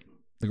growth rate.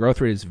 The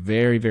growth rate is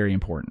very, very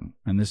important,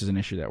 and this is an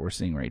issue that we're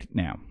seeing right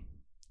now.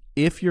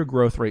 If your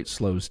growth rate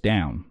slows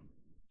down,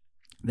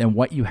 then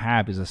what you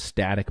have is a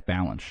static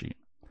balance sheet.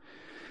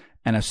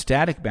 And a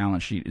static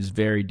balance sheet is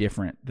very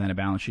different than a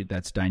balance sheet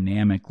that's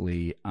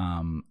dynamically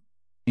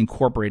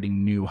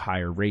incorporating new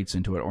higher rates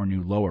into it or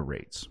new lower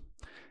rates.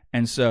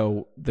 And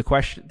so the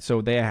question,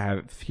 so they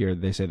have here,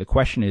 they say the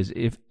question is,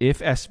 if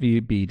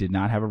SVB did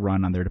not have a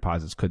run on their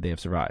deposits, could they have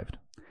survived?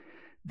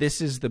 This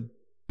is the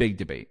big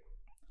debate.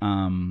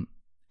 And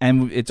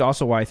it's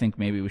also why I think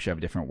maybe we should have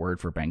a different word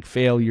for bank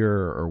failure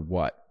or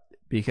what,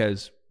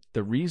 because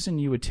the reason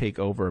you would take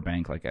over a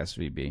bank like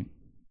SVB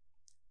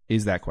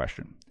is that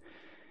question.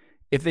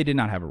 If they did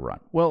not have a run,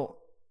 well,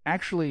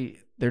 actually,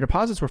 their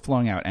deposits were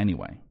flowing out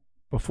anyway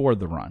before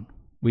the run.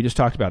 We just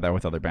talked about that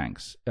with other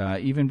banks.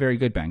 Even very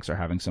good banks are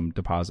having some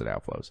deposit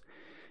outflows.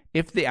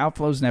 If the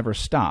outflows never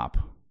stop,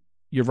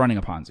 you're running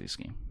a Ponzi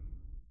scheme.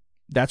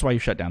 That's why you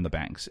shut down the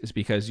banks, is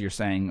because you're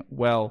saying,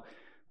 well,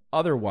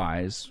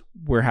 otherwise,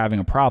 we're having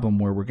a problem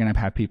where we're going to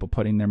have people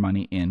putting their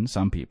money in,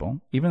 some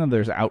people. Even though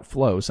there's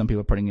outflows, some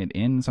people are putting it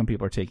in, some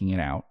people are taking it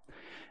out.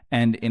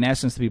 And in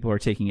essence, the people who are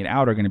taking it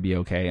out are going to be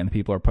okay, and the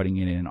people who are putting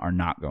it in are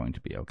not going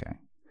to be okay.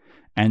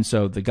 And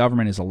so the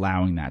government is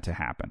allowing that to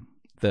happen.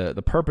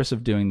 The purpose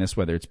of doing this,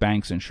 whether it's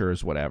banks,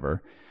 insurers,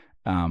 whatever,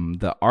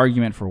 the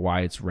argument for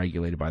why it's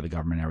regulated by the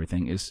government and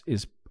everything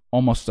is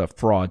almost a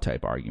fraud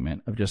type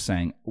argument of just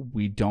saying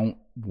we don't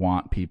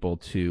want people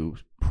to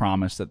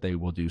promise that they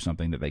will do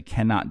something that they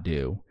cannot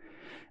do,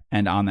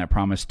 and on that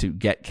promise to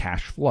get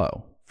cash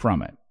flow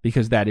from it,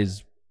 because that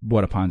is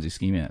what a Ponzi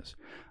scheme is.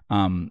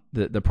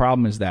 The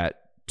problem is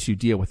that to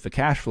deal with the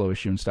cash flow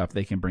issue and stuff,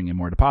 they can bring in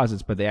more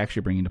deposits, but they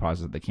actually bring in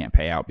deposits that they can't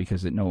pay out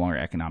because it no longer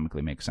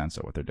economically makes sense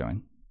at what they're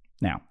doing.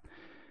 Now,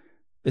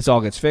 this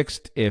all gets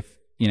fixed if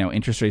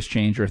interest rates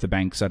change or if the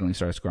bank suddenly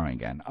starts growing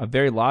again. A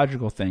very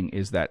logical thing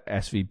is that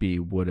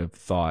SVB would have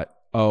thought,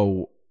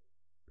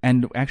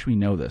 and actually we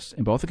know this.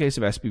 In both the case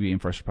of SVB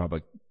and First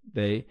Republic,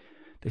 they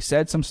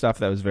said some stuff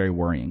that was very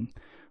worrying,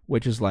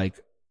 which is like,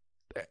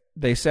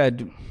 they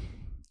said,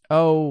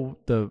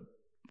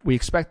 we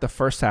expect the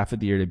first half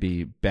of the year to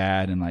be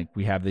bad, and like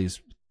we have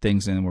these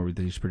things in where with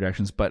these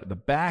projections, but the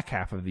back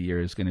half of the year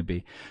is going to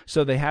be.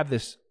 So they have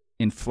this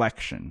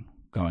inflection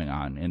going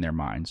on in their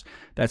minds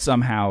that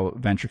somehow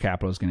venture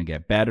capital is going to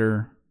get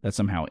better, that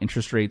somehow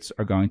interest rates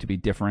are going to be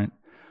different.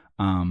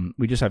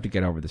 We just have to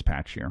get over this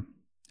patch here.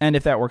 And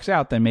if that works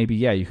out, then maybe,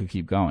 yeah, you could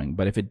keep going.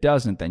 But if it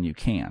doesn't, then you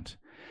can't.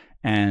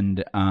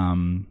 And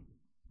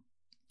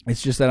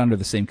it's just that under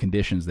the same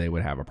conditions, they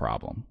would have a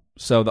problem.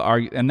 So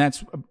and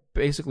that's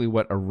basically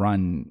what a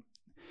run,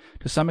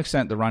 to some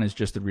extent, the run is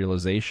just the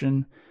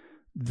realization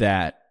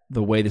that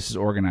the way this is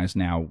organized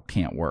now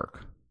can't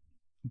work.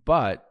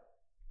 But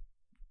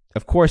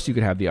of course, you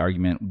could have the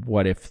argument,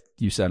 what if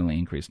you suddenly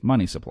increased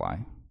money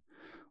supply?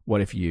 What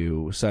if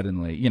you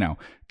suddenly,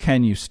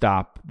 can you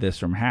stop this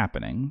from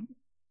happening?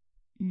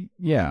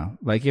 Yeah.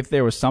 Like if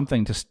there was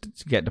something to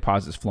get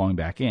deposits flowing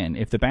back in,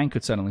 if the bank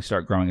could suddenly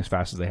start growing as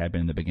fast as they had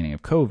been in the beginning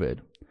of COVID,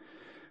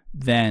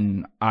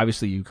 then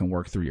obviously you can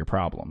work through your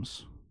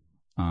problems.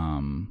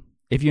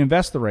 If you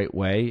invest the right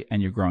way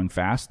and you're growing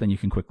fast, then you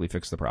can quickly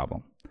fix the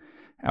problem.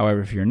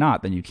 However, if you're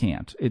not, then you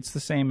can't. It's the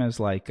same as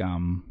like,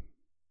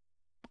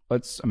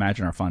 let's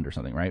imagine our fund or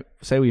something, right?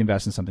 Say we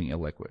invest in something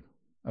illiquid,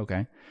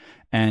 okay?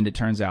 And it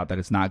turns out that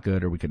it's not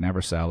good or we could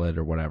never sell it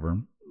or whatever.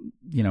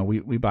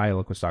 We buy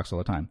illiquid stocks all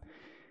the time.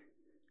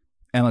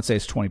 And let's say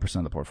it's 20%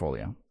 of the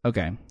portfolio.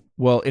 Okay.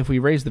 Well, if we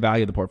raise the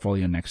value of the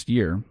portfolio next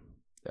year,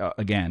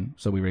 again,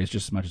 so we raise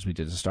just as much as we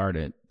did to start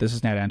it, this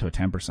is now down to a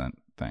 10%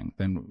 thing.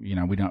 Then,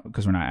 we don't,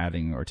 because we're not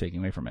adding or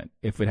taking away from it.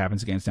 If it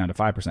happens again, it's down to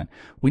 5%.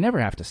 We never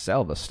have to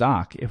sell the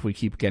stock if we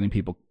keep getting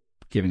people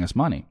giving us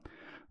money.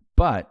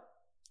 But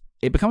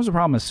it becomes a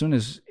problem as soon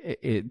as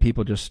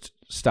people just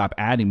stop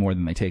adding more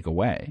than they take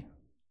away.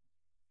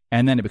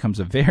 And then it becomes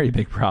a very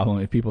big problem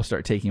if people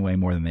start taking away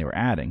more than they were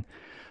adding.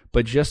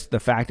 But just the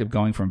fact of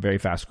going from very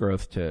fast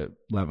growth to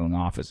leveling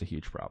off is a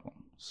huge problem.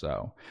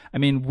 So, I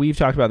mean, we've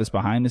talked about this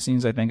behind the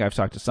scenes. I think I've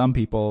talked to some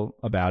people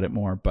about it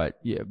more, but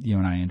you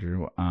and I,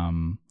 Andrew,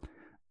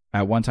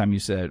 at one time you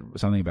said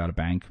something about a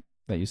bank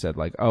that you said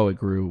like, oh, it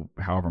grew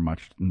however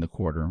much in the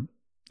quarter.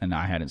 And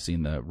I hadn't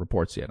seen the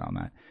reports yet on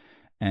that.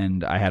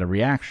 And I had a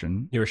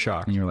reaction. You were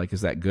shocked. And you were like,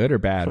 is that good or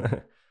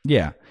bad?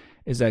 Yeah.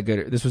 Is that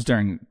good? This was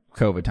during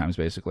COVID times,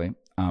 basically.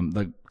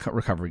 The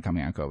recovery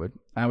coming out of COVID.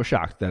 I was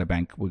shocked that a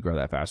bank would grow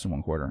that fast in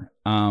one quarter.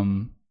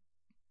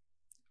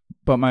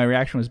 But my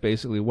reaction was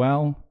basically,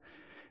 well,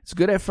 it's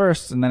good at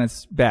first and then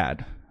it's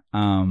bad.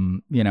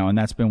 And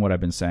that's been what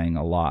I've been saying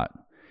a lot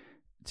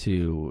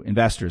to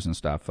investors and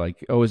stuff.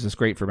 Like, oh, is this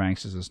great for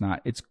banks? Is this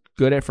not? It's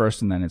good at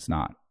first and then it's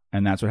not.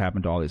 And that's what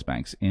happened to all these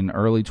banks. In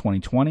early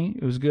 2020,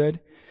 it was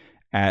good.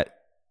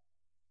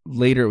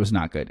 Later, it was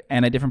not good.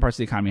 And at different parts of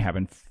the economy, it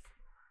happened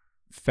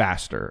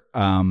faster.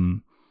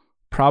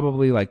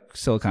 Probably like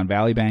Silicon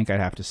Valley Bank,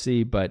 I'd have to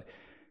see, but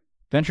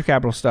venture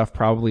capital stuff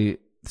probably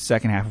the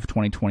second half of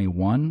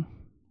 2021.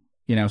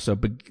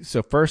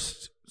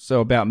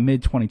 So about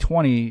mid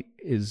 2020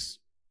 is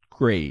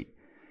great.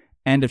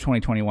 End of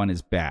 2021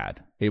 is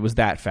bad. It was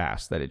that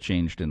fast that it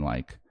changed in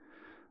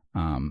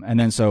and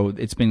then so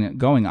it's been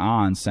going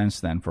on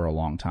since then for a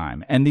long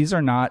time. And these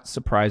are not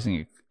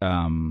surprising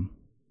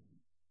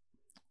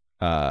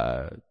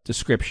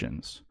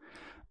descriptions.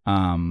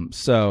 In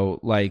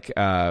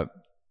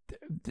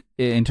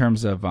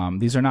terms of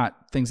these are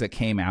not things that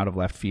came out of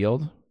left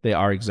field. They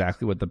are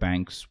exactly what the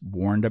banks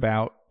warned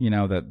about,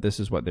 that this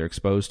is what they're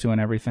exposed to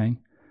and everything.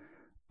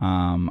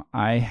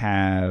 I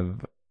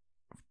have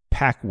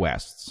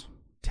PacWest's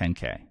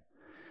 10K.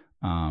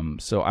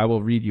 So I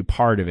will read you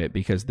part of it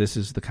because this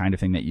is the kind of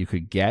thing that you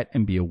could get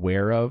and be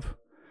aware of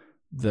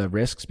the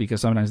risks,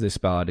 because sometimes they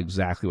spell out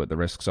exactly what the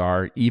risks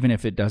are, even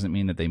if it doesn't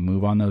mean that they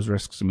move on those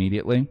risks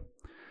immediately.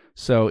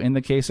 So in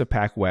the case of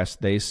PacWest,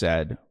 they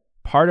said,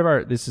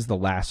 this is the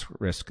last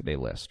risk they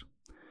list.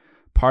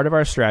 Part of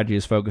our strategy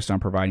is focused on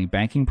providing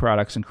banking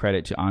products and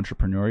credit to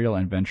entrepreneurial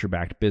and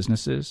venture-backed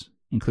businesses,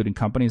 including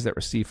companies that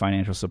receive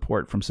financial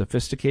support from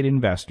sophisticated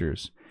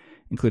investors,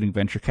 including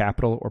venture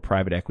capital or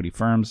private equity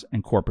firms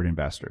and corporate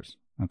investors.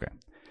 Okay.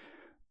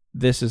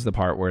 This is the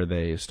part where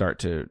they start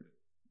to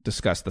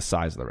discuss the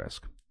size of the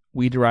risk.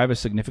 We derive a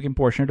significant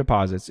portion of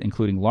deposits,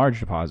 including large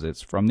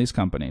deposits, from these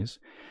companies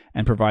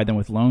and provide them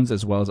with loans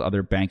as well as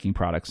other banking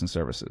products and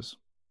services.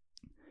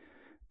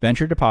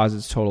 Venture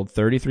deposits totaled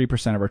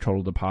 33% of our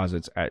total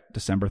deposits at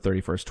December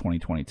 31st,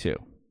 2022.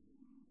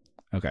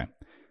 Okay.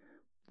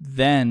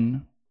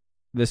 Then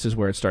this is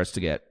where it starts to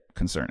get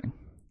concerning.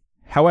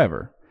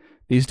 However,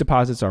 these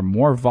deposits are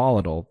more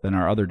volatile than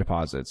our other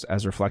deposits,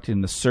 as reflected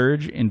in the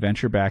surge in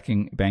venture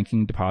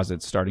banking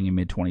deposits starting in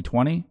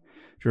mid-2020,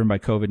 driven by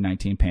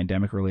COVID-19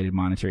 pandemic-related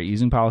monetary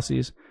easing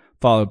policies,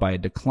 followed by a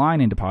decline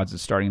in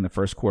deposits starting in the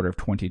first quarter of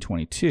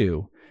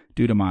 2022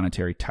 due to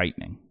monetary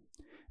tightening.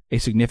 A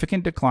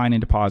significant decline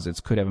in deposits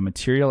could have a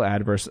material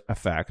adverse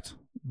effect,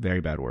 very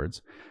bad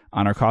words,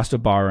 on our cost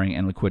of borrowing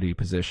and liquidity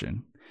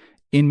position.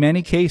 In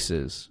many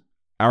cases,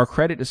 our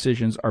credit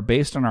decisions are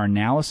based on our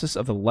analysis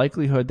of the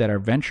likelihood that our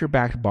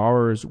venture-backed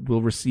borrowers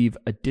will receive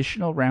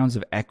additional rounds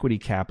of equity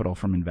capital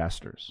from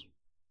investors.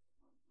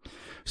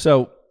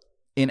 So,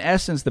 in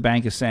essence, the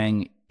bank is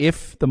saying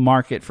if the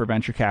market for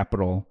venture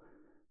capital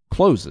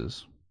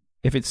closes,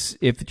 if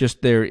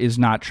just there is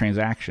not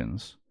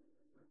transactions,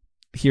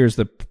 here's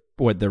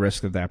what the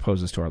risk that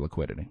poses to our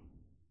liquidity,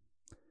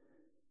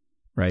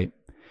 right?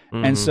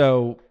 Mm-hmm. And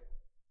so,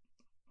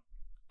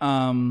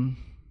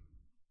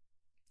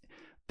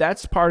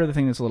 that's part of the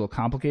thing that's a little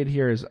complicated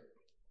here is,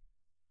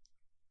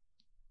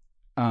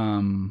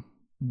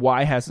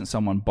 why hasn't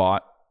someone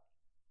bought?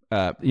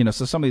 So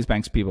some of these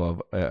banks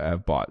people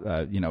have bought.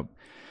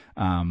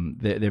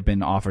 There've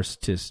been offers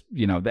to,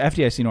 the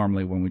FDIC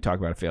normally when we talk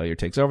about a failure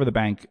takes over the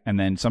bank, and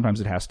then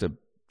sometimes it has to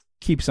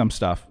keep some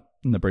stuff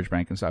in the bridge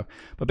bank and stuff.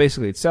 But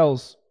basically, it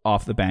sells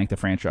off the bank, the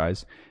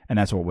franchise, and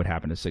that's what would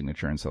happen to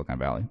Signature in Silicon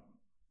Valley.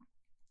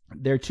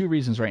 There are two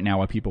reasons right now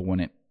why people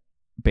wouldn't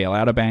bail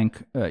out a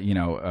bank,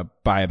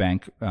 buy a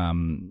bank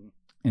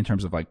in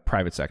terms of like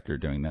private sector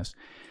doing this.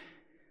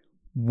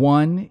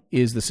 One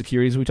is the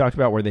securities we talked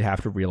about where they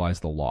have to realize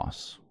the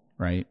loss,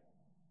 right?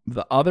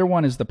 The other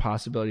one is the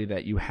possibility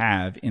that you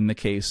have in the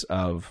case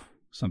of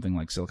something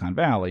like Silicon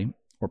Valley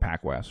or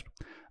PacWest,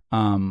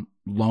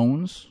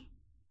 loans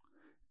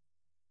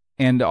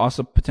and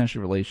also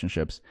potential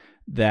relationships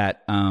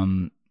that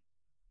don't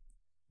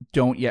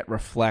yet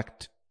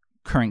reflect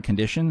current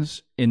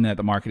conditions in that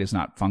the market is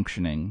not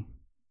functioning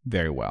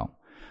very well.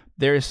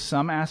 There is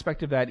some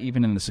aspect of that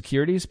even in the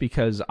securities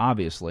because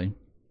obviously,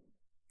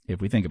 if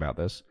we think about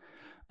this,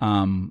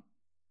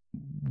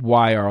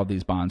 why are all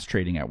these bonds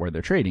trading at where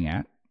they're trading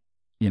at?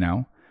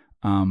 The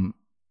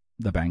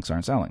banks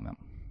aren't selling them.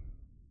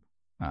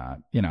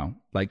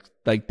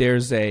 Like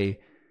there's a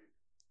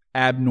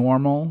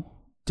abnormal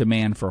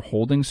demand for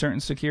holding certain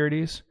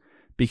securities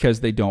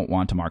because they don't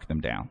want to mark them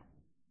down.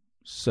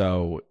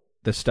 So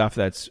the stuff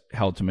that's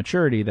held to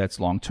maturity, that's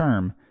long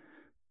term,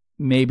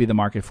 maybe the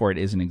market for it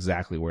isn't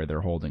exactly where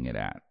they're holding it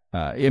at.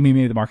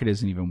 Maybe the market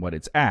isn't even what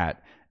it's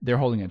at. They're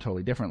holding at a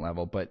totally different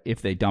level, but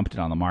if they dumped it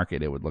on the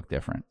market, it would look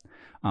different.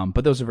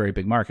 But those are very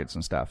big markets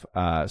and stuff.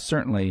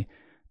 Certainly,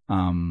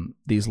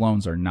 these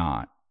loans are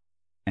not,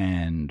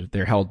 and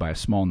they're held by a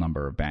small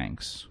number of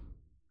banks,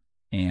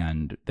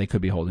 and they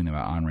could be holding them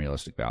at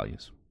unrealistic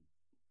values.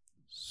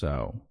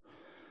 So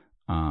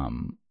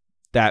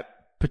that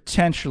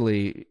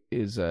potentially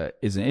is an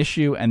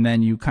issue, and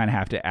then you kind of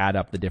have to add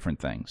up the different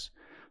things.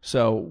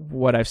 So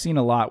what I've seen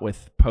a lot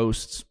with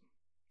posts,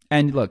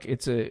 and look,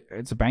 it's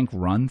a bank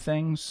run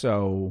thing,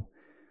 so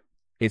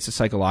it's a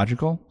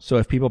psychological. So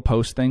if people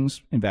post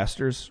things,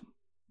 investors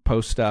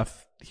post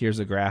stuff, here's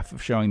a graph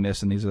of showing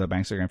this, and these are the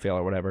banks that are going to fail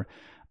or whatever,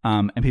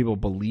 and people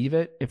believe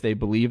it. If they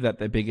believe that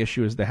the big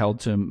issue is the held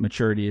to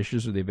maturity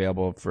issues or the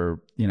available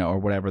for, or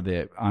whatever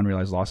the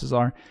unrealized losses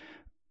are,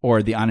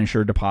 or the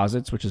uninsured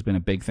deposits, which has been a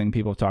big thing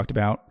people have talked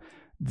about,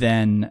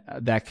 then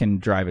that can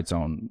drive its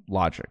own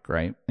logic,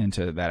 right,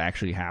 into that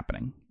actually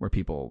happening, where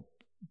people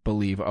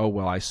believe, oh,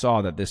 well, I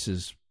saw that this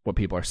is what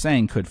people are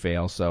saying could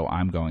fail, so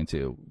I'm going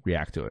to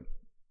react to it.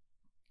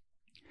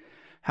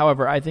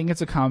 However, I think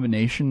it's a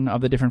combination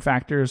of the different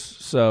factors.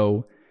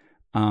 So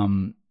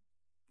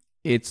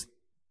it's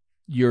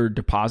your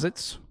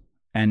deposits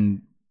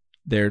and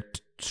their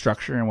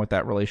structure and what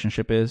that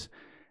relationship is.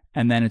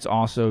 And then it's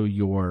also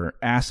your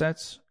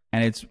assets,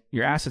 and it's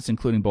your assets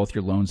including both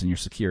your loans and your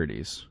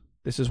securities.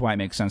 This is why it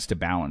makes sense to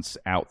balance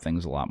out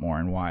things a lot more,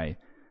 and why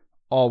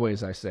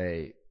always I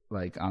say,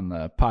 like on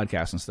the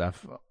podcast and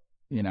stuff,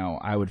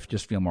 I would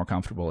just feel more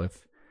comfortable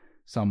if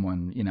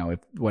someone, if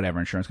whatever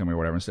insurance company or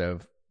whatever, instead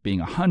of being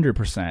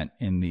 100%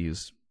 in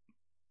these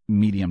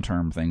medium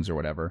term things or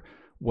whatever,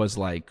 was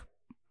like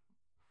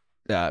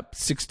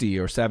 60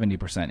 or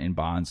 70% in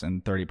bonds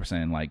and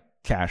 30% in like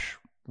cash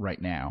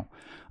right now,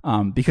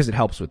 because it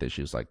helps with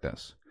issues like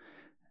this.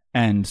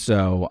 And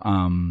so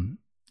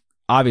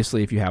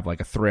obviously if you have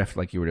like a thrift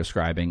like you were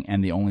describing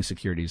and the only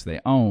securities they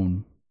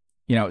own,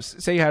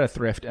 say you had a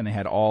thrift and they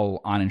had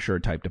all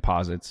uninsured type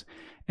deposits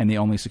and the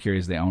only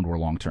securities they owned were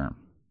long term.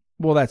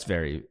 Well, that's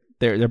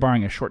they're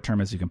borrowing as short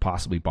term as you can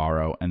possibly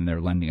borrow, and they're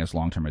lending as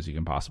long term as you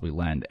can possibly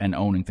lend, and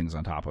owning things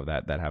on top of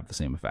that have the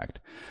same effect.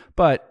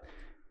 But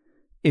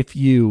if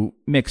you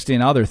mixed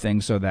in other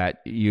things so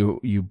that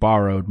you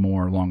borrowed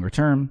more longer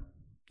term,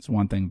 it's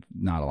one thing.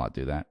 Not a lot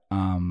do that.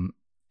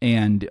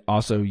 And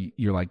also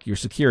you're like your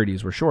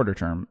securities were shorter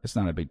term. It's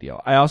not a big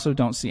deal. I also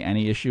don't see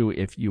any issue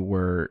if you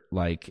were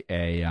like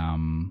a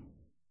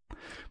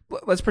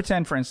let's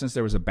pretend, for instance,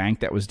 there was a bank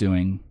that was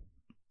doing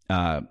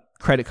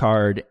credit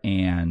card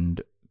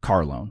and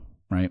car loan,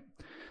 right?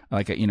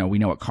 Like, we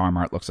know what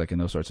CarMart looks like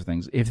and those sorts of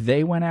things. If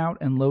they went out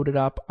and loaded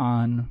up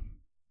on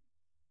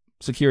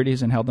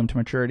securities and held them to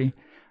maturity,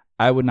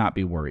 I would not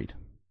be worried,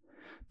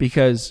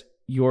 because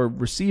your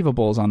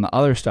receivables on the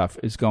other stuff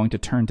is going to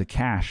turn to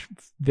cash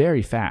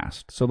very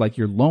fast. So like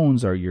your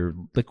loans are your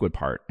liquid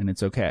part, and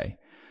it's okay.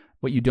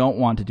 What you don't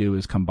want to do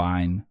is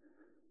combine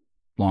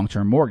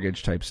long-term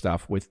mortgage type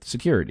stuff with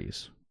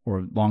securities,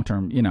 or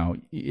long-term,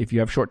 if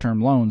you have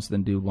short-term loans,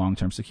 then do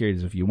long-term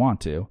securities if you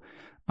want to.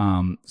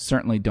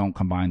 Certainly don't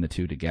combine the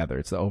two together.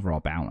 It's the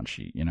overall balance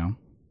sheet,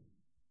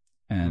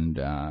 And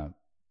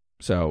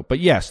but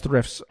yes,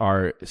 thrifts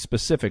are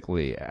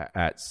specifically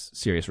at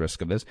serious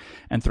risk of this.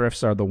 And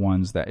thrifts are the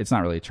ones that, it's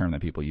not really a term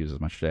that people use as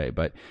much today,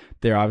 but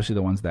they're obviously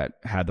the ones that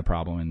had the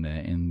problem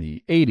in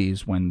the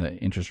 80s when the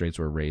interest rates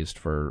were raised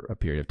for a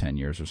period of 10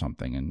 years or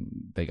something,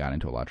 and they got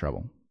into a lot of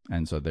trouble.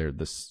 And so they're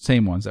the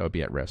same ones that would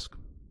be at risk.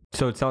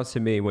 So it sounds to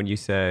me, when you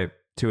say,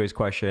 to his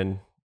question,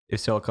 if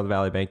Silicon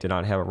Valley Bank did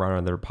not have a run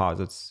on their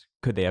deposits,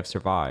 could they have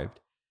survived?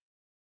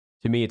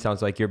 To me, it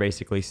sounds like you're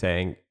basically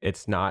saying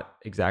it's not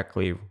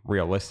exactly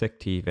realistic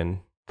to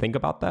even think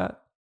about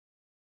that,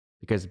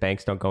 because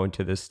banks don't go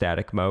into this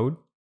static mode.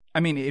 I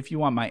mean, if you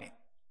want my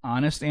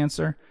honest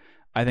answer,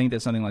 I think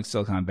that something like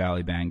Silicon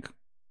Valley Bank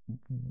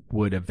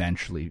would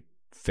eventually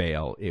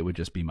fail. It would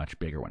just be much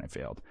bigger when it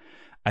failed.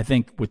 I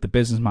think with the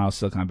business model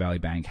Silicon Valley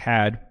Bank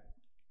had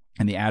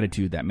and the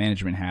attitude that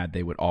management had,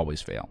 they would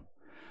always fail.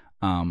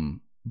 But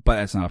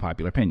that's not a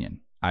popular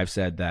opinion. I've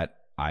said that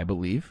I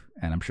believe,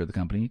 and I'm sure the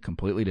company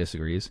completely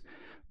disagrees,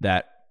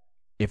 that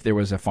if there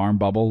was a farm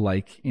bubble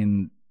like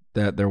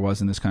that there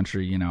was in this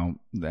country,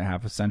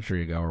 half a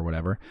century ago or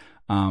whatever,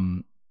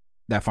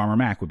 that Farmer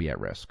Mac would be at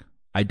risk.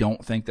 I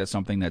don't think that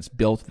something that's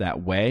built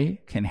that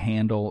way can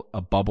handle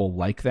a bubble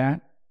like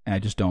that. I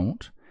just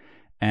don't.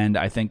 And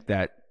I think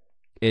that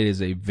it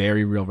is a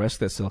very real risk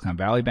that Silicon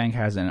Valley Bank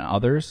has and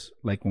others,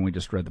 like when we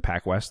just read the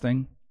PacWest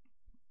thing.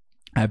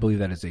 I believe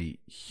that is a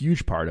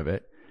huge part of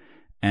it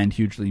and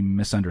hugely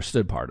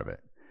misunderstood part of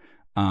it.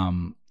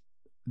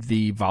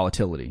 The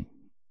volatility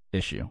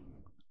issue.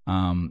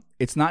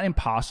 It's not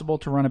impossible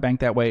to run a bank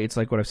that way. It's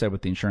like what I've said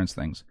with the insurance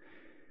things.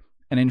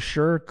 An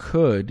insurer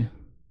could,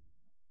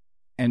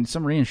 and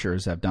some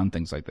reinsurers have done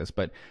things like this,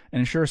 but an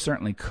insurer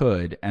certainly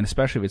could, and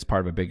especially if it's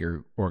part of a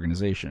bigger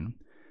organization,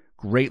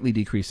 greatly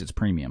decrease its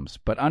premiums.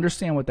 But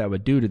understand what that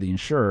would do to the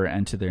insurer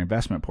and to their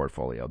investment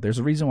portfolio. There's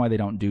a reason why they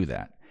don't do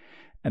that.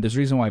 And there's a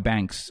reason why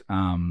banks,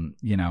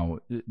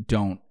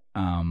 don't,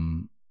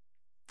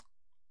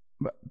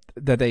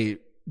 that they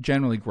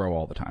generally grow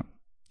all the time.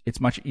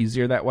 It's much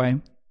easier that way.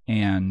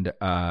 And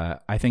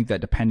I think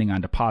that depending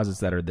on deposits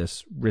that are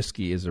this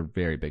risky is a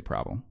very big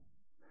problem.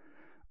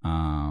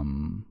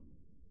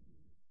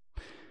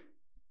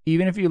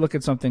 Even if you look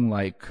at something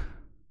like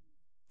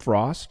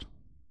Frost,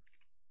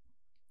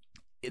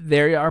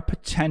 there are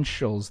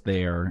potentials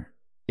there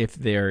if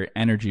their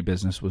energy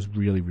business was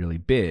really, really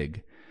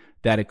big,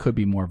 that it could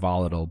be more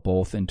volatile,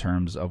 both in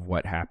terms of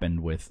what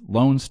happened with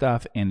loan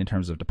stuff and in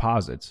terms of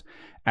deposits.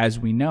 As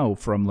we know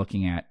from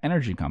looking at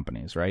energy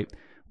companies, right?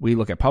 We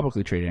look at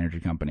publicly traded energy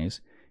companies.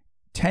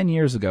 10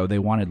 years ago, they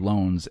wanted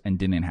loans and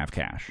didn't have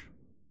cash,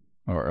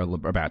 or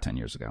about 10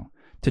 years ago.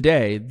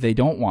 Today, they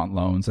don't want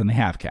loans and they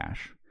have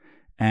cash.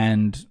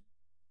 And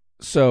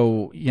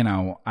so,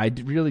 I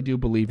really do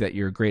believe that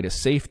your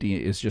greatest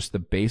safety is just the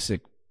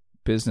basic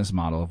business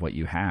model of what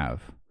you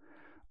have.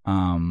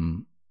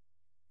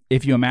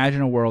 If you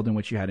imagine a world in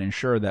which you had an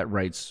insurer that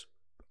writes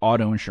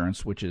auto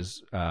insurance, which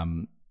is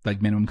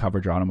like minimum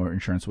coverage auto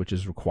insurance, which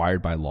is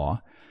required by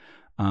law,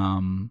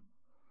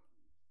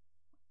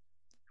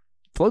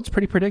 float's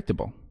pretty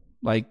predictable.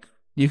 Like,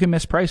 you can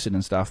misprice it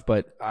and stuff,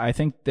 but I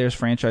think there's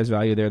franchise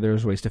value there.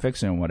 There's ways to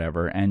fix it and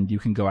whatever, and you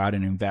can go out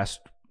and invest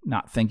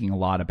not thinking a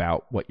lot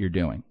about what you're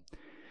doing.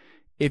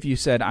 If you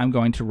said, I'm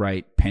going to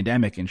write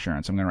pandemic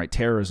insurance, I'm going to write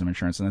terrorism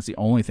insurance, and that's the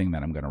only thing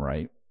that I'm going to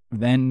write,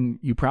 then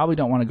you probably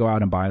don't want to go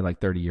out and buy like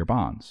 30-year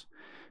bonds,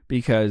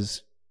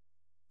 because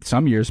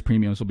some years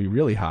premiums will be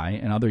really high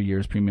and other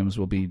years premiums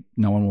will be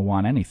no one will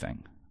want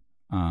anything.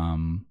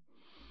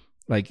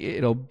 Like,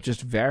 it'll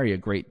just vary a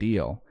great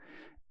deal.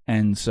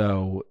 And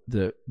so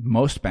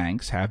most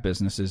banks have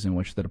businesses in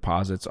which the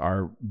deposits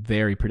are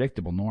very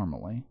predictable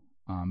normally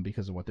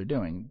because of what they're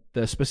doing.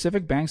 The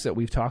specific banks that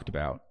we've talked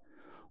about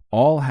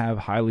all have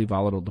highly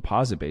volatile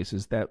deposit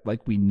bases that,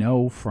 like, we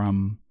know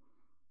from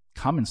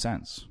common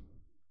sense.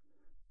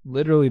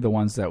 Literally the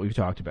ones that we've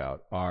talked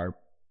about are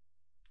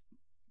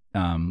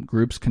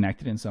groups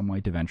connected in some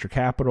way to venture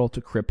capital,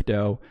 to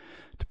crypto,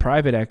 to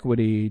private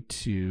equity,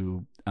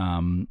 to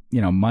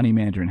money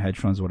management, hedge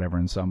funds, whatever,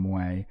 in some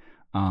way.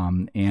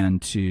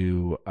 And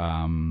to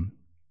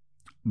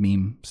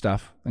meme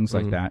stuff, things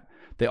like that.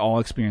 They all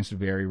experienced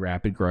very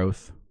rapid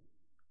growth.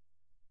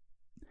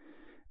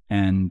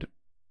 And,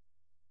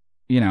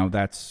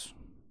 that's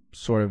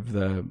sort of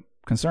the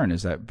concern,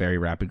 is that very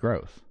rapid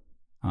growth.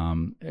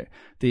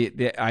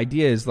 The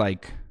idea is,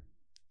 like,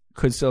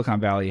 could Silicon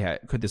Valley,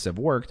 could this have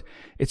worked?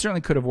 It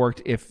certainly could have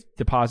worked if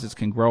deposits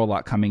can grow a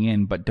lot coming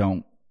in, but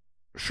don't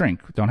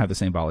shrink, don't have the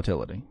same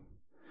volatility.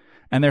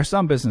 And there are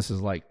some businesses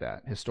like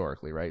that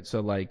historically, right? So,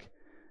 like,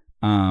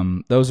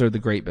 those are the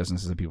great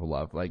businesses that people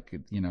love. Like,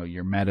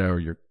 your Meta or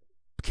your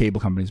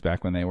cable companies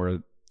back when they were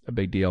a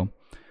big deal.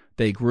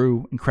 They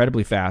grew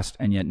incredibly fast,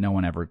 and yet no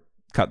one ever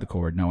cut the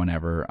cord. No one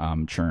ever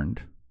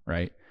churned,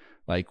 right?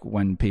 Like,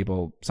 when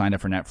people signed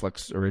up for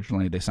Netflix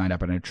originally, they signed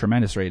up at a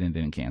tremendous rate and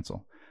didn't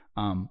cancel.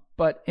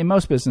 But in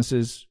most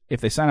businesses, if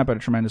they sign up at a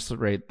tremendous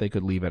rate, they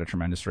could leave at a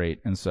tremendous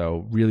rate. And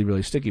so really,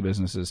 really sticky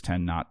businesses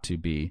tend not to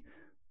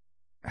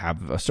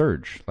have a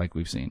surge like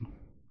we've seen.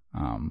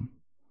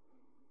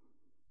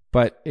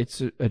 But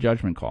it's a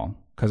judgment call,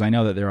 because I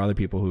know that there are other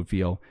people who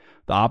feel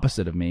the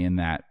opposite of me, in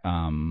that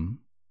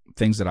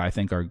things that I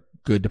think are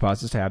good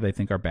deposits to have, they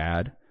think are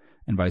bad,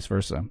 and vice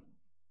versa.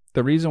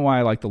 The reason why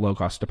I like the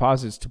low-cost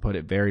deposits, to put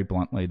it very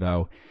bluntly,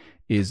 though,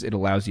 is it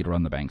allows you to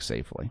run the bank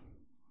safely.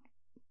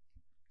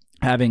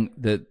 Having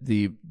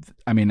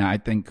I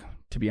think,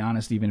 to be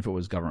honest, even if it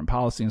was government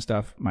policy and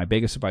stuff, my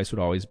biggest advice would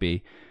always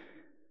be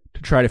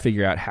to try to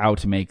figure out how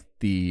to make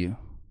the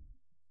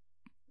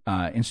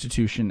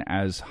institution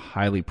as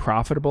highly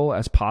profitable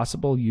as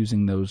possible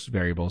using those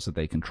variables that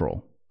they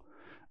control.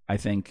 I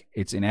think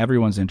it's in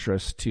everyone's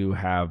interest to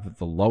have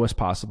the lowest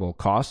possible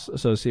costs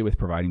associated with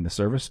providing the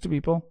service to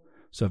people.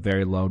 So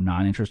very low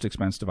non-interest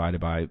expense divided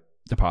by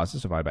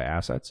deposits divided by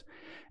assets,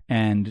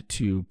 and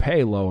to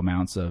pay low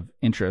amounts of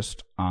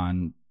interest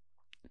on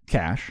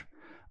cash,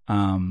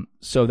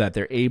 so that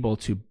they're able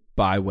to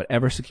buy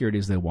whatever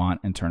securities they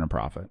want and turn a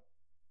profit.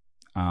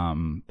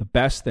 The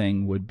best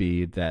thing would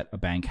be that a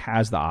bank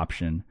has the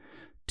option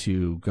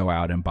to go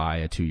out and buy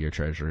a 2-year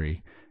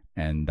treasury,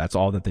 and that's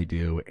all that they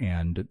do,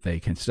 and they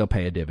can still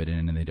pay a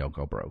dividend and they don't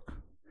go broke.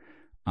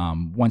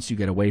 Once you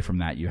get away from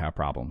that, you have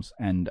problems.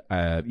 And,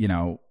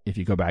 if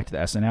you go back to the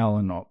SNL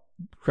and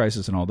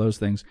crisis and all those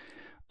things,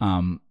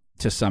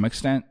 to some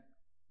extent,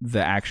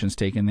 the actions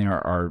taken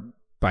there are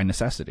by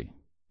necessity,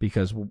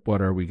 because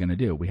what are we going to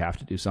do? We have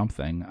to do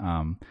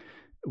something.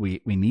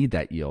 We need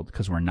that yield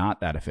because we're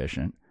not that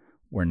efficient.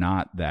 We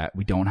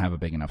don't have a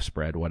big enough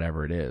spread,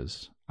 whatever it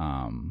is.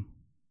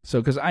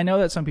 Because I know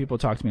that some people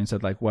talk to me and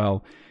said, like,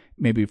 well,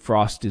 maybe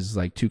Frost is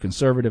like too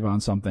conservative on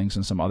some things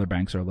and some other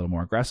banks are a little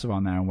more aggressive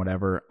on that and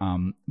whatever.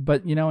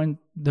 But in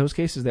those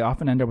cases, they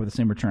often end up with the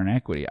same return on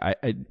equity.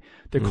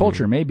 Their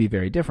culture may be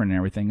very different and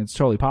everything. It's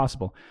totally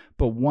possible.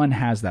 But one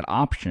has that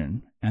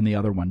option and the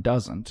other one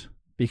doesn't,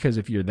 because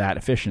if you're that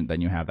efficient,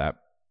 then you have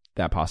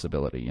that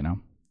possibility,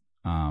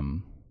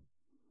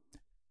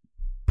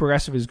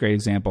 Progressive is a great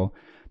example.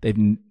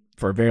 They've,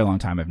 for a very long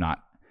time, have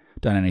not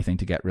done anything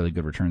to get really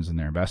good returns in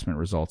their investment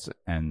results,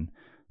 and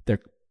they're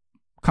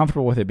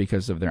comfortable with it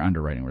because of their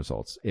underwriting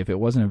results. If it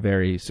wasn't a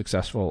very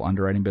successful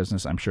underwriting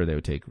business, I'm sure they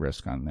would take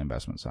risk on the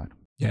investment side.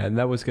 Yeah, and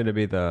that was going to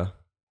be the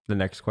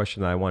next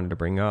question that I wanted to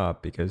bring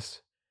up,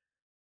 because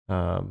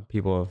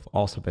people have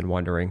also been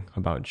wondering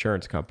about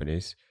insurance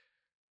companies.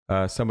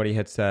 Somebody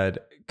had said,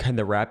 can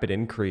the rapid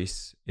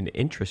increase in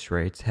interest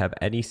rates have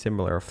any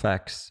similar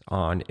effects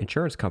on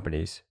insurance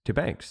companies to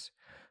banks?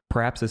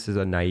 Perhaps this is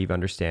a naive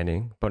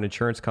understanding, but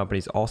insurance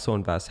companies also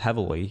invest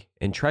heavily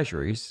in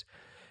treasuries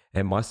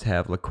and must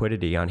have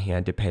liquidity on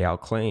hand to pay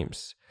out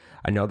claims.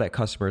 I know that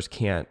customers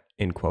can't,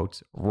 in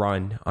quotes,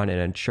 run on an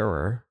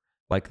insurer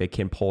like they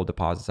can pull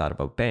deposits out of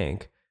a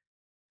bank,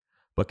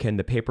 but can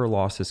the paper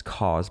losses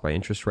caused by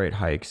interest rate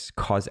hikes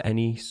cause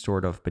any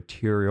sort of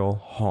material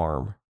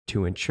harm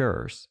to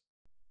insurers?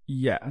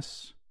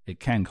 Yes, it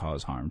can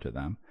cause harm to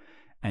them.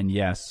 And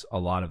yes, a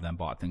lot of them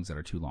bought things that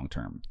are too long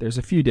term. There's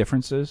a few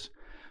differences.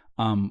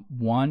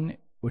 One,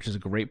 which is a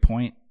great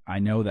point, I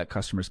know that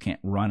customers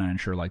can't run and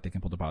insure like they can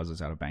pull deposits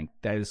out of bank.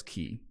 That is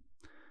key.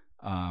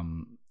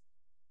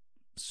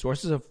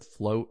 Sources of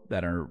float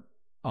that are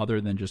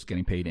other than just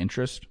getting paid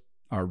interest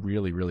are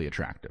really, really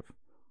attractive.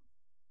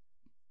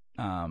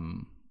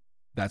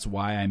 That's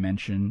why I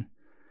mention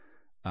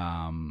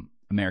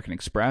American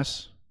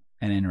Express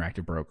and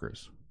Interactive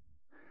Brokers.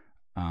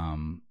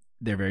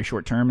 They're very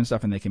short term and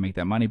stuff, and they can make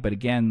that money. But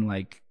again,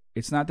 like,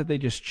 it's not that they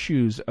just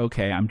choose,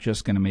 okay, I'm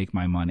just going to make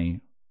my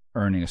money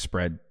earning a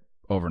spread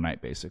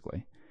overnight,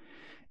 basically.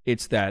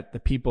 It's that the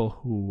people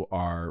who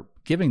are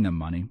giving them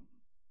money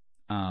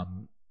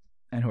and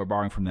who are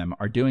borrowing from them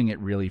are doing it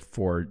really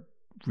for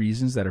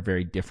reasons that are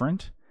very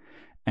different.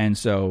 And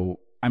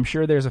so I'm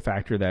sure there's a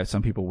factor that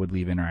some people would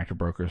leave Interactive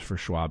Brokers for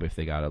Schwab if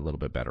they got a little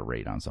bit better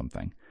rate on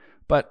something,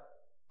 but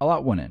a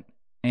lot wouldn't.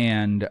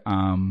 And,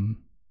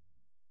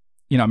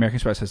 American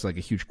Express has like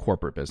a huge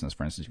corporate business,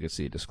 for instance. You could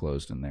see it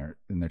disclosed in their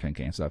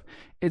 10K and stuff.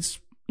 It's,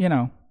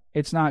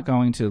 it's not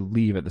going to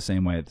leave it the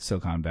same way that the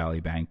Silicon Valley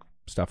Bank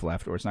stuff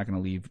left, or it's not going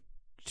to leave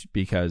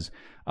because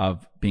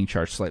of being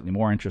charged slightly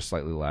more interest,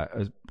 slightly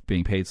less,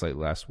 being paid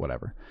slightly less,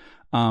 whatever.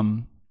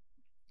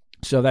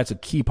 So that's a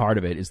key part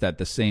of it, is that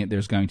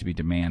there's going to be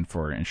demand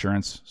for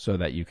insurance so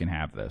that you can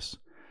have this,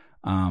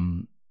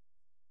 so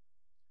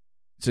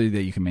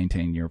that you can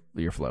maintain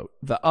your float.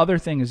 The other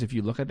thing is, if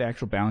you look at the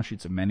actual balance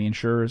sheets of many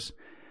insurers,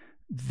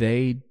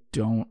 they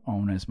don't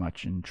own as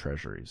much in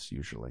treasuries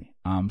usually.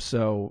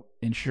 So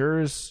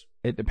insurers,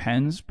 it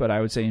depends, but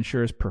I would say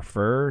insurers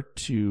prefer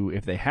to,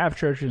 if they have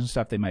treasuries and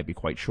stuff, they might be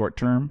quite short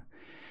term.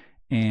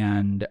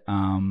 And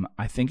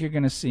I think you're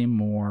going to see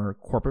more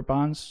corporate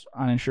bonds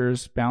on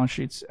insurers' balance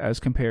sheets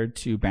as compared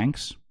to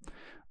banks.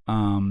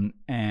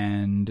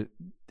 And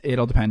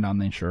it'll depend on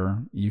the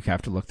insurer. You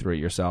have to look through it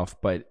yourself,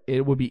 but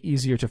it would be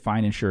easier to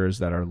find insurers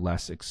that are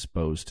less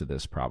exposed to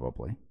this,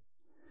 probably.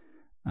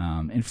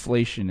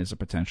 Inflation is a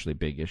potentially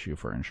big issue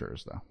for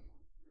insurers, though.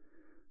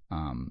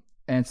 And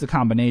it's the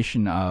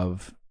combination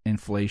of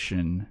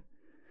inflation,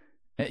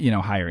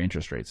 higher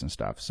interest rates and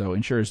stuff. So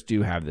insurers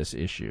do have this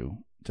issue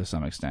to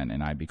some extent,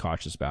 and I'd be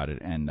cautious about it.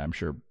 And I'm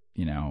sure,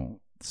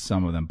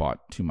 some of them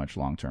bought too much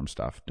long-term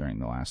stuff during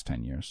the last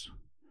 10 years.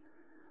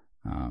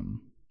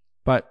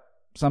 But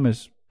some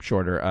is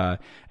shorter.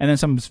 And then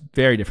some is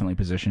very differently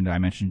positioned. I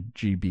mentioned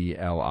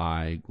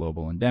GBLI,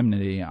 Global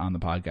Indemnity, on the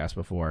podcast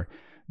before.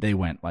 They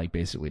went like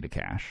basically to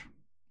cash.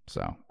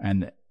 So,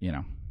 and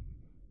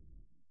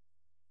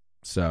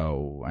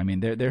so, I mean,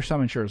 there's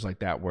some insurers like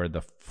that where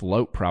the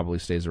float probably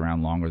stays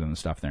around longer than the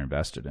stuff they're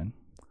invested in.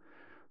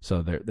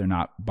 So they're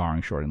not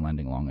borrowing short and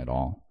lending long at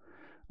all.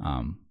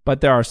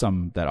 But there are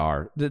some that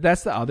are.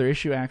 That's the other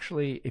issue,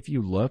 actually. If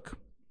you look,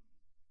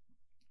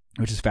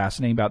 which is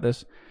fascinating about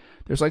this,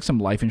 there's like some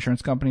life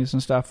insurance companies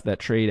and stuff that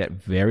trade at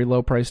very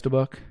low price to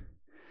book.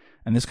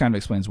 and this kind of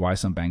explains why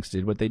some banks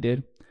did what they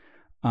did.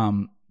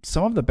 Some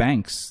of the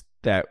banks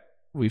that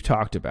we've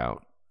talked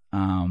about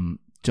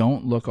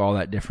don't look all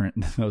that different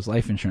than those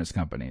life insurance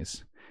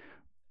companies.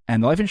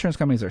 And the life insurance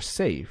companies are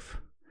safe,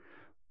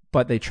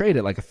 but they trade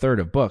at like a third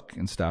of book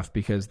and stuff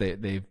because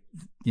they've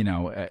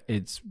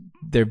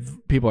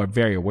people are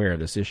very aware of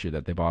this issue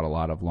that they bought a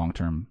lot of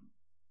long-term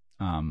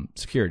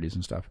securities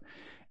and stuff.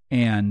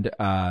 And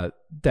they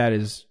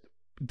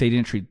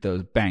didn't treat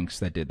those banks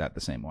that did that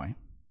the same way.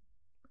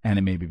 And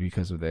it may be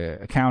because of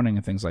the accounting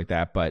and things like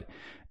that. But,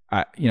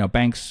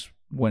 banks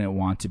wouldn't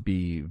want to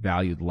be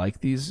valued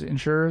like these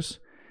insurers.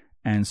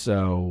 And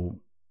so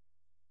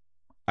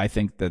I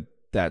think that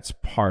that's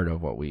part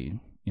of what we,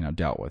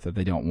 dealt with, that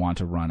they don't want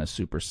to run a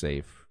super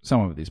safe.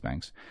 Some of these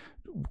banks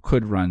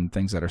could run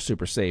things that are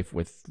super safe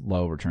with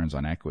low returns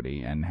on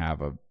equity and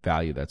have a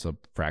value that's a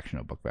fraction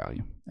of book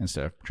value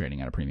instead of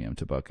trading at a premium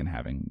to book and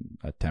having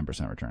a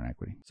 10% return on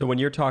equity. So when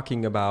you're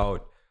talking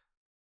about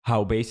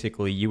how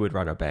basically you would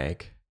run a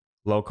bank,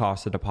 low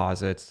cost of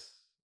deposits,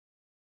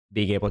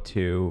 being able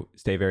to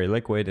stay very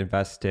liquid,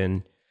 invest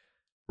in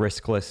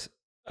riskless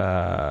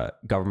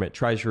government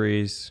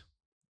treasuries,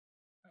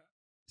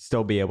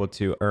 still be able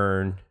to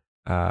earn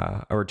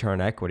a return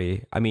on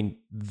equity. I mean,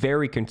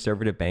 very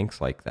conservative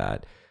banks like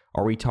that.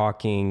 Are we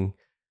talking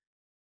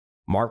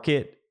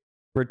market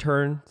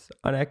returns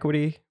on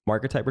equity,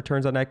 market type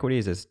returns on equity?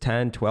 Is this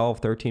 10,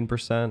 12,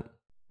 13%?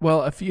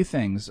 Well, a few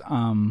things.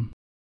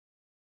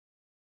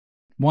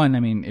 One, I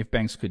mean, if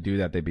banks could do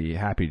that, they'd be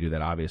happy to do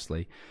that,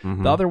 obviously.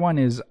 Mm-hmm. The other one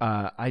is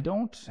I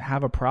don't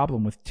have a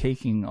problem with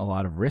taking a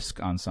lot of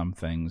risk on some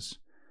things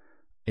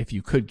if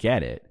you could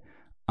get it.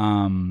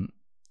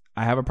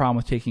 I have a problem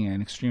with taking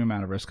an extreme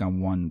amount of risk on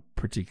one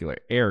particular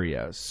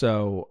area.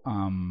 So,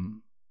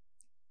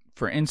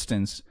 for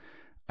instance,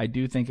 I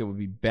do think it would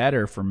be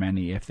better for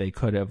many if they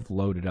could have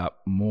loaded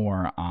up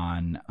more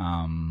on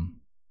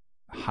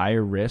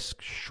higher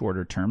risk,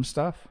 shorter term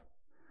stuff.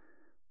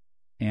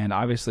 And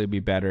obviously it'd be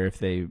better if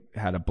they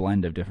had a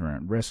blend of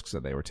different risks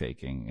that they were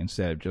taking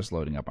instead of just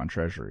loading up on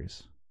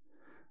treasuries.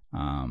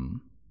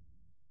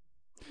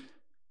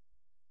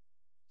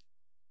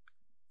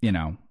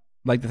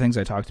 Like the things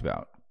I talked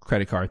about,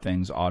 credit card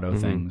things, auto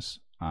things,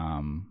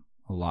 a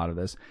lot of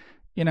this.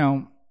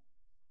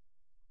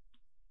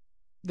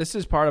 This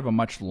is part of a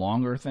much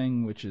longer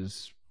thing, which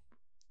is,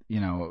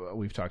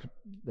 we've talked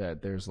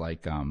that there's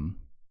like,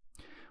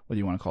 whether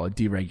you want to call it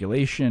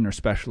deregulation or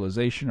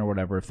specialization or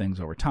whatever of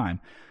things over time.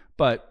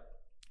 But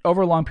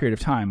over a long period of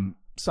time,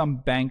 some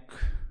banks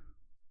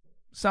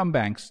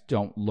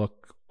don't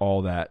look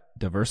all that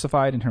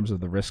diversified in terms of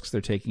the risks they're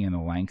taking and the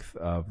length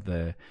of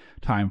the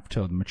time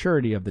till the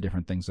maturity of the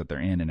different things that they're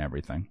in and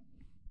everything.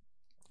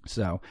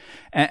 So,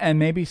 and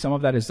maybe some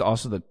of that is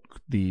also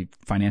the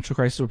financial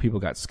crisis where people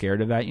got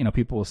scared of that.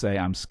 People will say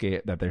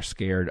they're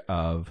scared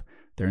of,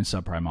 they're in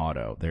subprime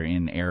auto, they're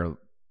in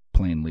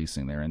airplane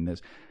leasing, they're in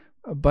this.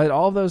 But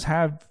all those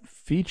have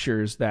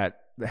features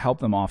that help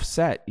them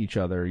offset each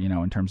other,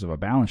 in terms of a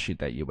balance sheet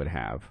that you would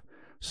have.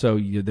 So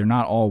they're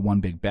not all one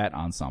big bet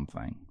on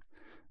something.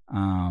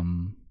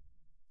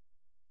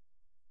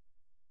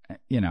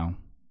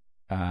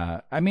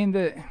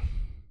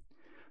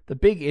 The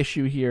big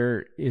issue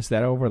here is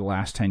that over the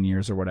last 10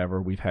 years or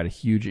whatever, we've had a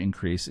huge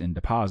increase in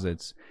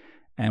deposits,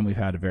 and we've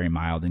had a very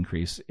mild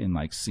increase in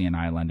like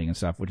C&I lending and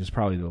stuff, which is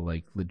probably the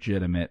like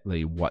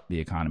legitimately what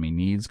the economy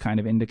needs kind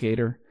of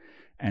indicator.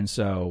 And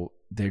so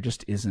there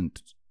just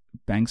isn't,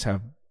 banks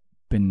have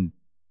been,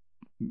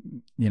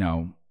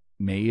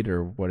 made,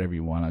 or whatever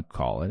you want to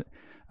call it,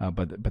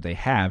 but they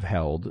have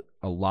held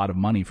a lot of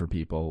money for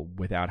people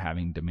without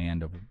having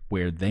demand of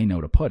where they know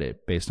to put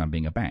it based on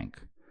being a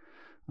bank.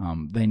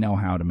 They know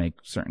how to make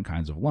certain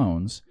kinds of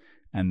loans,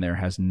 and there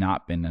has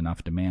not been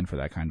enough demand for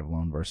that kind of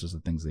loan versus the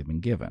things they've been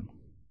given.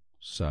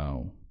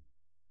 So,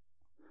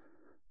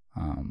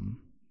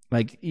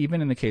 like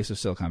even in the case of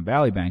Silicon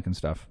Valley Bank and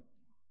stuff,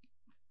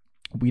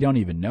 we don't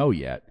even know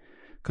yet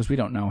because we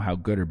don't know how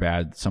good or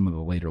bad some of the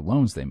later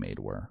loans they made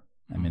were.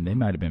 I mean, they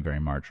might have been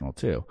very marginal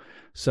too.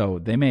 So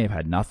they may have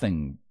had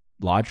nothing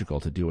logical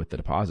to do with the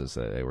deposits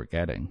that they were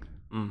getting.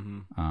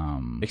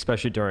 Mm-hmm.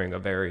 Especially during a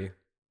very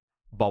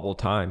bubble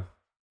time.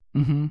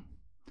 Mm-hmm.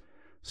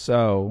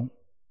 So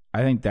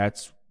I think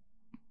that's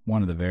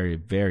one of the very,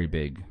 very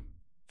big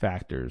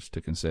factors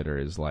to consider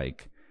is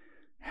like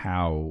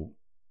how,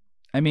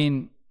 I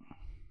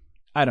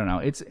don't know.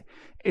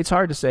 It's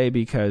hard to say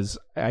because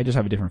I just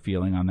have a different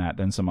feeling on that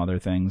than some other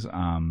things.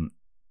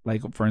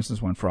 Like, for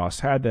instance, when Frost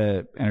had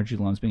the energy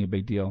loans being a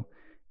big deal,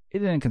 it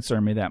didn't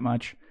concern me that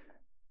much.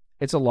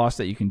 It's a loss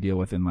that you can deal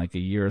with in like a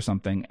year or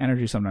something.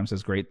 Energy sometimes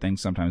has great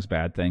things, sometimes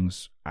bad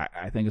things.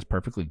 I think it's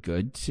perfectly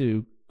good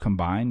to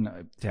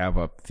combine, to have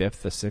a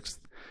fifth, a sixth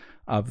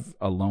of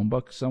a loan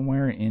book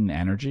somewhere in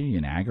energy,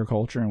 in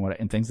agriculture,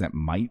 and things that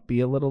might be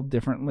a little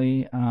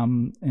differently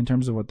in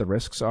terms of what the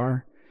risks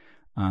are.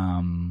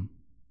 I'm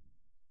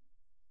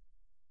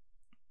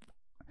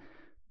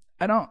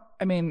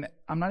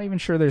not even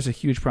sure there's a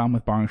huge problem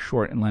with borrowing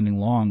short and lending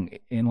long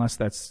unless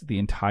that's the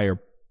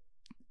entire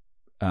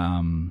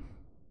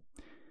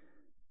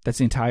that's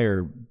the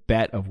entire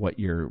bet of what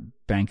your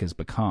bank has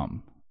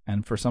become.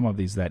 And for some of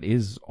these, that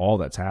is all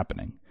that's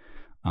happening.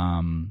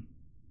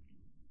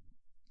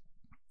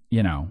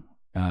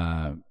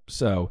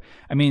 So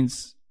I mean,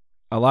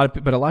 a lot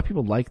of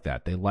people like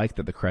that. They like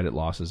that the credit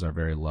losses are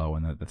very low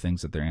and that the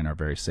things that they're in are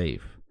very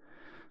safe.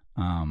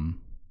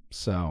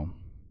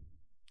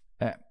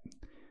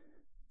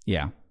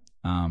 Yeah.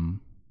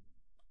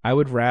 I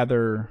would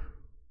rather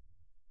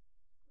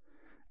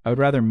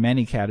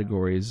many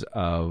categories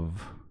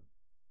of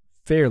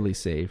fairly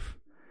safe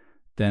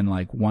than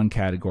like one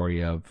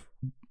category of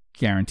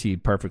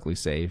guaranteed perfectly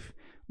safe,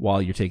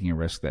 while you're taking a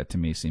risk that to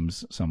me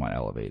seems somewhat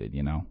elevated,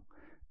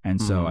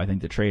 And so I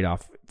think the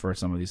trade-off for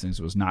some of these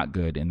things was not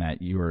good, in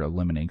that you were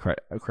eliminating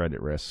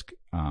credit risk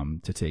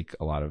to take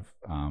a lot of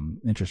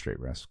interest rate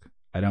risk.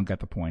 I don't get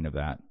the point of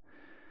that.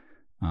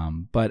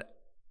 But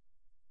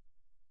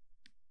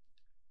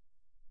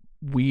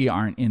we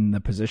aren't in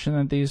the position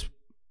that these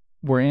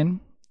were in,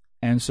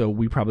 and so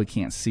we probably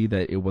can't see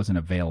that it wasn't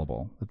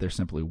available, that there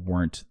simply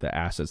weren't the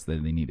assets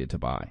that they needed to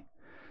buy.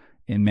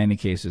 In many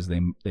cases,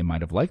 they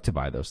might have liked to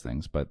buy those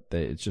things, but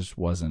it just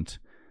wasn't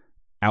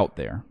out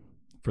there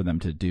for them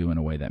to do in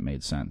a way that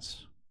made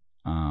sense.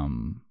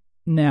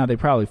 Now, they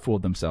probably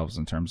fooled themselves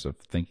in terms of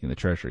thinking the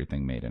Treasury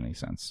thing made any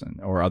sense,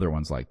 or other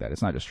ones like that.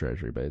 It's not just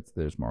Treasury, but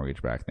there's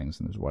mortgage-backed things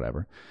and there's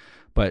whatever.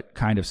 But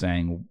kind of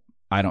saying,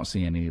 I don't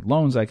see any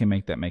loans I can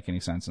make that make any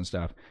sense and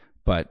stuff,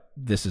 but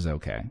this is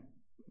okay,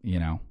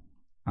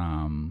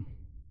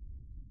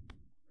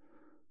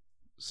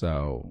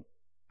 So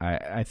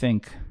I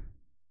think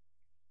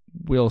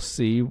we'll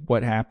see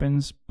what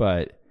happens,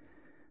 but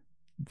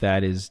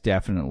that is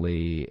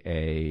definitely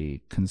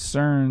a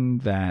concern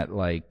that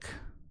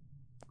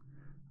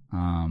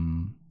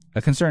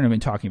a concern I've been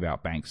talking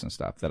about banks and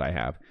stuff that I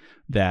have,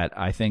 that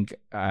I think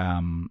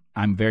I'm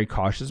very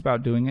cautious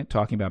about doing it,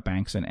 talking about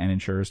banks and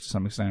insurers to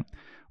some extent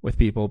with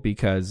people,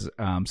 because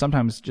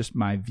sometimes just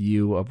my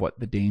view of what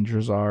the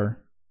dangers are,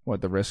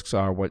 what the risks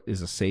are, what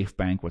is a safe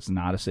bank, what's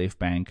not a safe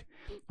bank,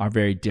 are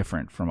very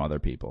different from other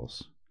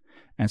people's.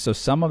 And so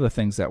some of the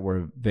things that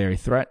were very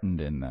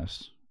threatened in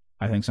this,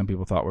 I think some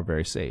people thought were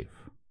very safe.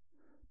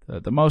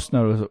 The most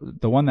noticeable,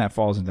 the one that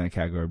falls into that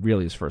category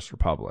really is First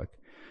Republic,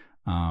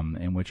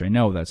 in which I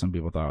know that some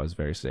people thought was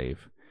very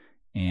safe.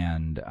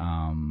 And,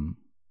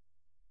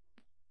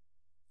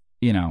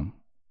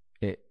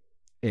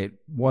 it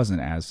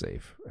wasn't as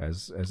safe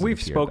as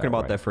we've spoken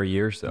about that for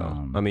years,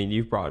 though. I mean,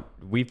 we've brought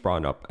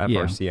up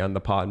FRC on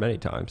the pod many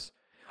times.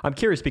 I'm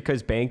curious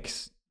because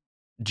banks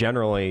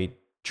generally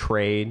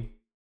trade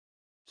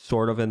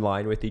sort of in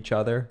line with each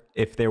other.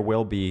 If there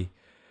will be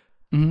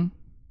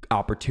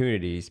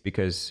opportunities,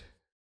 because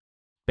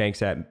banks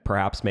that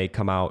perhaps may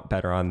come out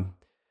better on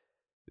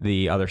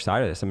the other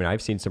side of this. I mean,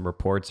 I've seen some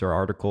reports or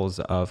articles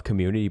of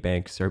community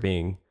banks are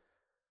being,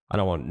 I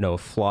don't want to know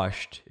if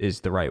flushed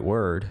is the right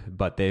word,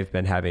 but they've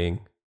been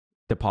having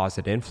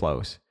deposit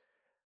inflows.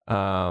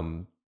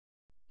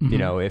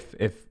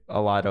 If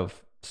a lot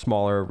of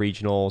smaller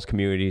regionals,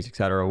 communities, et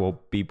cetera,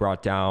 will be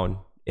brought down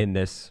in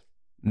this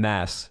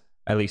mess,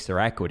 at least their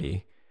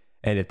equity.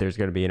 And if there's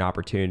going to be an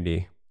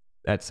opportunity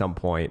at some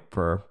point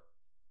for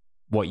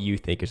what you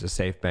think is a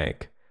safe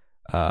bank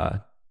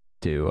to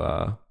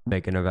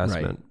make an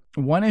investment.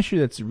 Right. One issue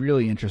that's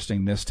really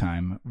interesting this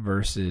time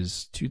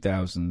versus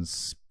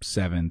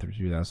 2007 through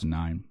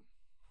 2009,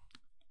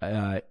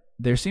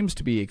 there seems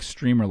to be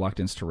extreme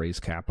reluctance to raise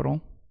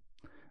capital.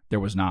 There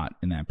was not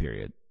in that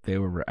period. They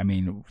were, I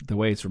mean, the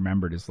way it's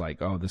remembered is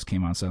like, oh, this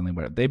came on suddenly,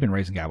 but they've been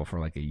raising capital for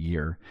like a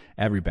year.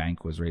 Every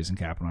bank was raising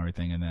capital and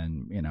everything. And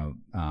then,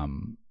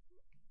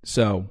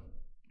 so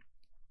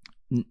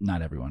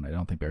not everyone, I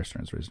don't think Bear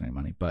Stearns raised any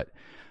money, but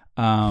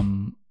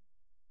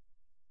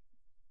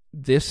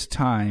this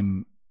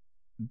time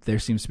there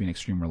seems to be an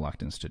extreme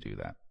reluctance to do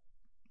that.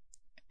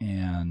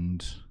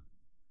 And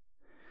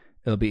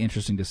it'll be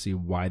interesting to see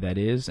why that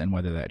is and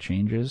whether that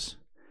changes.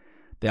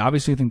 They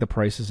obviously think the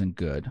price isn't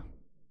good.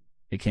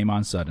 It came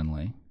on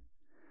suddenly.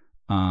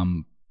 There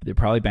are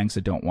probably banks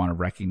that don't want to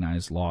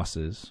recognize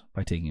losses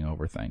by taking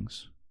over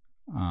things.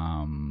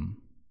 What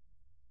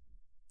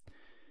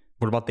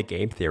about the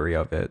game theory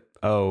of it?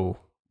 Oh,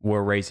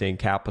 we're raising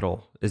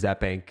capital. Does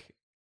that bank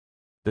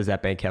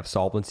have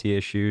solvency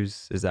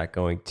issues? Is that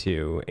going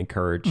to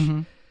encourage,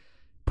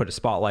 put a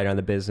spotlight on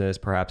the business,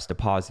 perhaps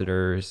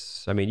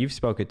depositors? I mean, you've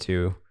spoken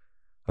to,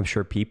 I'm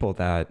sure, people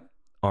that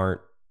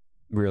aren't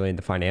really in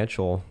the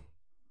financial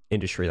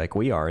industry like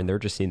we are, and they're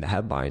just seeing the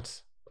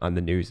headlines on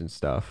the news and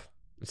stuff.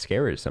 It's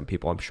scary to some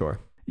people, I'm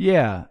sure.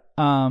 Yeah.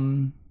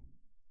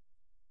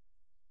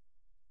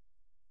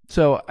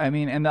 So, I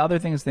mean, and the other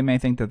thing is they may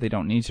think that they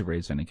don't need to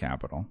raise any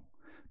capital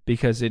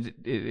because it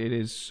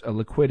is a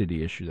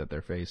liquidity issue that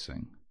they're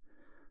facing.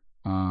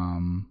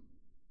 That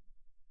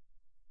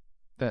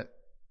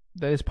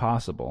is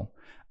possible.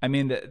 I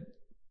mean,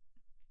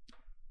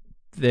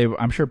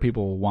 I'm sure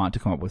people will want to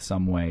come up with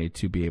some way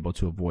to be able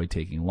to avoid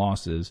taking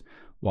losses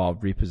while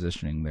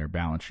repositioning their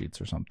balance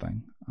sheets or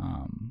something.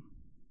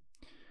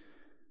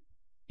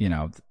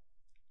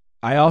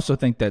 I also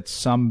think that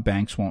some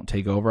banks won't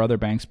take over other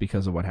banks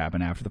because of what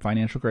happened after the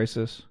financial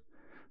crisis.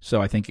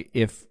 So I think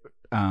if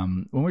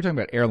when we're talking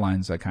about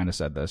airlines, I kind of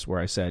said this, where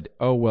I said,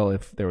 oh, well,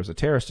 if there was a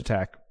terrorist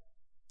attack,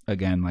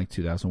 again, like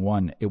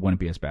 2001, it wouldn't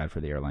be as bad for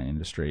the airline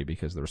industry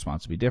because the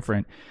response would be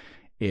different.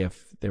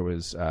 If there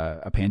was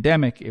a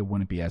pandemic, it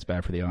wouldn't be as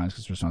bad for the airlines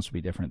because the response would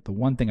be different. The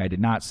one thing I did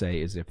not say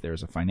is if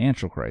there's a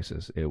financial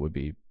crisis, it wouldn't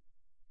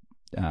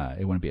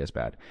be as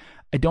bad.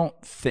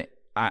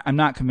 I'm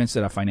not convinced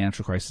that a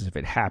financial crisis, if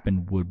it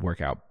happened, would work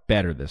out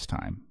better this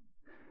time.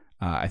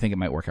 I think it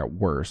might work out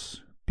worse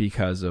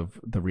because of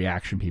the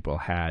reaction people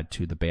had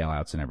to the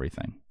bailouts and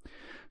everything.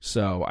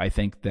 So I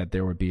think that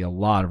there would be a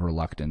lot of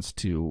reluctance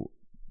to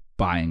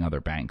buying other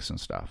banks and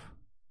stuff.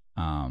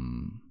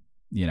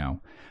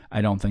 I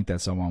don't think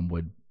that someone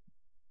would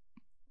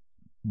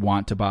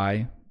want to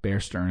buy Bear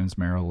Stearns,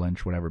 Merrill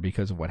Lynch, whatever,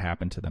 because of what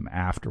happened to them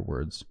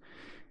afterwards,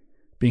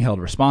 being held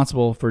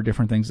responsible for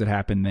different things that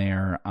happened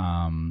there,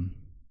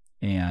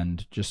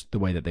 and just the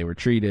way that they were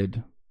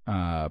treated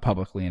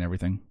publicly and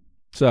everything.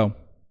 So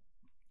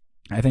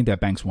I think that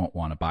banks won't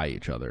want to buy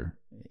each other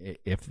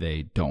if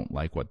they don't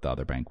like what the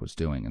other bank was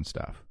doing and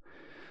stuff.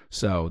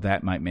 So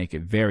that might make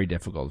it very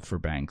difficult for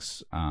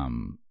banks,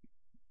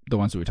 the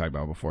ones that we talked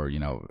about before,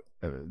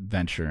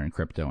 venture and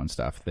crypto and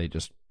stuff. They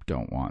just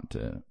don't want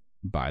to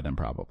buy them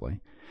probably.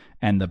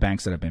 And the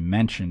banks that have been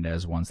mentioned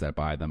as ones that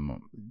buy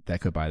them,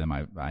 that could buy them,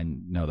 I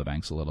know the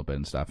banks a little bit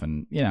and stuff.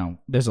 And,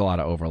 there's a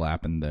lot of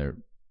overlap, and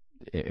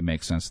it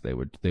makes sense they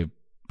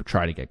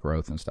try to get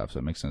growth and stuff. So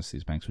it makes sense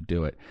these banks would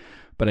do it.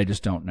 But I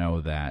just don't know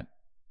that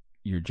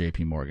your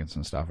JP Morgans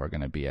and stuff are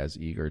going to be as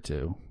eager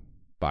to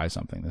buy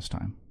something this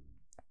time.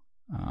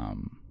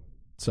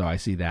 So I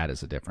see that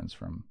as a difference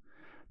from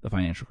the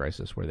financial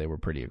crisis, where they were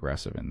pretty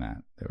aggressive in that.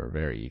 They were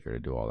very eager to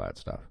do all that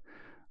stuff.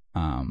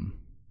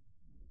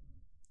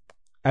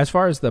 As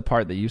far as the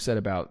part that you said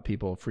about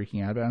people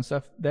freaking out about and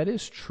stuff, that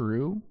is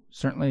true.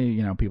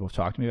 Certainly, people have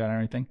talked to me about it and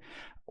everything.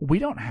 We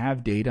don't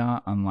have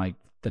data on like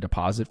the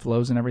deposit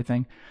flows and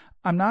everything.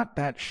 I'm not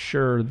that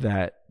sure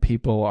that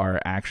people are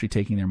actually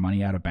taking their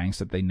money out of banks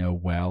that they know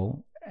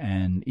well,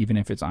 and even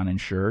if it's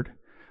uninsured.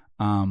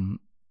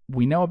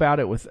 We know about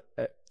it with,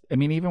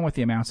 even with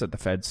the amounts that the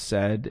Fed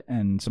said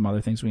and some other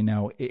things we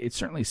know, it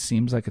certainly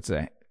seems like it's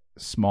a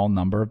small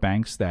number of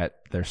banks that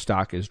their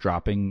stock is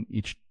dropping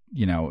each,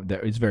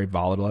 that it's very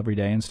volatile every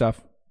day and stuff.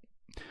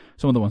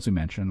 Some of the ones we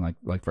mentioned,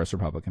 like First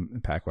Republic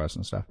and PacWest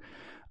and stuff.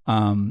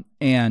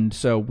 And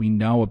so we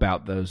know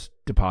about those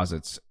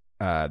deposits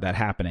that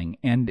happening.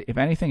 And if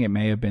anything, it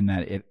may have been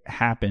that it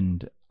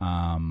happened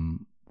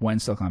when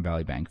Silicon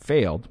Valley Bank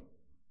failed,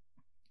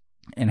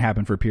 and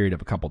happened for a period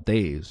of a couple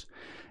days,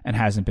 and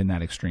hasn't been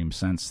that extreme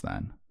since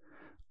then.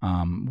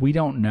 We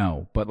don't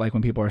know, but like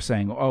when people are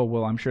saying, oh,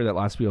 well, I'm sure that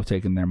lots of people have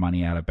taken their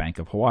money out of Bank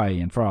of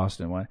Hawaii and Frost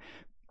and what,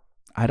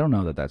 I don't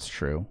know that that's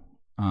true.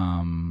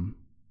 And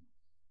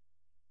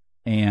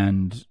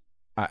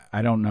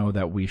I don't know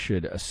that we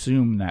should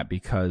assume that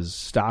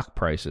because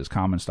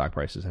common stock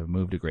prices have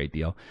moved a great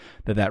deal,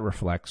 that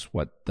reflects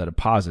what the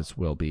deposits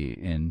will be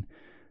in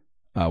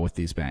with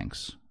these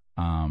banks.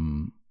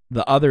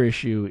 The other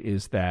issue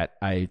is that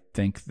I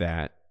think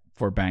that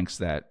for banks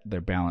that their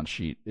balance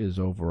sheet is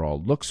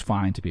overall looks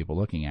fine to people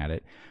looking at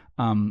it,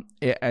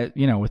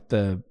 with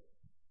the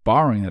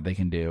borrowing that they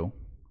can do,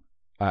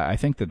 I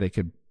think that they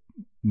could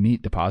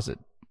meet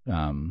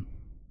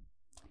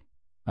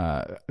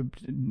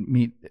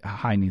meet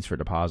high needs for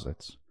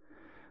deposits,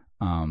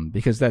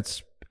 because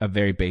that's a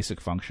very basic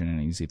function and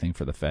easy thing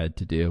for the Fed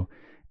to do.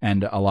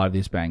 And a lot of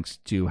these banks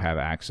do have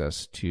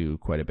access to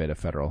quite a bit of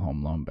Federal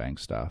Home Loan Bank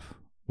stuff,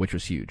 which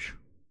was huge.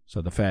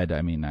 So the Fed,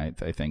 I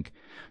think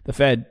the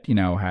Fed,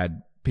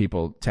 had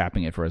people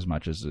tapping it for as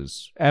much as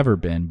has ever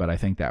been, but I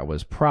think that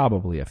was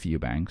probably a few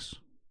banks.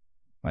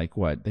 Like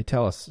what they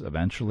tell us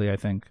eventually, I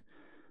think,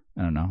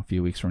 I don't know, a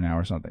few weeks from now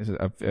or something,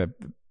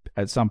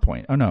 at some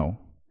point. Oh no,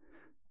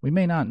 we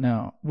may not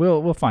know.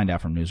 We'll find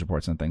out from news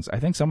reports and things. I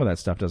think some of that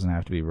stuff doesn't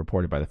have to be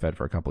reported by the Fed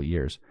for a couple of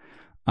years.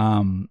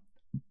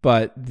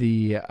 But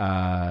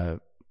that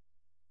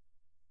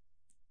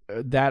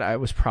I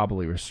was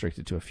probably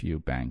restricted to a few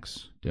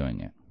banks doing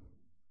it.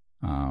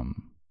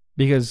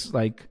 Because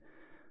like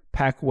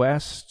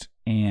PacWest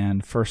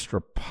and First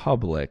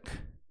Republic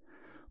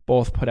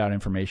both put out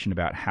information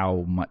about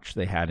how much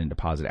they had in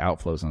deposit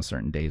outflows on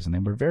certain days, and they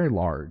were very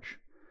large.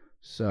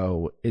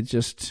 So it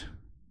just,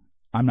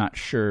 I'm not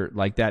sure,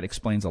 like that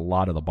explains a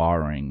lot of the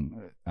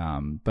borrowing.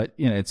 But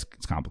it's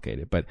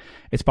complicated, but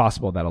it's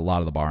possible that a lot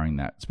of the borrowing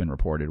that's been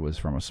reported was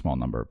from a small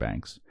number of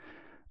banks.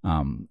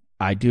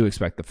 I do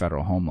expect the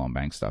Federal Home Loan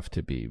Bank stuff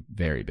to be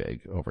very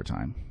big over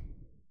time.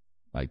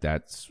 Like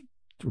that's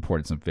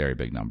reported some very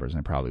big numbers, and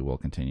it probably will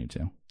continue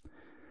to.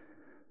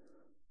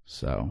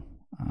 So,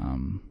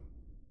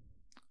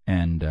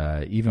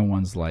 even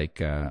ones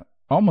like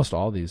almost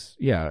all these,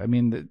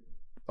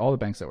 all the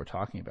banks that we're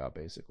talking about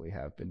basically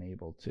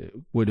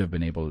would have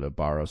been able to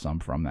borrow some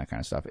from that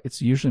kind of stuff.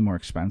 It's usually more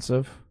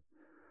expensive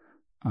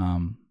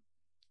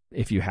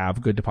if you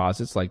have good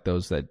deposits like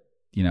those that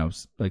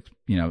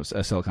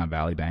a Silicon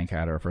Valley bank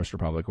had or a First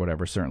Republic,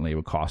 whatever, certainly it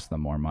would cost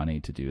them more money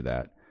to do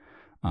that.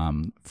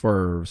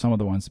 For some of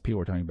the ones that people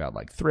were talking about,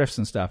 like thrifts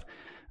and stuff,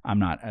 I'm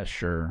not as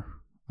sure.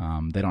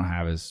 They don't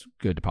have as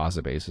good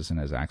deposit basis and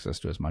as access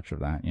to as much of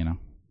that,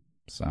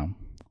 So,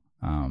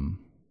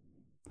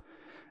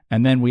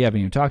 and then we haven't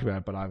even talked about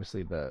it, but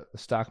obviously the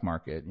stock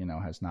market,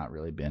 has not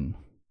really been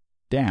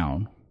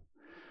down.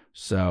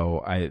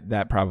 So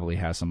that probably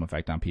has some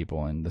effect on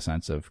people in the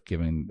sense of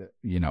giving,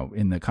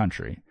 in the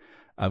country,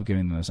 of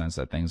giving them the sense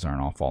that things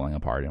aren't all falling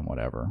apart and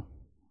whatever.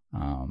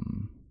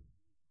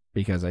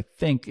 Because I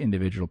think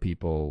individual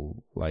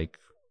people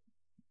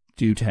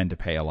do tend to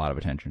pay a lot of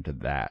attention to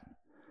that.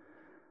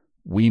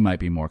 We might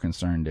be more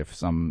concerned if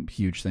some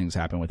huge things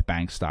happen with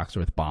bank stocks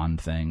or with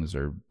bond things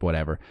or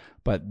whatever.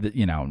 But,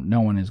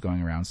 no one is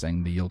going around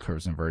saying the yield curve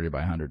is inverted by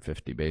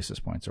 150 basis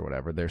points or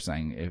whatever. They're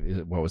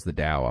saying, what was the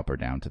Dow up or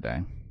down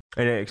today?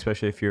 And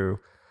especially if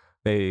you're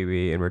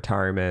maybe in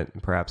retirement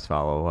and perhaps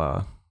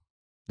follow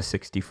the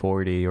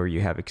 60-40 or you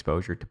have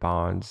exposure to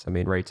bonds. I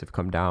mean, rates have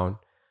come down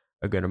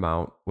a good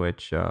amount,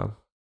 which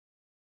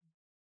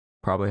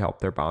probably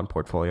helped their bond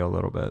portfolio a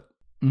little bit.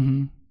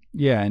 Mm-hmm.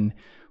 Yeah, and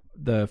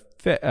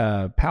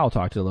Powell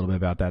talked a little bit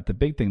about that. The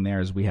big thing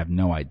there is we have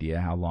no idea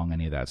how long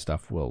any of that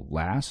stuff will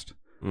last.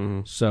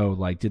 Mm-hmm. So,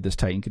 did this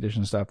tighten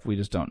condition stuff? We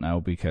just don't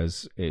know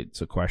because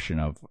it's a question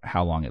of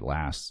how long it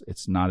lasts.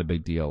 It's not a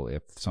big deal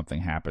if something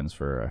happens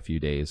for a few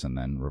days and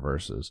then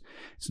reverses.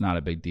 It's not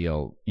a big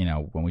deal,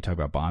 when we talk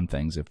about bond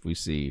things, if we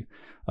see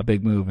a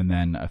big move and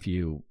then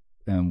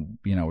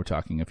we're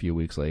talking a few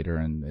weeks later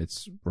and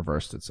it's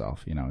reversed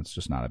itself. It's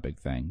just not a big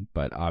thing.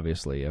 But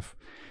obviously, if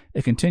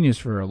it continues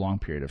for a long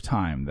period of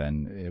time,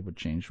 then it would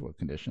change what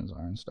conditions are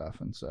and stuff.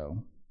 And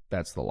so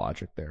that's the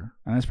logic there.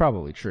 And that's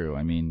probably true.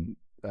 I mean,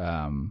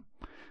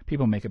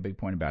 people make a big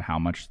point about how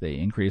much they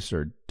increase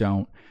or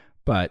don't,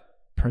 but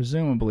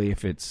presumably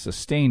if it's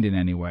sustained in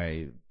any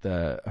way,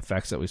 the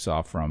effects that we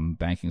saw from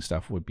banking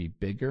stuff would be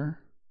bigger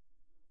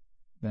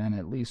than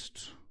at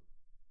least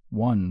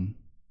one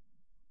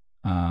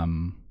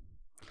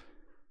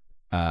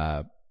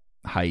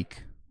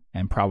hike,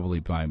 and probably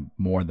by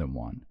more than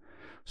one.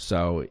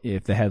 So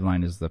if the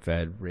headline is the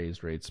Fed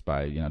raised rates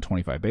by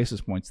 25 basis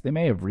points, they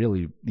may have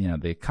really,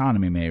 the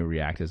economy may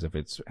react as if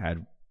it's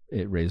had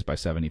it raised by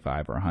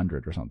 75 or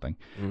 100 or something,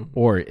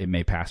 or it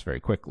may pass very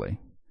quickly.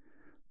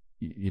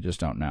 You just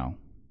don't know.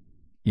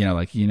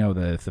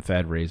 That if the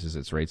Fed raises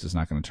its rates, it's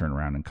not going to turn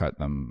around and cut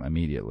them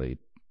immediately,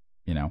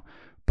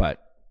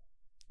 but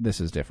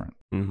this is different.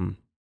 Mm-hmm.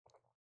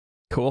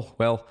 Cool.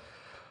 Well,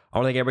 I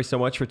want to thank everybody so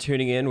much for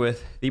tuning in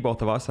with the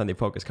both of us on the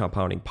Focus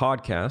Compounding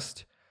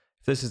podcast.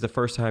 If this is the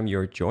first time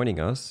you're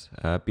joining us,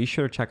 be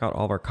sure to check out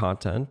all of our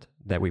content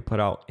that we put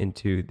out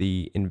into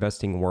the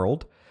investing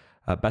world.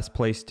 Best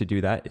place to do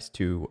that is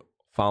to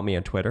follow me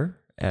on Twitter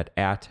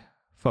at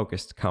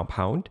Focused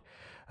Compound.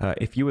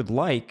 If you would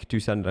like to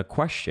send a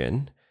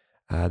question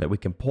that we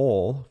can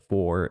poll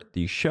for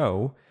the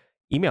show,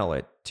 email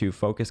it to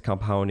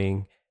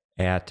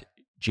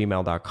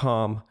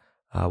focuscompounding@gmail.com.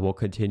 We'll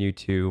continue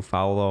to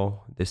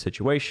follow this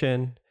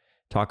situation,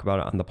 talk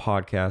about it on the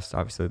podcast.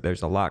 Obviously,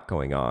 there's a lot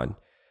going on.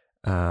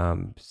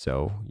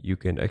 So you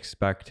can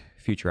expect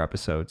future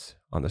episodes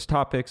on this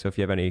topic. So if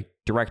you have any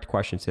direct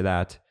questions to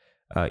that,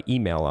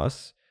 email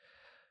us.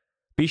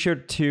 Be sure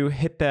to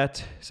hit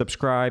that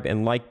subscribe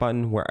and like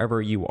button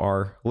wherever you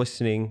are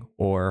listening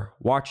or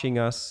watching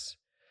us.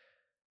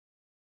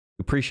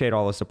 We appreciate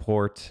all the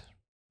support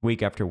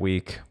week after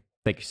week.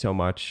 Thank you so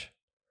much.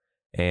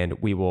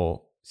 And we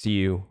will see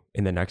you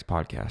in the next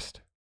podcast.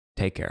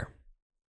 Take care.